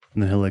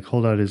 And then he'll like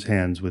hold out his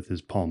hands with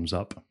his palms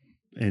up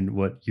in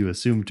what you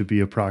assume to be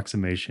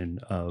approximation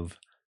of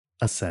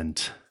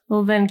assent.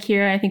 Well, then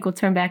Kira, I think, will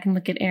turn back and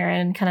look at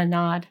Aaron and kind of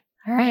nod.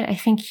 All right, I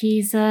think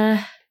he's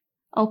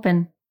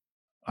open.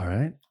 All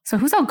right. So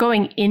who's all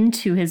going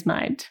into his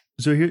mind?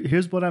 So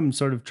here's what I'm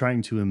sort of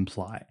trying to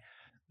imply.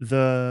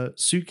 The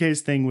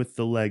suitcase thing with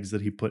the legs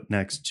that he put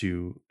next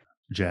to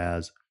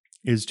Jazz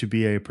is to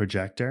be a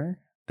projector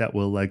that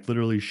will like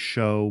literally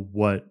show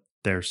what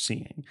they're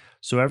seeing.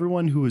 So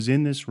everyone who is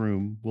in this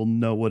room will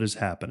know what is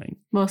happening.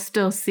 We'll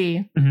still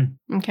see.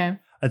 Mm-hmm. Okay.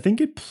 I think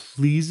it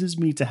pleases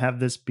me to have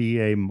this be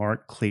a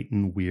Mark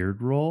Clayton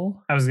weird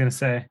roll. I was going to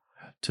say.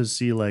 To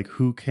see like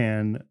who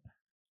can,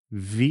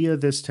 via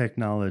this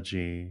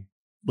technology,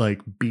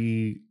 like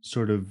be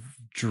sort of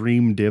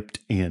dream dipped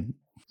in.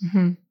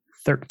 Mm-hmm.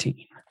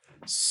 13.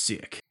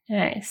 Sick.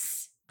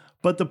 Nice.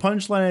 But the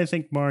punchline, I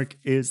think, Mark,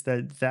 is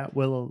that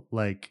will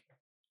like,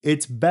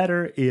 it's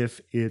better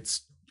if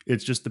it's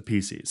just the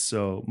PCs.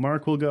 So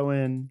Mark will go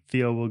in,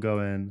 Theo will go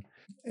in,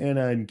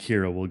 Anna and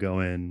Kira will go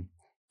in.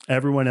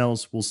 Everyone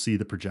else will see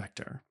the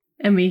projector.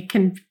 And we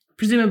can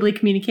presumably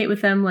communicate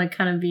with them like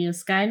kind of via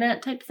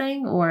Skynet type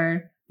thing,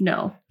 or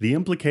no? The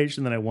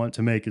implication that I want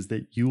to make is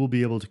that you will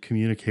be able to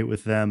communicate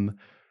with them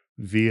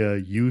via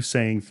you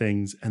saying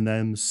things and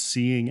them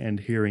seeing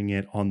and hearing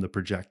it on the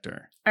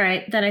projector. All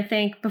right. Then I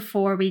think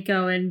before we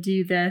go and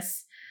do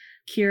this,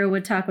 Kira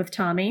would talk with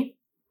Tommy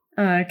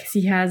because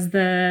he has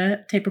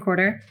the tape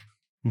recorder.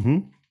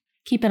 Mm-hmm.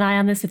 Keep an eye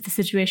on this if the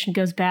situation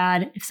goes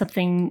bad.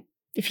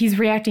 If he's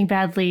reacting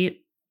badly,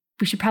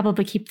 we should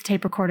probably keep the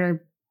tape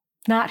recorder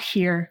not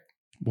here.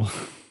 Well,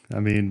 I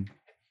mean,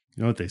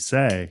 you know what they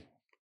say.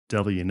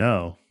 Devil you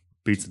know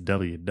beats the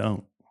devil you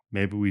don't.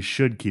 Maybe we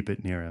should keep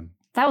it near him.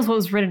 That was what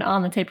was written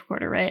on the tape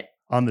recorder, right?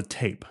 On the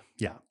tape,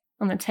 yeah.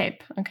 On the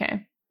tape,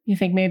 okay. You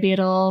think maybe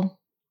it'll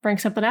bring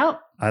something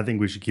out? I think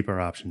we should keep our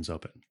options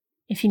open.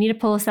 If you need to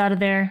pull us out of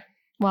there,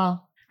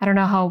 well, I don't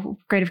know how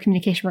great of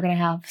communication we're going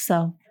to have,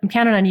 so I'm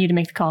counting on you to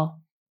make the call.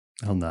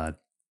 I'll nod.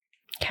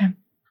 Okay.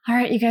 All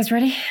right, you guys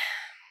ready?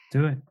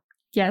 Do it.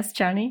 Yes,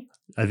 Johnny?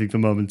 I think the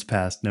moment's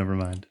passed. Never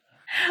mind.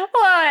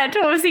 What?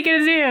 What was he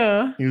going to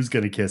do? He was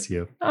going to kiss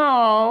you.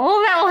 Oh,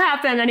 well, that will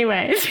happen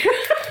anyways.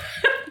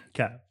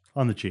 Okay,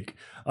 on the cheek.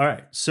 All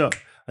right, so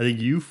I think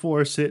you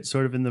four sit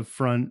sort of in the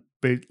front,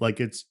 like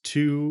it's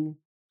 2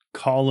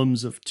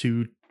 columns of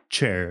 2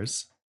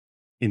 chairs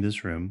in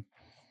this room.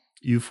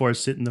 You four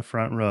sit in the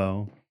front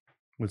row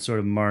with sort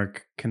of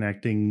Mark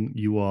connecting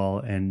you all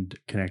and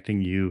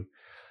connecting you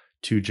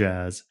to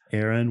Jazz.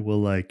 Aaron will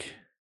like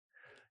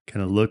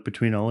kind of look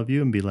between all of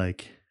you and be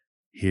like,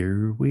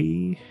 here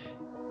we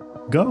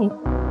go,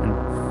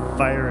 and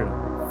fire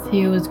it.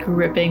 Theo is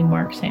gripping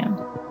Mark's hand.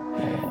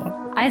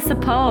 I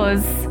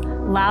suppose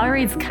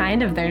Lowry's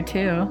kind of there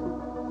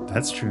too.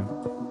 That's true.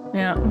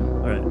 Yeah.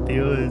 All right,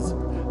 Theo is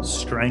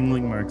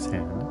strangling Mark's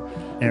hand.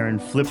 Aaron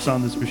flips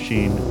on this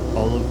machine.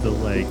 All of the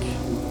like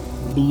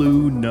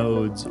blue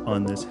nodes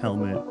on this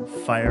helmet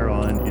fire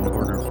on in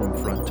order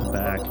from front to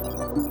back.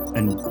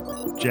 And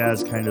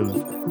Jazz kind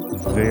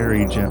of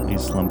very gently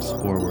slumps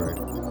forward.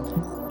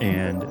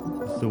 And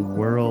the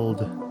world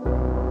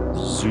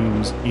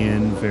zooms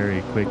in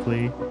very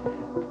quickly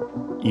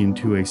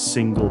into a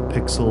single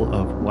pixel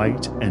of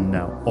white. And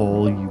now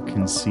all you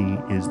can see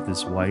is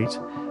this white.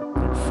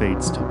 It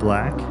fades to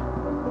black.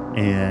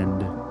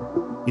 And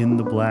in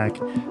the black,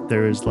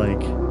 there is like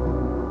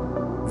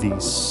the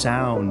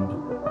sound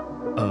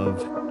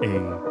of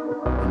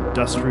a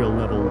industrial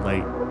level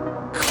light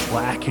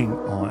clacking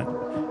on.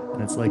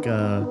 And it's like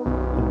a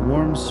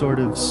warm sort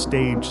of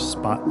stage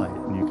spotlight.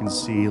 And you can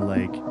see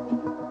like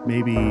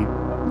maybe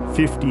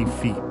 50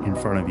 feet in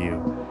front of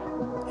you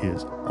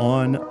is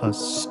on a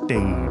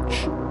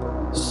stage,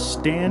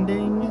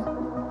 standing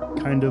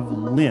kind of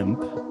limp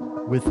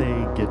with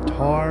a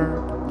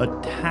guitar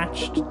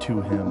attached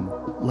to him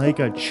like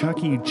a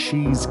Chuck E.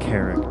 Cheese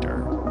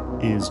character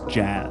is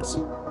Jazz.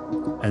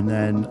 And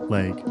then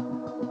like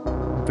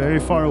very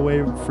far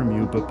away from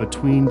you, but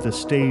between the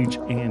stage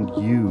and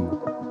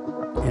you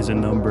is a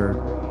number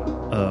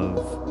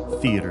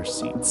of theater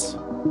seats.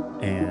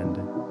 And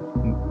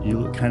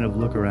you kind of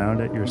look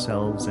around at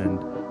yourselves, and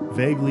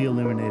vaguely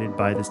illuminated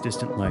by this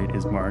distant light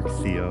is Mark,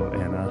 Theo,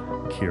 Anna,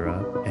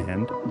 Kira,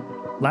 and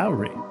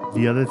Lowry.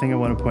 The other thing I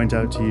want to point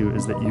out to you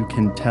is that you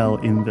can tell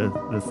in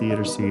the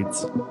theater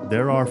seats,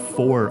 there are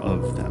 4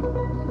 of them.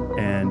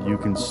 And you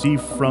can see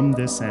from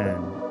this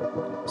end,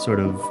 sort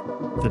of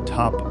the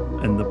top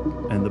and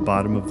the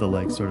bottom of the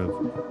like sort of,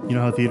 you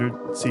know how theater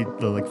seat,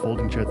 the like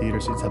folding chair theater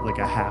seats have like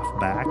a half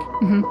back?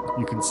 Mm-hmm.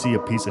 You can see a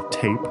piece of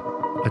tape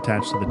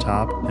attached to the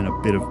top and a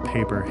bit of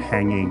paper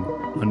hanging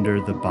under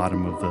the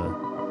bottom of the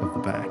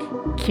back.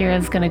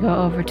 Kira's gonna go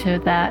over to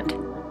that,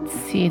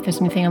 see if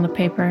there's anything on the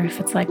paper, if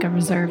it's like a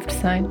reserved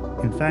sign.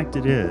 In fact,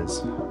 it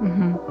is.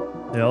 Mm-hmm.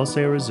 They all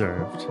say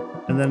reserved.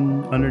 And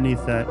then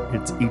underneath that,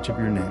 it's each of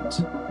your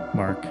names.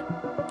 Mark,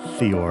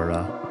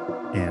 Theora,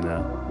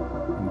 Anna,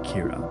 and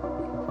Kira.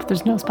 But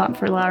there's no spot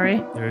for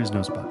Lowry. There is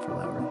no spot for Lowry.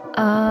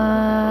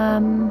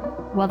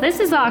 Well, this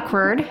is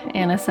awkward,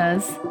 Anna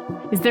says.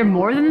 Is there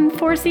more than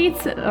 4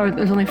 seats, or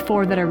there's only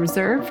 4 that are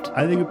reserved?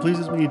 I think it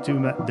pleases me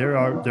to. There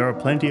are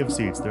plenty of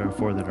seats. There are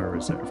 4 that are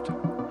reserved.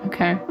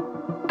 Okay.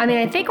 I mean,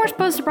 I think we're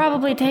supposed to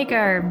probably take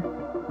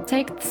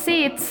the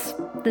seats.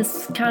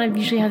 This kind of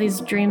usually how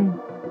these dream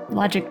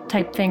logic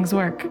type things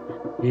work.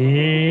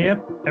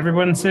 Yep.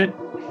 Everyone sit.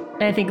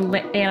 And I think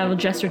Anna will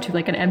gesture to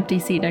like an empty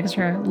seat next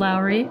to her.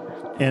 Lowry.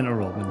 Anna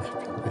roll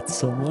manipulate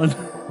someone.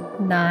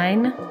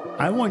 9.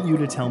 I want you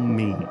to tell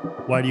me,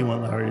 why do you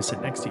want Lowry to sit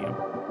next to you?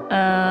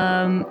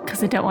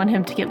 Because I don't want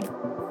him to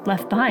get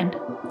left behind.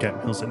 Okay,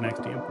 he'll sit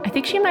next to you. I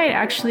think she might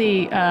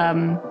actually,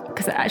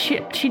 because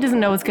she doesn't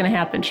know what's going to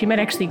happen. She might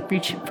actually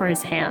reach for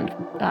his hand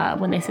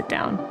when they sit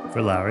down.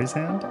 For Lowry's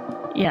hand?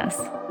 Yes.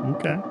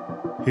 Okay.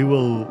 He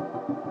will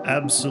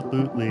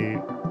absolutely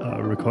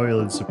recoil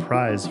in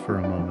surprise for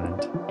a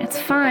moment. It's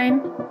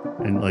fine.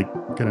 And like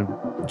kind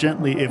of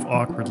gently, if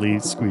awkwardly,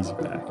 squeeze you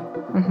back.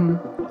 Mm-hmm.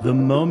 The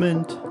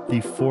moment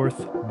the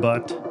 4th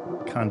butt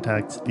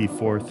contacts the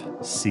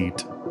 4th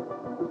seat,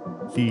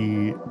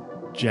 the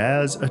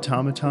jazz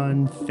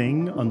automaton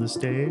thing on the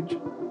stage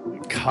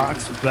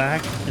cocks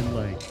back and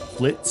like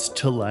flits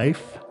to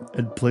life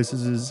and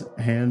places his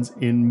hands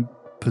in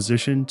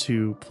position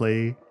to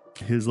play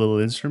his little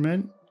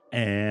instrument.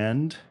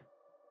 And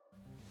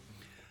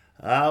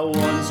I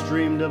once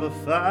dreamed of a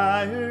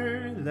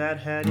fire that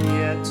had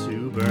yet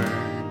to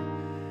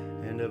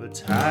burn, and of a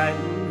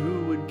titan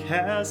who would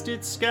cast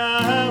it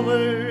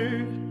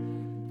skyward.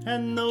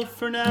 And though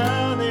for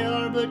now they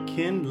are but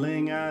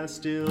kindling, I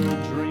still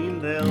dream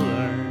they'll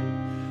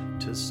learn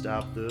to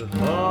stop the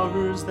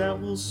horrors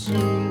that will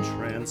soon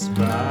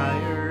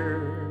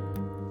transpire.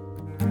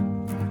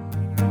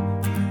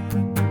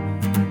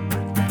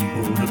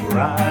 Oh, the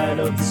bride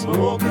of the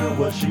smoker,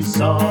 what she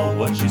saw,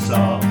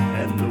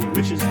 and the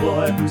witch's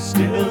boy who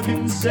still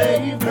can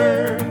save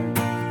her.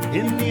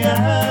 In the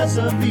eyes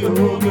of the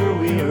ogre,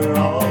 we are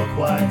all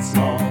quite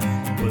small,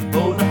 but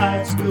both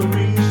heights will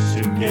reach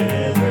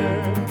together.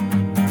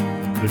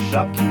 The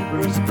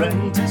shopkeeper's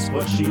apprentice,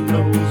 what she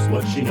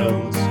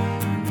knows.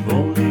 You've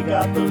only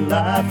got the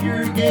life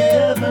you're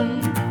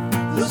given.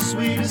 The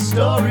sweetest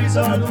stories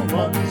are the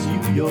ones you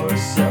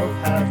yourself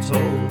have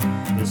told.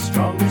 The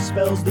strongest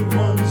spells, the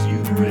ones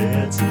you've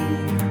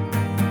written.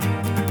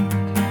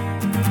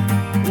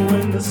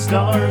 When the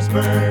stars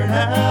burn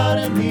out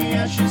and the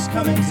ashes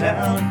coming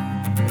down,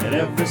 and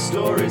every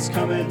story's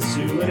coming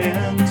to an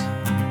end,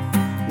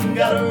 you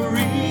gotta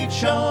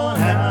reach on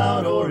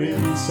out or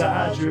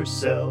inside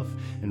yourself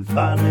and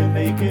finally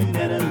make an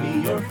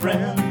enemy your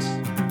friend,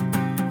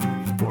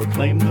 or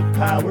claim the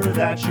power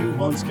that you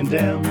once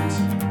condemned.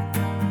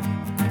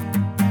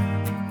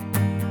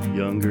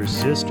 Younger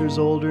sister's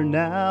older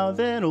now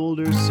than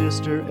older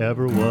sister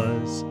ever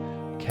was,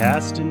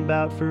 casting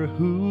about for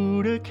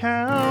who to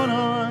count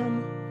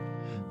on.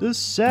 The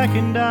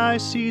second eye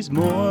sees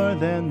more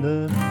than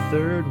the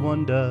third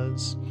one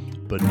does,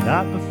 but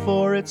not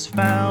before it's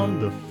found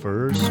the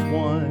first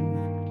one.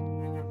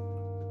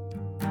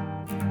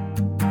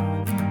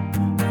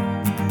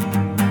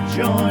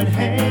 Join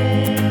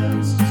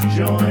hands,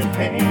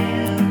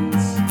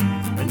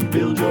 and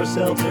build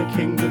yourselves a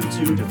kingdom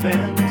to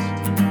defend.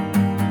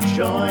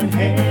 Join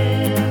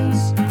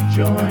hands,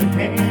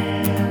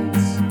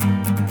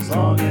 as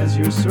long as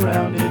you're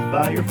surrounded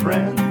by your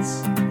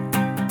friends.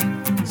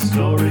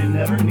 story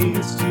never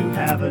needs to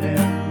have an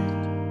end.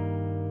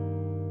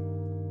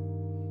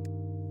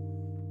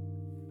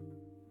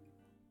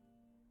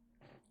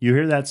 You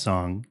hear that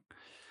song,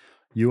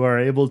 you are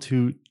able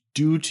to,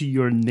 due to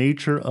your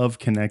nature of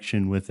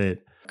connection with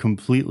it,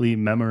 completely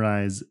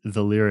memorize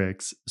the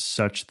lyrics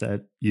such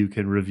that you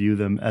can review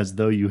them as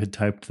though you had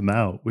typed them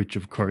out, which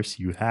of course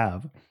you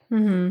have.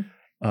 Mm-hmm.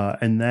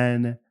 And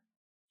then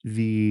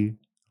the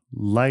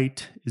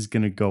light is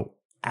going to go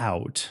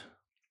out,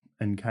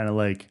 and kind of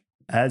like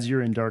as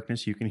you're in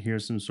darkness, you can hear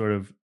some sort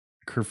of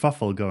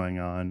kerfuffle going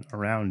on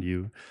around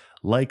you,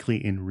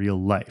 likely in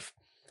real life.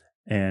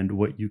 And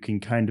what you can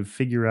kind of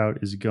figure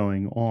out is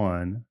going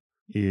on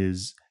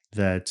is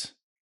that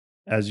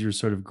as you're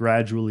sort of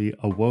gradually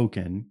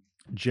awoken,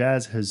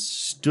 Jazz has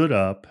stood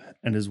up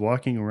and is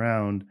walking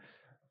around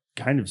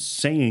kind of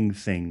saying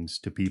things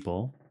to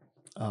people.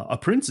 A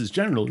prince's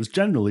general is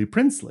generally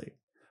princely.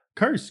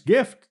 Curse,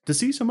 gift, to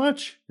see so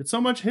much. It's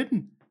so much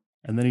hidden.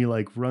 And then he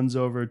like runs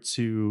over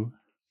to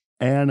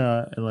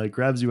Anna and like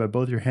grabs you by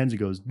both your hands and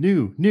goes,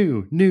 new,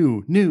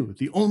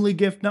 the only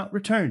gift not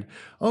returned.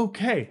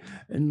 Okay.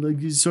 And like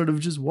he's sort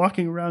of just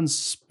walking around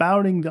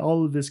spouting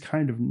all of this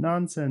kind of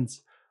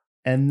nonsense.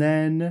 And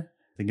then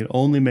I think it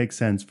only makes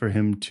sense for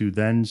him to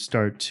then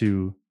start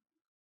to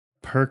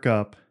perk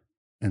up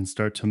and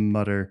start to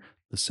mutter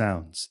the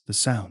sounds,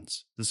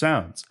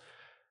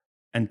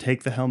 and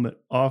take the helmet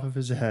off of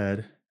his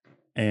head,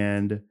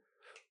 and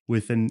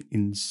with an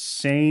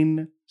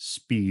insane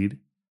speed,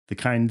 the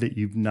kind that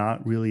you've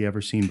not really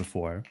ever seen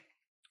before,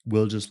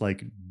 will just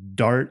like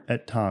dart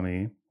at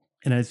Tommy,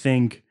 and I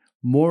think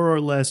more or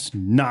less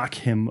knock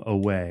him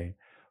away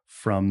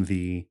from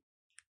the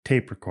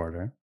tape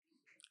recorder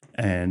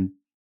and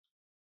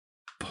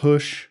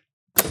push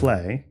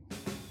play.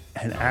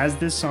 And as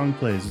this song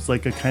plays, it's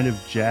like a kind of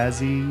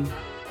jazzy,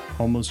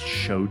 almost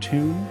show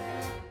tune.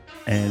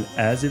 And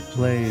as it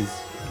plays,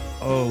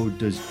 oh,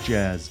 does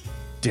Jazz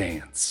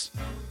dance.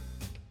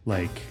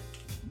 Like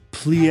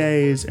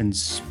plies and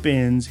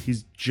spins.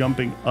 He's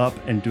jumping up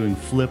and doing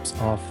flips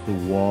off the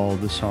wall.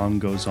 The song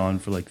goes on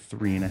for like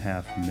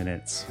 3.5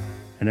 minutes.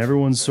 And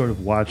everyone's sort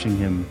of watching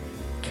him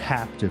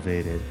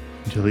captivated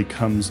until he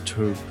comes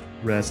to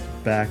rest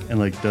back and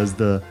like does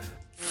the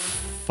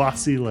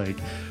Fosse like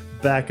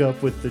back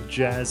up with the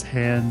jazz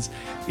hands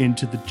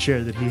into the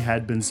chair that he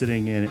had been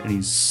sitting in, and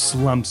he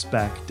slumps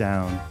back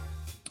down.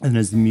 And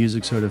as the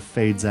music sort of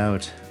fades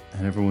out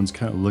and everyone's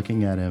kind of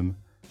looking at him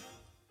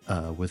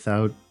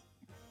without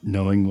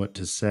knowing what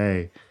to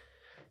say,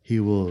 he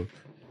will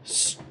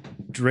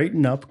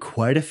straighten up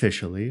quite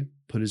officially,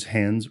 put his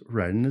hands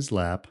right in his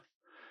lap,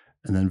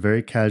 and then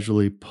very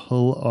casually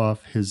pull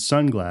off his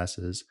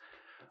sunglasses,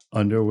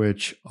 under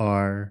which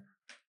are,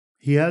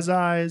 he has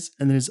eyes,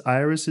 and then his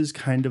irises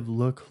kind of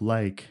look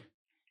like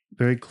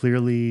very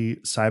clearly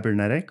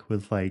cybernetic,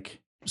 with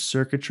like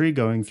circuitry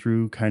going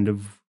through kind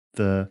of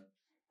the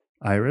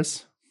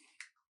iris.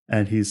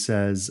 And he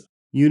says,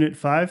 Unit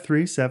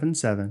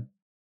 5377,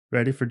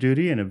 ready for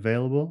duty and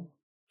available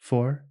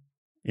for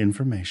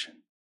information.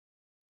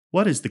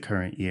 What is the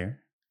current year?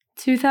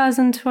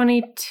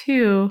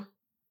 2022.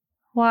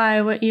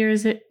 Why? What year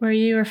is it where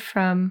you are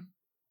from?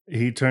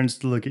 He turns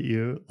to look at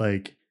you,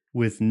 like,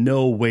 with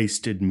no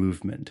wasted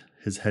movement.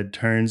 His head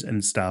turns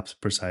and stops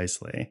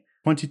precisely.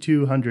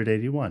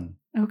 2281.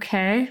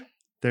 Okay.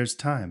 There's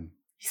time.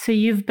 So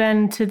you've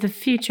been to the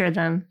future,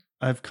 then?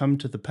 I've come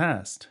to the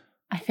past.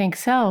 I think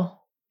so.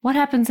 What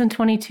happens in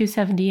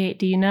 2278?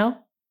 Do you know?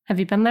 Have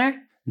you been there?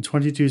 In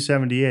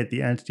 2278,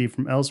 the entity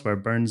from elsewhere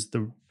burns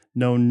the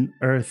known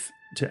Earth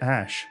to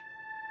ash.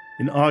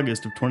 In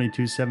August of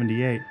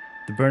 2278,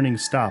 the burning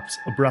stops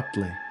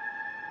abruptly.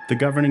 The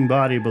governing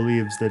body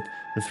believes that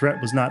the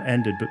threat was not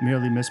ended but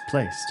merely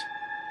misplaced.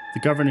 The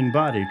governing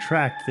body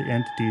tracked the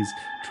entity's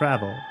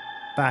travel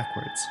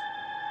backwards.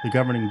 The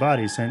governing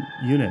body sent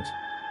Unit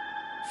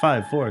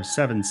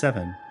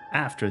 5477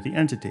 after the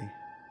entity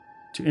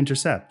to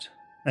intercept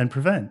and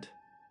prevent.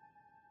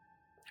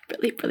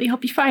 Really, really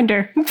hope you find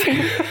her.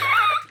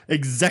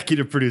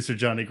 Executive producer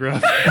Johnny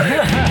Grubb.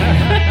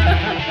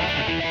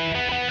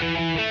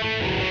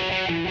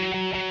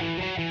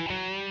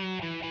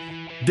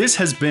 This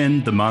has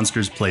been The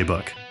Monsters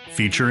Playbook,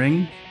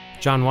 featuring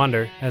John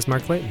Wander as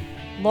Mark Layton,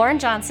 Lauren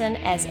Johnson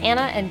as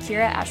Anna and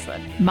Kira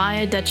Ashwood,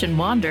 Maya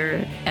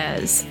Detchen-Wander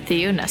as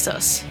Theo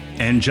Nessos,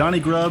 and Johnny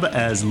Grubb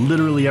as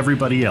literally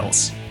everybody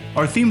else.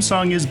 Our theme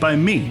song is by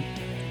me,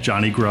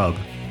 Johnny Grubb.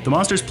 The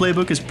Monsters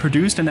Playbook is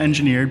produced and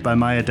engineered by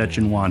Maya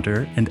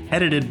Detchen-Wander and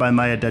edited by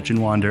Maya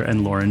Detchen-Wander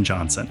and Lauren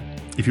Johnson.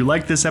 If you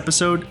liked this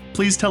episode,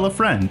 please tell a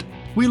friend.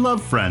 We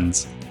love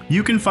friends.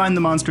 You can find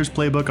the Monsters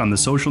Playbook on the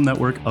social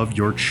network of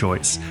your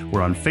choice.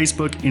 We're on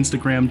Facebook,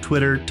 Instagram,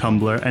 Twitter,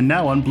 Tumblr, and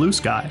now on Blue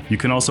Sky. You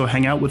can also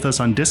hang out with us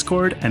on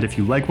Discord, and if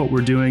you like what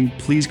we're doing,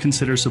 please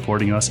consider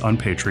supporting us on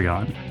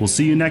Patreon. We'll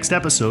see you next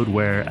episode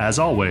where, as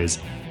always,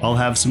 I'll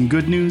have some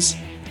good news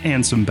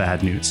and some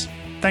bad news.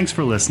 Thanks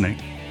for listening.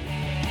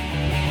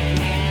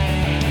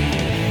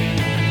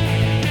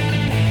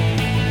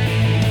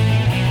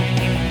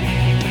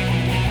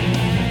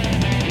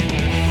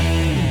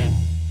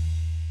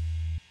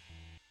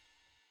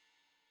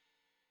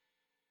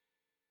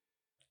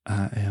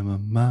 I am a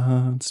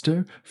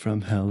monster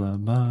from hell, a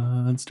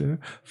monster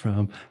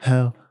from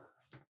hell.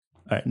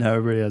 All right, now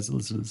everybody has to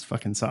listen to this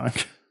fucking song,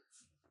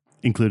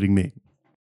 including me.